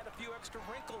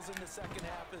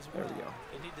 There we go.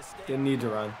 Didn't need to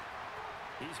run.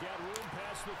 He's got room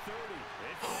past the 30.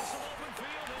 It's an open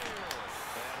field here.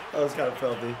 That was kind of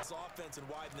filthy. Offense and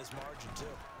widen this margin too.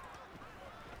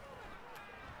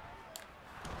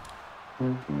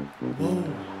 Whoa.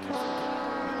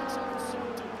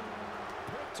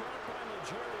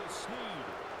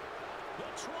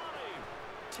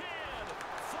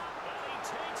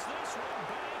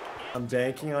 I'm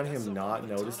banking on him not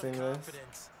noticing this,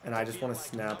 and I just want to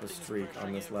snap a streak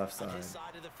on this left side.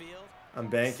 I'm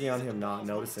banking on him not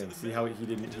noticing. See how he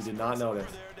did not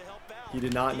notice. He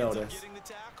did not notice.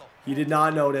 He did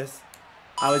not notice.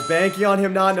 I was banking on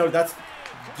him not notice. That's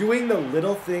doing the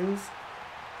little things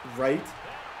right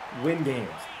win games.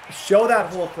 Show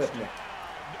that whole clip, Nick.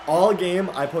 All game,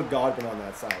 I put Godwin on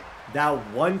that side. That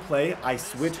one play, I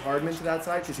switched Hardman to that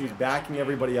side because he was backing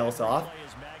everybody else off,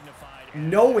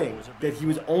 knowing that he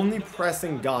was only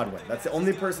pressing Godwin. That's the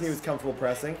only person he was comfortable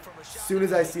pressing. As soon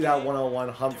as I see that one-on-one,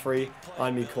 Humphrey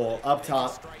on me, Cole, up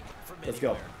top. Let's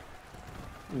go.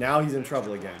 Now he's in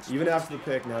trouble again. Even after the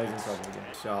pick, now he's in trouble again.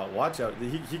 Shot. Watch out.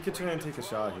 He could try and take a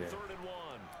shot here.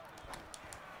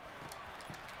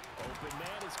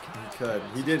 He could.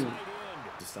 He didn't.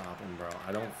 Stop him, bro.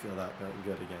 I don't feel that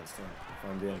good against him, if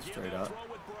I'm being straight up.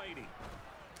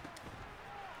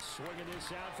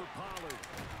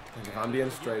 Like if I'm being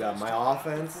straight up, my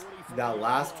offense, that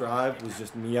last drive was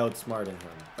just me outsmarting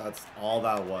him. That's all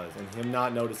that was. And him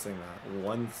not noticing that.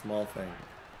 One small thing.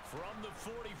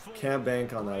 Can't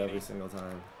bank on that every single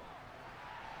time.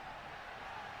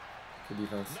 Good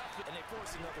defense. And they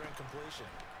force another incompletion.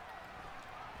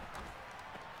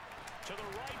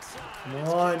 Come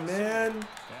on, man.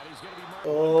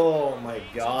 Oh my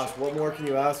gosh, what more can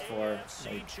you ask for?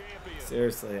 Like,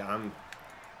 seriously, I'm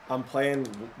playing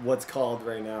what's called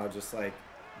right now just like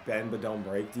bend but don't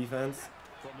break defense.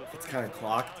 It's kind of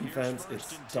clock defense.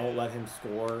 It's don't let him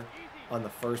score on the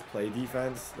first play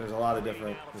defense. There's a lot of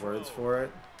different words for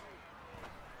it.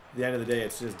 At the end of the day,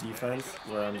 it's just defense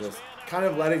where I'm just kind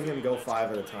of letting him go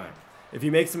 5 at a time. If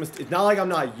he makes a mistake, it's not like I'm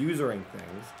not usering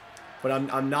things. But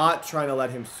I'm not trying to let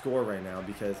him score right now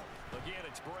because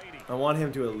I want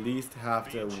him to at least have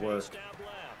to work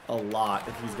a lot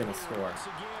if he's going to score.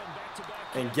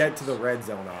 And get to the red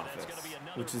zone office,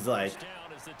 which is like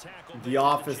the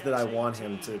office that I want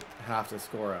him to have to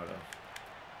score out of.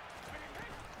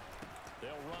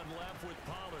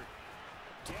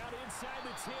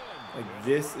 Like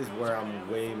this is where I'm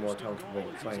way more comfortable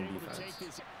with playing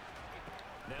defense.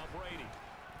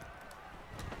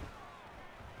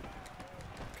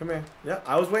 Come here. Yeah,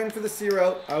 I was waiting for the C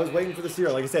route. I was waiting for the C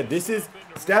route. Like I said, this is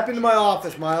step into my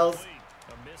office, Miles.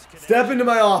 Step into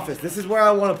my office. This is where I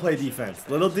want to play defense.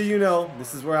 Little do you know,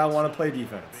 this is where I want to play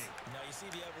defense.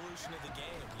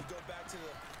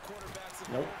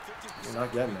 Nope. You're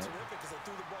not getting it.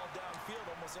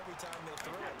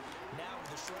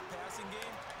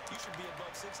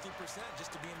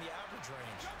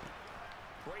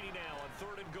 Brady now on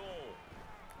 3rd and goal.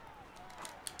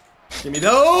 Give me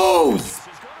those!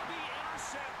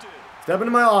 Step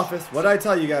into my office. What did I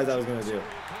tell you guys I was going to do?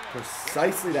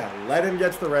 Precisely that. Let him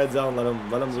get to the red zone. Let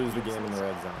him lose the game in the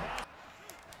red zone.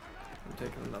 I'm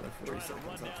taking another 40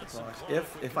 seconds off the clock.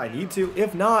 If I need to.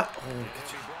 If not, oh,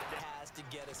 Has to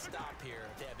get a stop here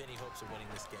to have any hopes of winning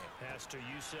this game. Pastor,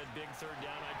 you said big 3rd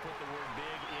down. I put the word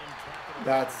big in capital.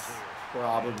 that's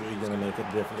probably going to make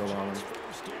it difficult on him.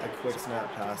 I quick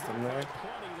snap past him there.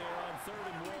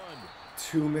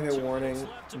 2-minute warning.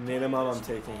 Minimum, I'm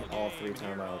taking all 3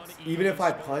 timeouts. Even if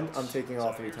I punt, I'm taking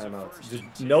all 3 timeouts.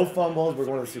 Just no fumbles, we're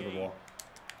going to the Super Bowl.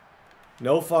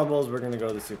 No fumbles, we're going to go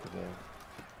to the Super Bowl.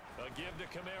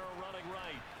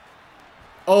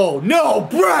 Oh, no,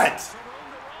 Brett!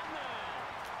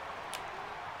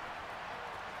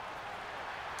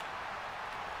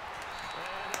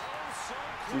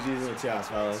 GG's in the chat,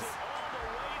 fellas.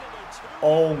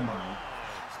 Oh my.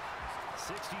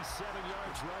 67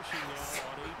 yards rushing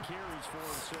now on 8 carries for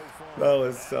him so far. That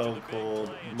was so cool.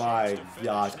 My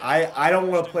gosh. I don't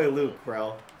want to play Luke,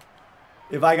 bro.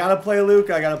 If I gotta play Luke,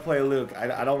 I gotta play Luke.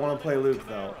 I don't want to play Luke,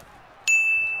 though.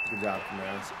 Good job,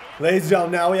 man. Ladies and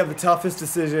gentlemen, now we have the toughest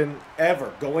decision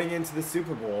ever going into the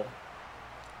Super Bowl.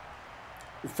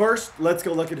 First, let's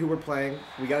go look at who we're playing.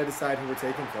 We got to decide who we're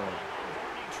taking from him.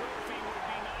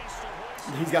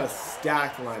 He's got a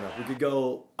stacked lineup. We could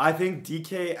go... I think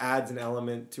DK adds an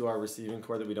element to our receiving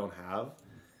core that we don't have.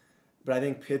 But I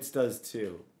think Pitts does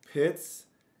too. Pitts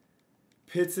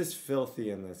is filthy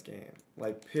in this game.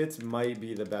 Like, Pitts might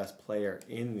be the best player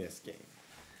in this game.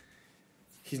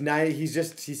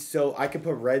 He's so... I could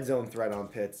put red zone threat on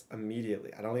Pitts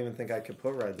immediately. I don't even think I could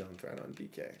put red zone threat on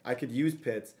DK. I could use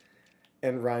Pitts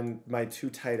and run my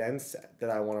 2 tight end set that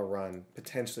I want to run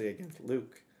potentially against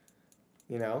Luke.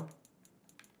 You know?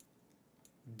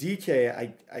 DK,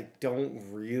 I don't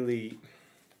really...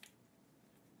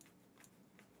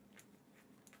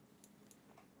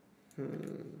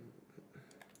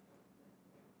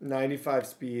 95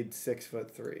 speed,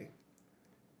 6'3".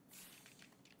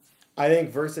 I think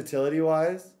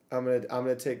versatility-wise, I'm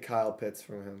gonna take Kyle Pitts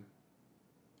from him.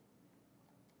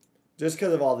 Just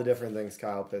because of all the different things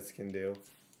Kyle Pitts can do.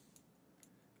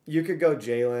 You could go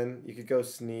Jalen. You could go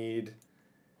Snead.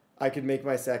 I could make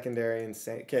my secondary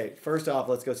insane. Okay, first off,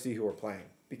 let's go see who we're playing.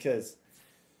 Because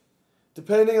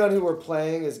depending on who we're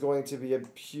playing is going to be a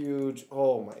huge...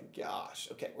 Oh, my gosh.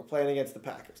 Okay, we're playing against the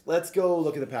Packers. Let's go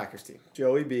look at the Packers team.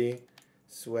 Joey B,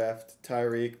 Swift,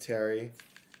 Tyreek, Terry.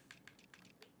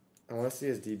 I want to see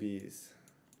his DBs.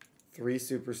 3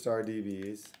 superstar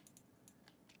DBs.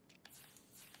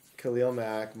 Khalil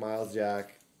Mack, Miles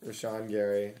Jack, Rashawn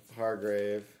Gary,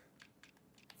 Hargrave,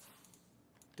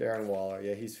 Darren Waller.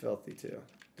 Yeah, he's filthy too.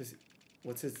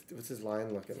 What's his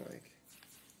line looking like?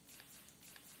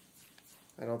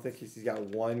 I don't think he's got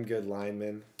one good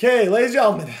lineman. Okay, ladies and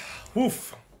gentlemen.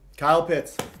 Woof. Kyle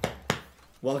Pitts.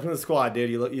 Welcome to the squad,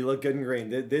 dude. You look good and green.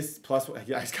 This +1.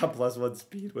 You guys got +1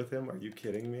 speed with him. Are you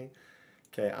kidding me?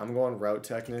 Okay, I'm going route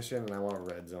technician and I want a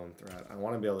red zone threat. I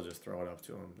want to be able to just throw it up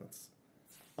to him.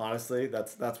 Honestly,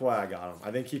 that's why I got him. I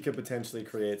think he could potentially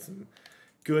create some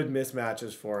good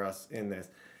mismatches for us in this.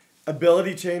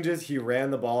 Ability changes. He ran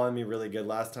the ball on me really good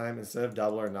last time. Instead of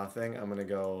double or nothing, I'm going to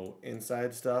go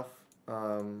inside stuff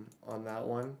on that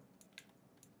one.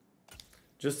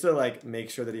 Just to like make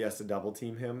sure that he has to double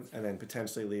team him and then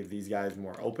potentially leave these guys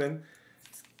more open.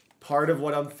 It's part of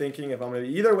what I'm thinking. If I'm going to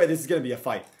be... Either way, this is going to be a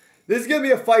fight. This is going to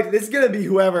be a fight. This is going to be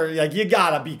whoever... Like, you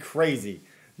got to be crazy.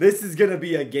 This is going to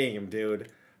be a game, dude.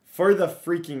 For the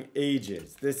freaking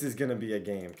ages, this is going to be a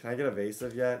game. Can I get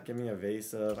evasive yet? Give me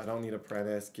evasive. I don't need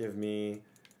apprentice. Give me...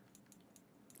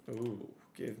 Ooh,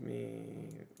 give me...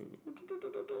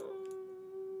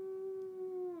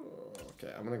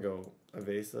 Okay, I'm going to go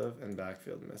evasive and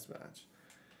backfield mismatch.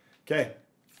 Okay,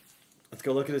 let's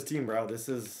go look at his team, bro. This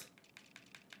is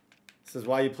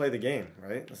why you play the game,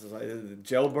 right? This is why,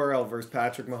 Joe Burrow versus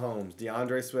Patrick Mahomes.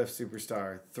 DeAndre Swift,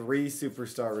 superstar. 3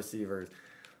 superstar receivers.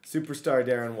 Superstar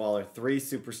Darren Waller, 3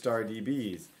 superstar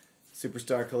DBs,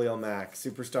 superstar Khalil Mack,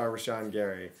 superstar Rashawn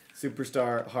Gary,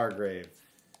 superstar Hargrave.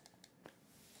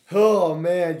 Oh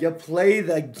man, you play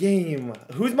the game.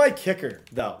 Who's my kicker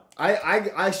though?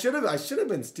 I should have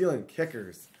been stealing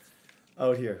kickers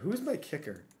out here. Who's my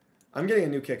kicker? I'm getting a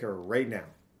new kicker right now.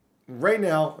 Right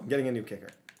now, I'm getting a new kicker.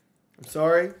 I'm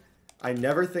sorry. I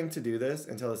never think to do this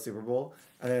until the Super Bowl,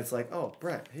 and then it's like, oh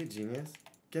Brett, hey genius,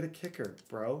 get a kicker,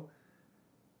 bro.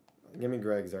 Give me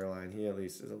Greg's airline. He at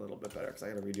least is a little bit better because I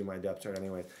got to redo my depth chart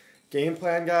anyways. Game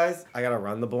plan, guys. I got to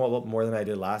run the ball more than I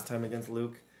did last time against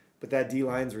Luke. But that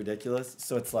D-line's ridiculous.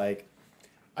 So it's like,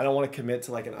 I don't want to commit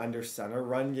to like an under center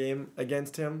run game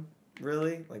against him,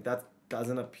 really. Like that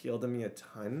doesn't appeal to me a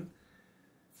ton.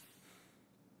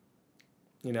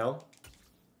 You know?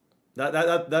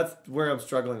 That's where I'm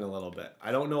struggling a little bit.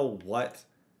 I don't know what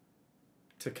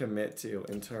to commit to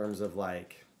in terms of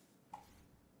like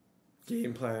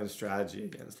game plan and strategy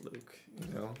against Luke,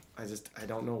 you know? I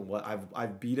don't know what...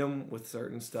 I've beat him with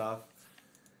certain stuff.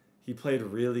 He played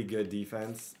really good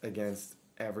defense against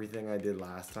everything I did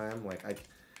last time. Like,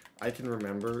 I can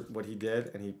remember what he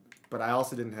did, but I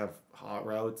also didn't have hot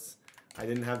routes. I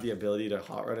didn't have the ability to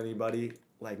hot route anybody.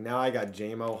 Like, now I got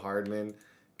J-Mo, Hardman,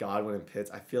 Godwin, and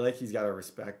Pitts. I feel like he's got to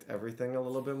respect everything a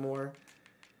little bit more.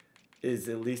 Is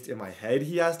at least in my head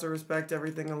he has to respect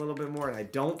everything a little bit more, and I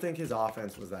don't think his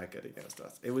offense was that good against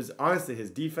us. It was honestly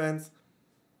his defense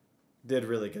did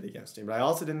really good against him. But I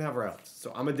also didn't have routes.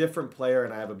 So I'm a different player,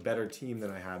 and I have a better team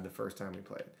than I had the first time we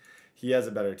played. He has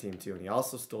a better team, too. And he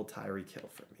also stole Tyreek Hill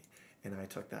from me. And I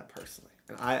took that personally.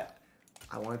 And I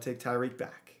want to take Tyreek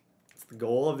back. It's the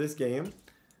goal of this game.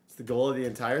 It's the goal of the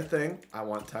entire thing. I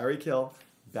want Tyreek Hill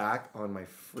back on my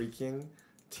freaking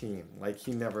team. Like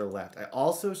he never left. I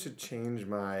also should change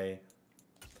my...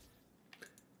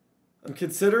 I'm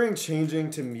considering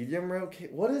changing to medium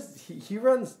route. What is... He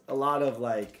runs a lot of,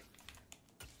 like...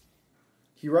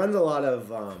 He runs a lot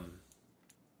of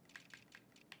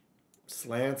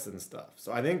slants and stuff.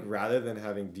 So I think rather than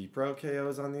having deep route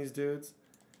KOs on these dudes,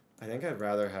 I think I'd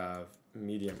rather have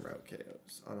medium route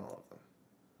KOs on all of them.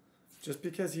 Just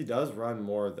because he does run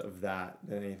more of that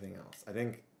than anything else. I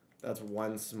think that's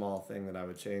one small thing that I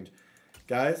would change.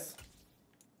 Guys,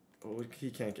 oh, he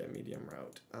can't get medium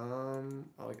route.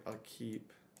 I'll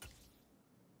keep...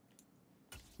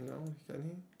 No, can he?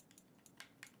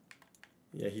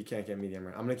 Yeah, he can't get medium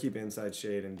route. I'm going to keep inside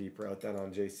shade and deep route then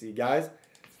on JC. Guys,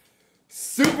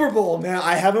 Super Bowl, man.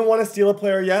 I haven't won a Steeler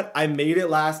player yet. I made it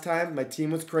last time. My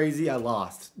team was crazy. I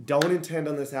lost. Don't intend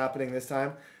on this happening this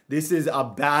time. This is a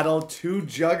battle. Two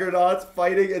juggernauts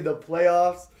fighting in the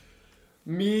playoffs.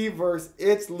 Me versus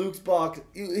It's Luke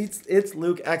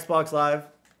Xbox Live.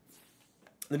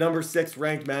 The number 6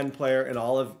 ranked Madden player in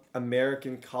all of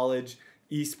American college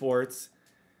esports.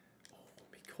 Oh,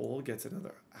 Nicole gets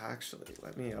another... Actually,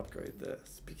 let me upgrade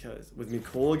this, because with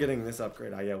Nicole getting this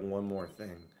upgrade, I get one more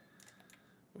thing,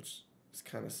 which is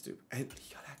kind of stupid. And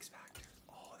he got X Factor.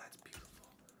 Oh, that's beautiful.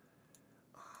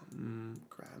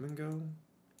 Grab and go,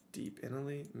 deep in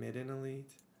elite, mid in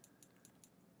elite.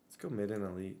 Let's go mid in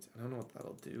elite. I don't know what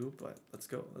that'll do, but let's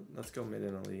go mid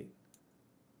in elite.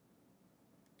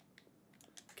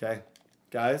 Okay,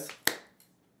 guys,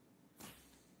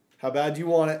 how bad do you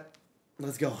want it?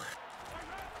 Let's go.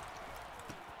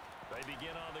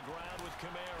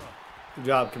 Good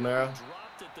job, Kamara.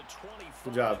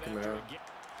 Good job, Kamara.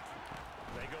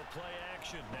 They go play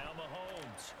action. Now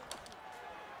Mahomes.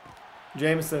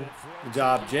 Jameson. Good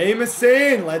job,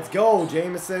 Jameson. Let's go,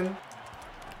 Jameson.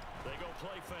 They go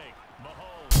play fake.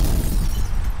 Mahomes.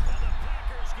 And the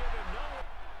Packers give him no.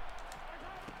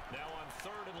 Now on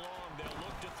 3rd and long, they'll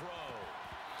look to throw.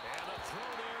 And the throw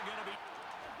there going to be.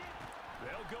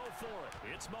 They'll go for it.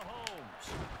 It's Mahomes.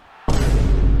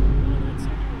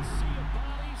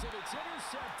 And it's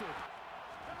intercepted.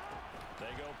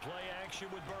 They go play action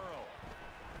with Burrow.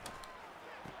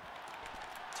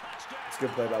 Touchdown. It's a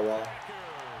good play by Wall.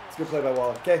 It's a good play by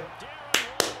Wall. Okay.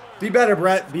 Be better,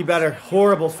 Brett. Be better.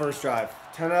 Horrible first drive.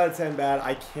 10 out of 10 bad.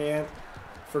 I can't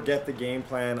forget the game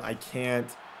plan. I can't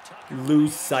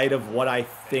lose sight of what I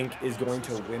think is going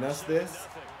to win us this.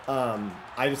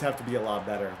 I just have to be a lot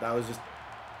better. That was just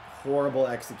horrible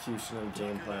execution of the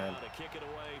game plan.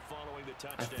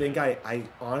 I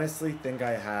honestly think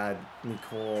I had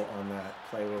Nicole on that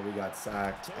play where we got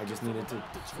sacked. I just needed to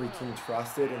freaking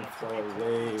trust it and throw it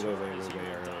way early. On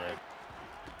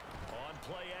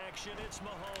play action, it's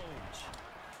Mahomes.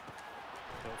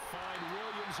 They'll find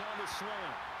Williams on the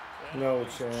slant. No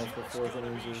chance for 4th and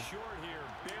inches. Short here,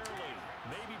 barely,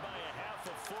 maybe by a half a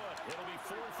foot. It'll be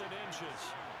 4th and inches.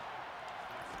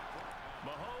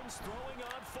 Mahomes throwing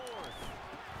on 4th.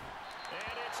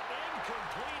 And it's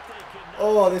incomplete. They cannot.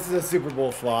 Oh, this is a Super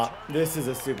Bowl flop. This is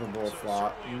a Super Bowl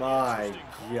flop. My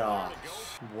gosh.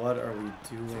 What are we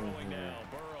doing here?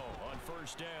 Burrow on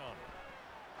 1st down.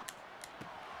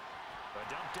 A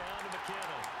dump down to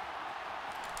McKinnon.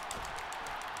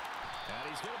 And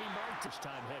he's going to be marked this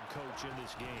time, head coach in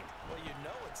this game. Well, you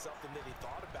know it's something that he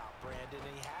thought about, Brandon,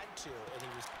 and he had to. And he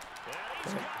was... And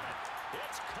he's got it.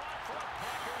 It's caught for a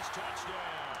Packers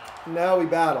touchdown. Now we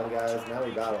battle, guys. Now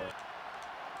we battle.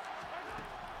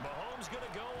 Mahomes going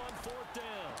to go on 4th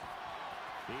down.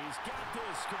 He's got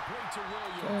this complete to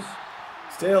Williams.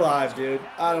 Stay alive, dude.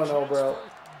 I don't know, bro.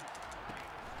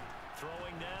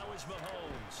 Throwing now is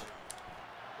Mahomes.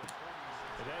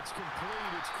 And that's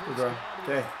complete. It's Hey, bro.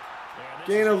 Okay.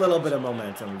 Gain a little bit of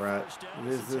momentum, Brett.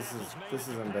 This is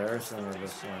embarrassing at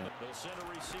this point. They'll send a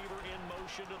receiver in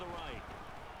motion to the right.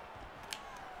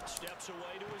 Steps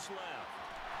away to his left.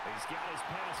 He's got his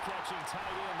pass catching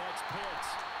tight end. That's Pitts.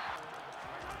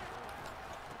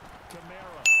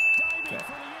 Kamara diving for the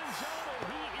end zone,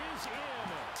 and he is in.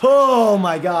 Oh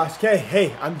my gosh. Okay,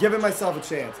 hey, I'm giving myself a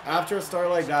chance. After a start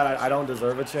like that, I don't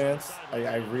deserve a chance.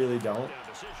 I really don't.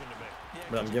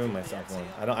 But I'm giving myself one.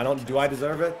 I don't. Do I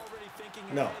deserve it?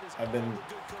 No. I've been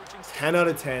 10 out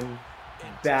of 10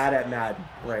 bad at Madden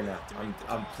right now.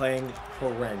 I'm playing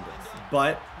horrendous.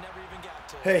 But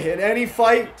hey, in any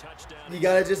fight, you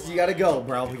gotta go,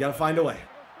 bro. We gotta find a way.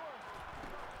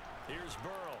 Here's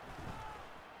Burrow.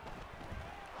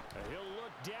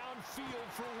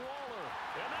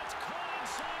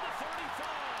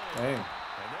 Dang. And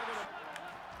they're gonna,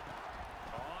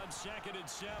 on 2nd and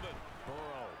 7,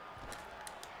 Burrow.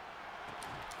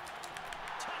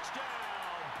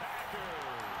 Touchdown,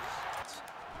 Packers.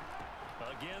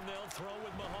 Again, they'll throw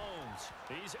with Mahomes.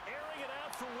 He's airing it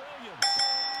out for Williams.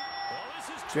 Well, this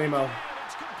is J-Mo.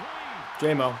 it's complete.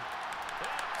 J-Mo.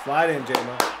 Slide in,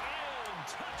 J-Mo. And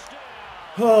touchdown.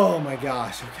 Oh my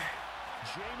gosh. Okay.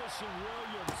 Jamison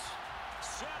Williams.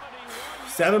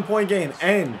 71 7-point game.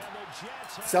 And and the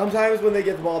Jets have sometimes when they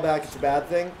get the ball back, it's a bad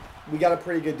thing. We got a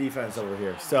pretty good defense over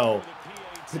here. So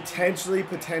potentially,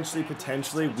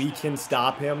 we can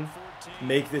stop him,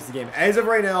 make this a game. As of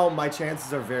right now, my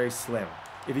chances are very slim.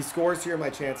 If he scores here, my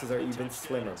chances are even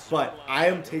slimmer. But I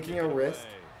am taking a risk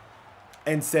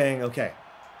and saying, okay,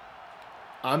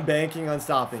 I'm banking on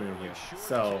stopping you here.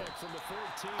 So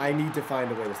I need to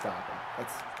find a way to stop him.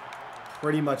 That's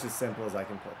pretty much as simple as I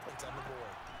can put it.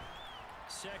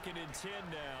 2nd and 10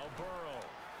 now, Burrow.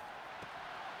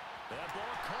 That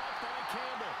ball caught by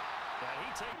Campbell. And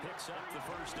he picks up the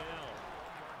first down.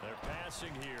 They're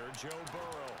passing here, Joe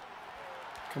Burrow.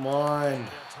 Come on. And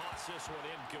he'll toss this one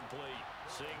incomplete.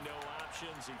 Seeing no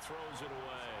options, he throws it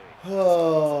away.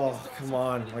 Oh, come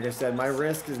on. Like I said, my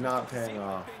risk is not paying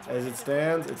off. As it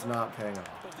stands, it's not paying off.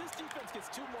 But this defense gets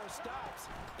 2 more stops.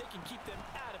 They can keep them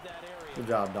out of that area. Good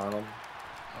job, Donald.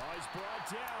 Oh, he's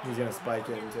brought down. He's going to spike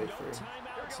it and take No 3.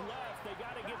 timeouts left. They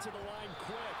got to get to the line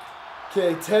quick.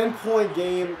 Okay, 10-point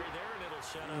game. There, and it'll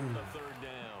set up the 3rd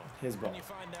down. His ball. When you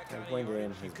find that kind of 10-point game,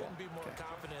 yardage, you his ball. couldn't be more Okay.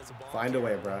 confident as a ball Find a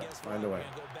way, carrier. Brett. Guess Find what? a way.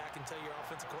 You're gonna go back and tell your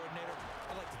offensive coordinator,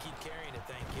 I'd like to keep carrying it,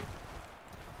 thank you.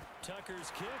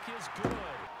 Tucker's kick is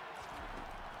good.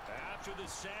 After the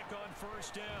sack on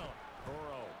 1st down,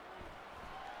 Burrow.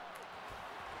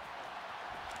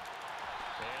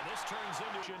 And this turns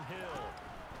into Hill.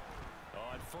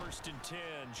 On 1st and 10,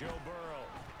 Joe Burrow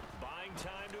buying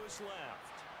time to his left.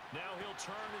 Now he'll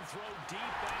turn and throw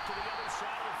deep back to the other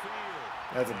side of the field.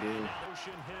 That's a bean.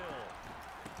 Ocean Hill.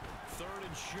 3rd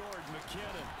and short,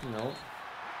 McKinnon. Nope.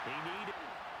 He needed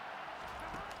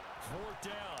 4th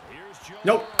down. Here's Joe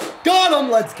Nope. Burrow. Got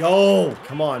him. Let's go.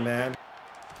 Come on, man.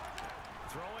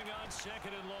 Throwing on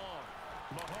 2nd and long.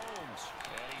 Mahomes.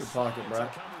 And he Good pocket, slides Brett.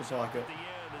 and covers Good pocket. up at the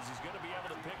end as he's going to be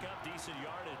able to pick up decent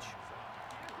yardage.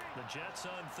 The Jets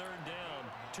on 3rd down.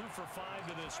 2 for 5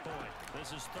 to this point.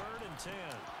 This is 3rd and 10.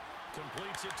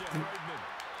 Completes it to Hardman.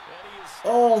 And he is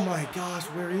Oh my gosh,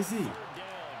 where is he? 3rd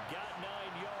down. Got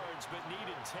 9 yards, but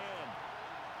needed 10.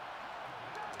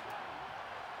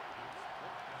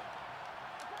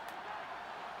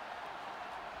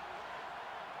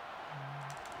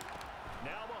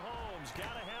 Now Mahomes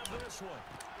got to have this one.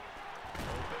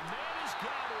 Open man has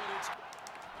got it. It's...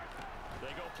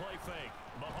 They go play fake.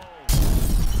 Mahomes.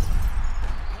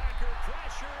 Packer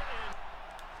pressure and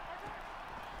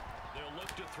they'll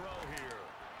look to throw here.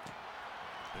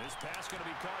 This pass going to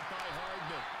be caught by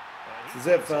Hardman. This is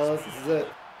it, fellas. This is it.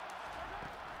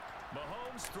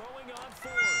 Mahomes throwing on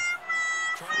 4th.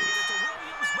 Trying to get it to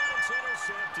Williams, but it's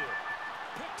intercepted.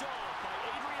 Picked off by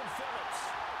Adrian Phillips.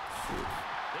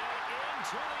 Then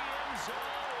into the end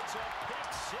zone. It's a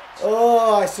pick 6.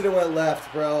 Oh, I should have went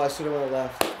left, bro. I should have went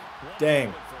left.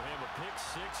 Dang. For him, a pick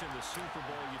 6 in the Super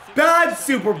Bowl. You think Bad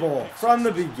Super Bowl. From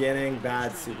the beginning,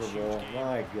 bad Super Bowl.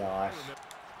 My gosh.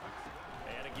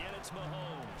 And again, it's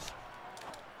Mahomes.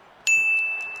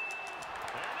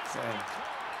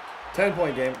 Dang.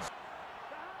 10-point game.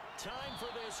 Time for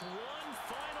this one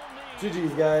final need.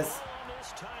 GG's, guys. On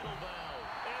this title bout.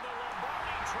 And the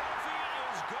Lombardi Trophy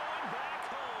is going back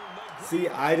home. See,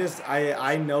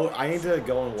 I know I need to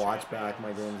go and watch back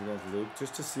my games against Luke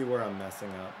just to see where I'm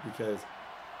messing up, because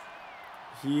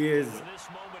he is When this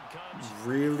moment comes,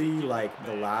 really, like,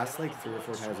 the last like 3 or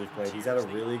 4 times we've played, he's had a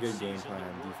really good game plan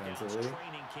defensively.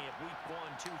 training camp week 1,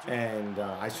 2, 3. And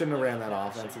I shouldn't have ran that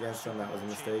offense against him. That was a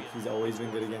mistake. He's always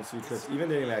been good against U-trips. Even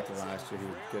dating back to last year, he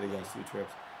was good against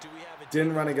U-trips.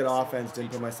 Didn't run a good offense.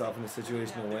 Didn't put myself in a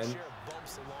situation to win.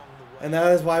 And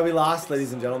that is why we lost,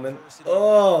 ladies and gentlemen.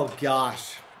 Oh,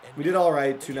 gosh. We did all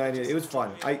right, 290. It was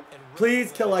fun.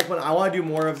 Please kill like one. I want to do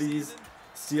more of these.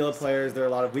 Steal players. There are a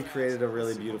lot of. We created a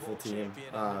really beautiful team.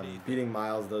 Beating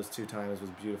Miles those 2 times was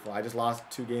beautiful. I just lost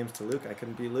 2 games to Luke. I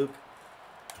couldn't beat Luke.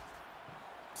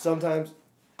 Sometimes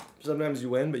Sometimes you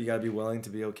win, but you gotta be willing to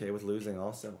be okay with losing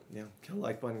also. Yeah, kill the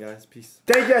like button, guys. Peace.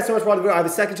 Thank you guys so much for watching the video. I have a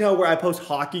second channel where I post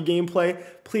hockey gameplay.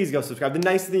 Please go subscribe. The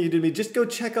nicest thing you do to me, just go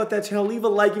check out that channel. Leave a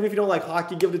like, even if you don't like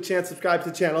hockey. Give it a chance. Subscribe to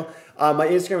the channel. My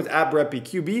Instagram is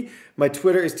 @BarrettBQB. My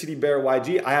Twitter is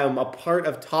TDBarrett. I am a part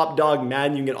of Top Dog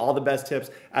Madden. You can get all the best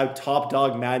tips at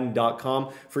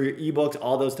topdogmadden.com for your ebooks,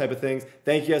 all those type of things.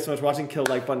 Thank you guys so much for watching. Kill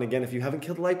the like button again. If you haven't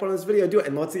killed the like button on this video, do it.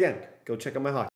 And once again, go check out my hockey.